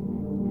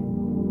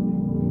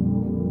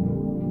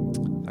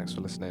 Thanks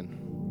for listening.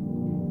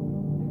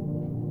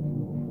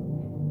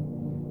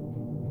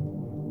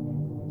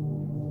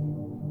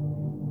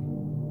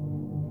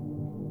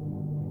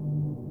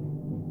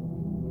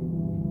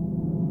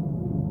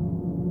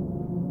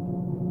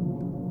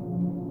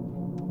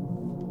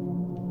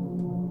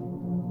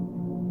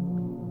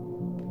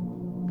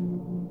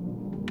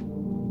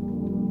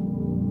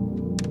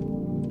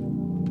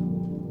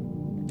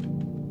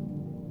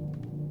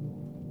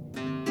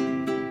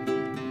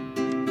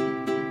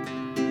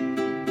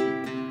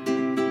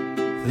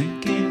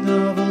 Thinking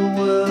of a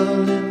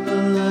world in the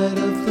light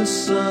of the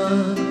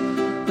sun,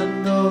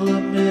 and all the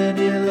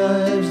many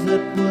lives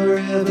that were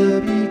ever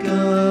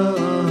begun,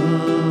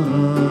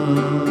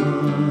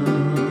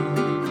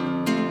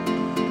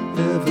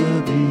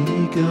 ever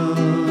begun.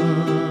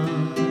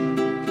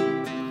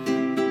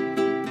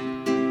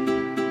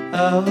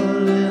 Our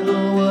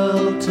little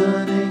world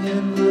turning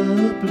in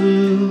the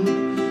blue,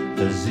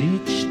 as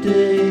each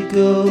day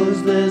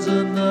goes there's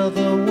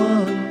another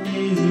one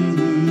new.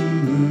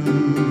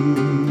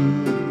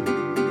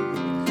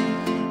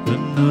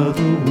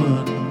 Another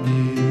one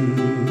new.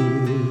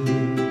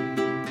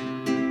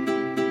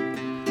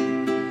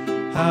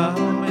 How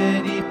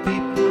many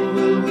people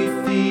will we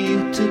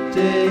feed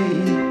today?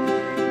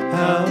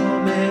 How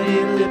many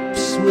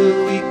lips will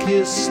we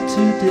kiss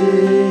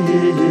today?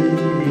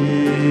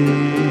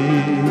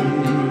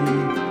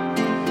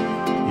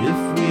 If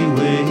we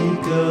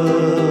wake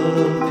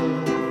up,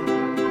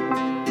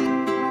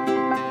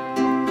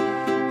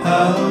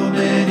 how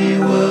many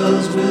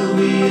worlds will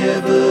we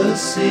ever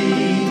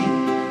see?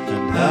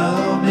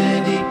 How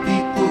many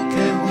people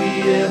can we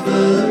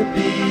ever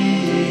be?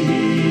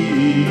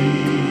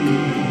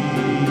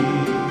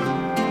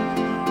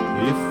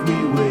 If we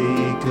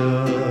wake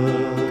up.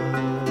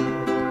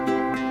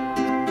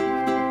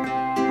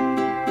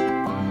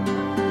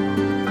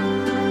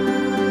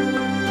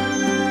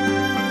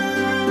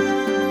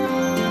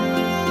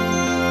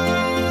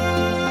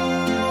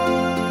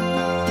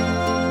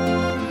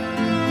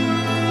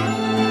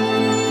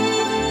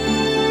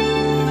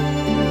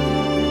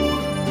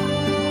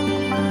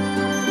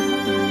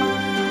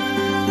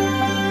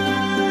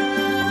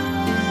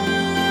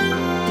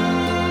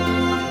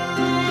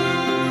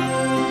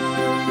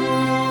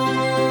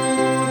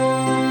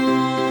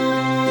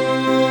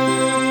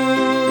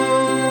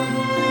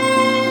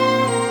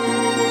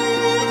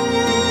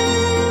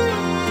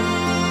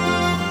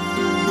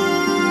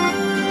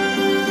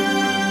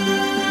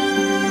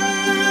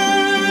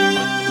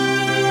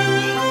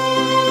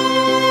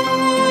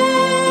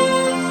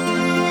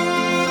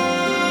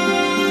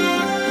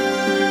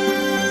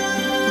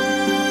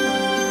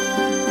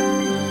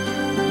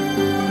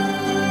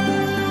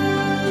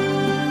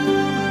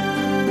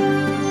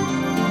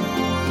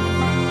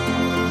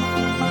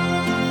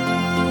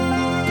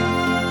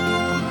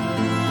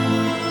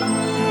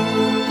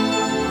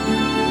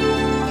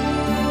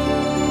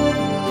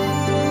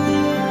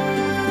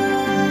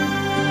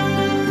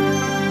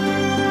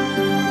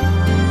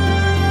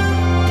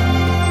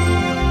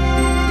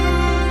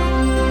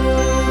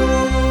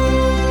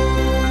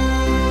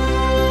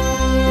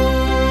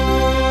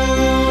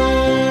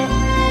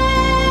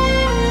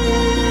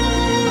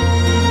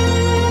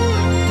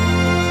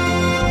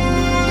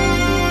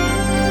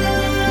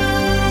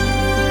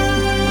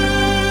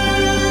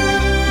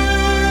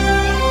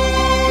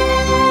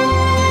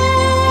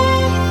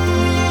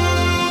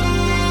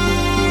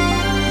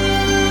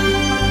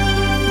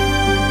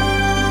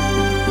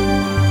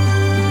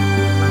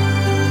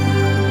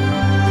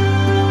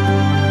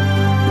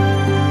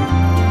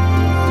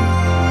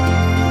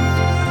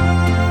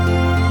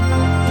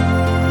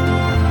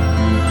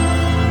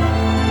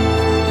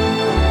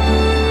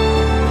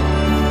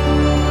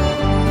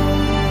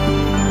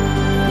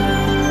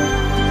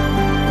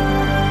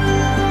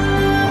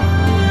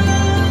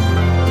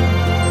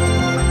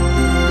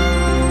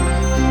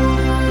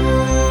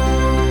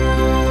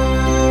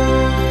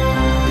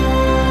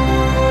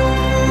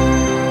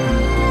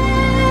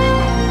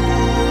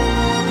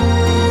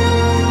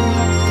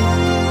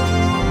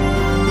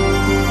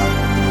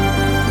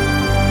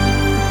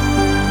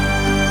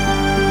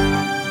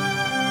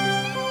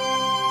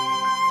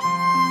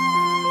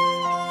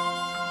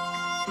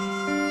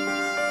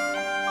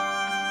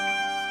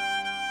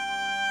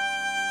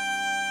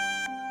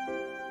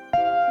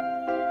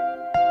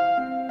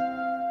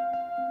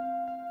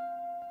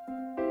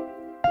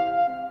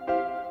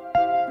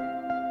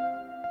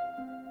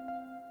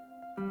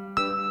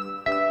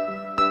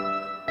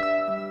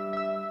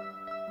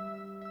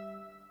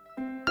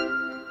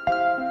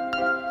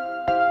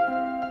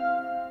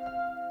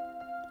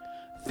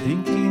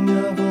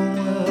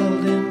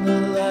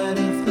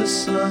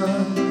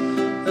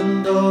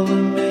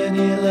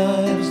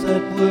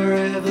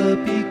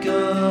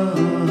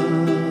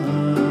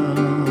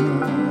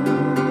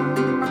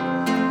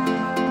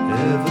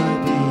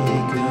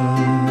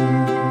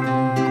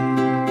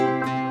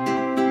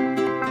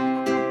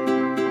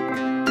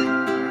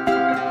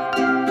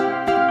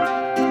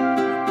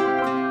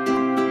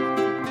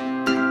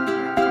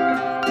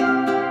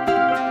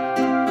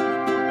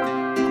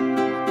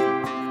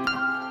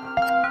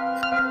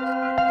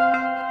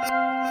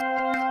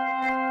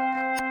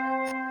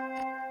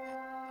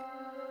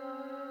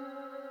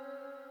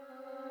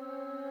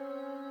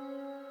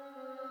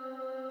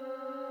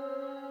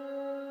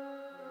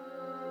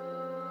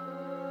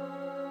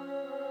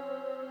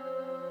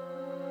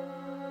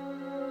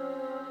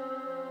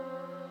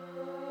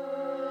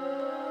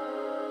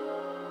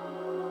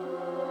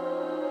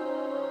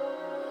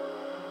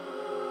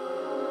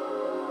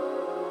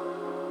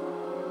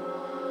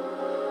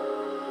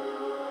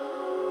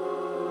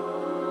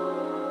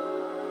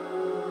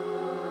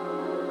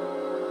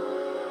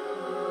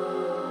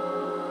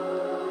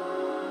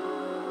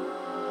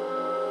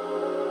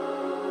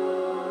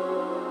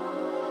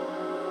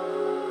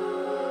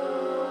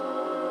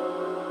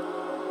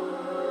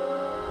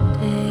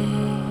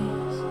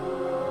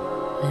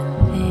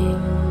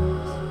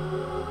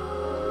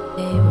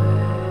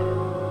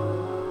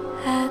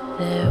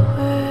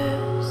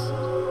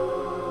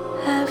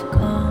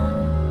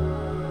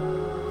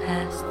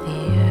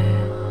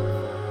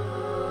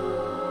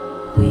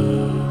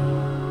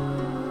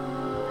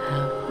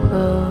 the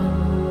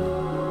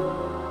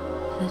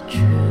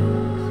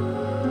truth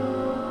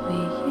we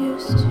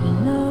used to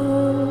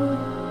know.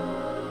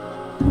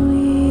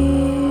 We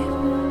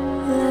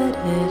let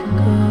it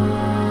go.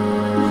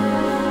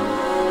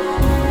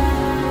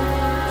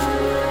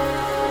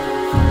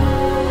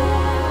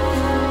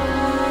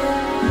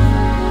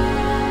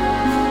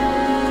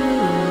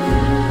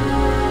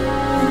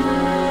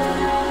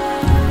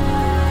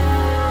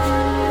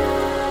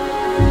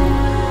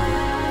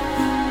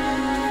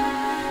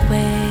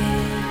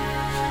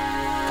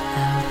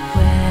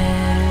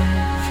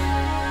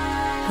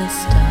 The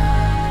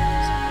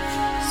stars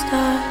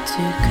start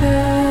to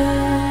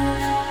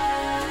curve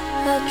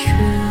a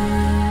true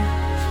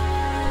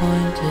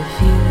point of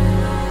view.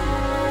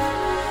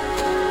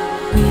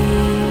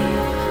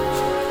 We've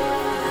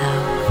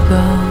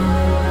outgrown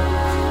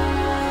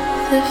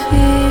the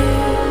fear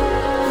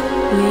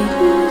we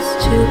used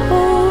to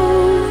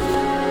hold.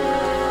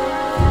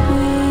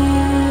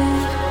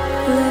 We've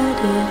let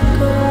it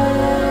go.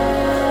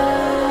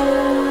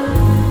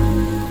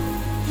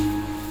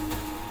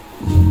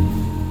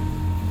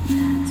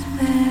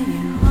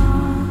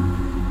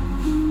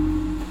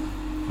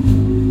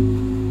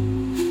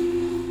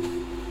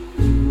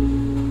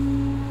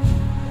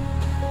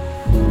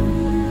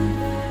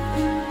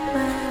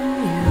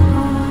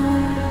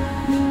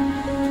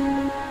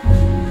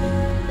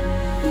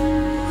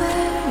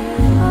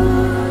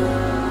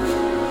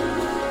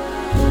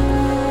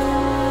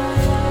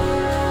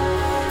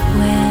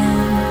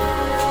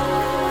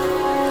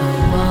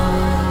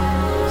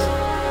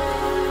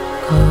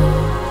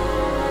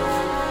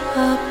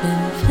 Up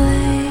in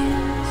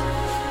flames,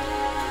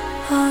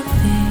 I'll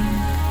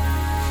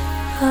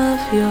think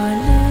of your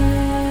name.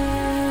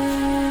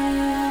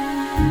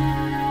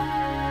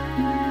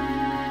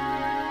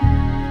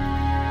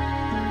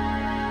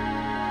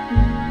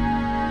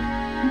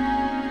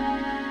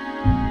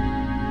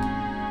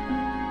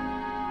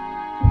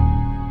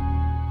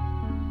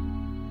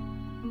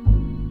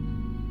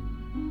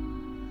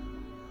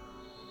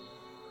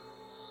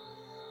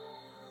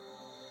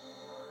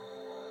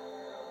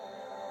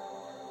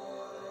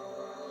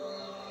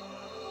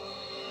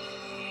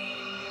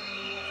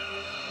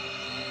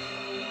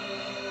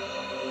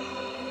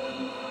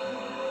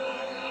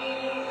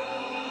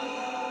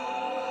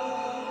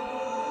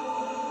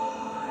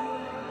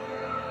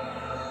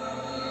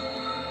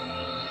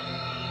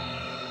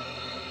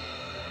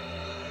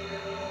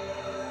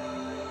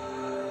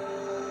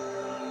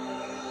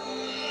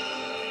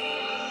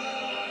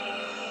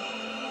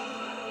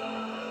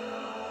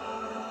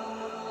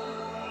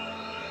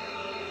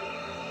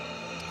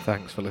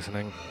 Thanks for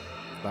listening.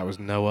 That was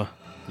Noah,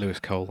 Lewis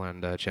Cole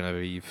and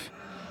Genevieve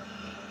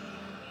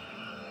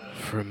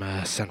from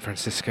San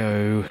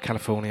Francisco,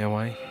 California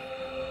way,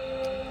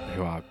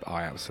 who I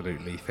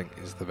absolutely think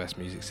is the best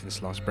music since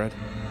sliced bread.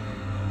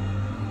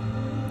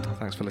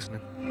 Thanks for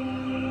listening.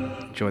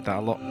 Enjoyed that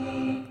a lot.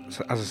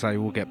 So, as I say,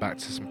 we'll get back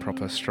to some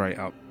proper straight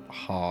up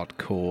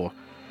hardcore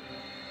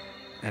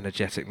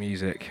energetic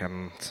music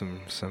and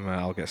some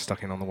I'll get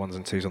stuck in on the ones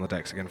and twos on the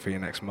decks again for you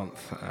next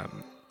month.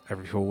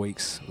 Every 4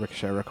 weeks,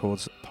 Ricochet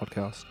Records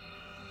podcast.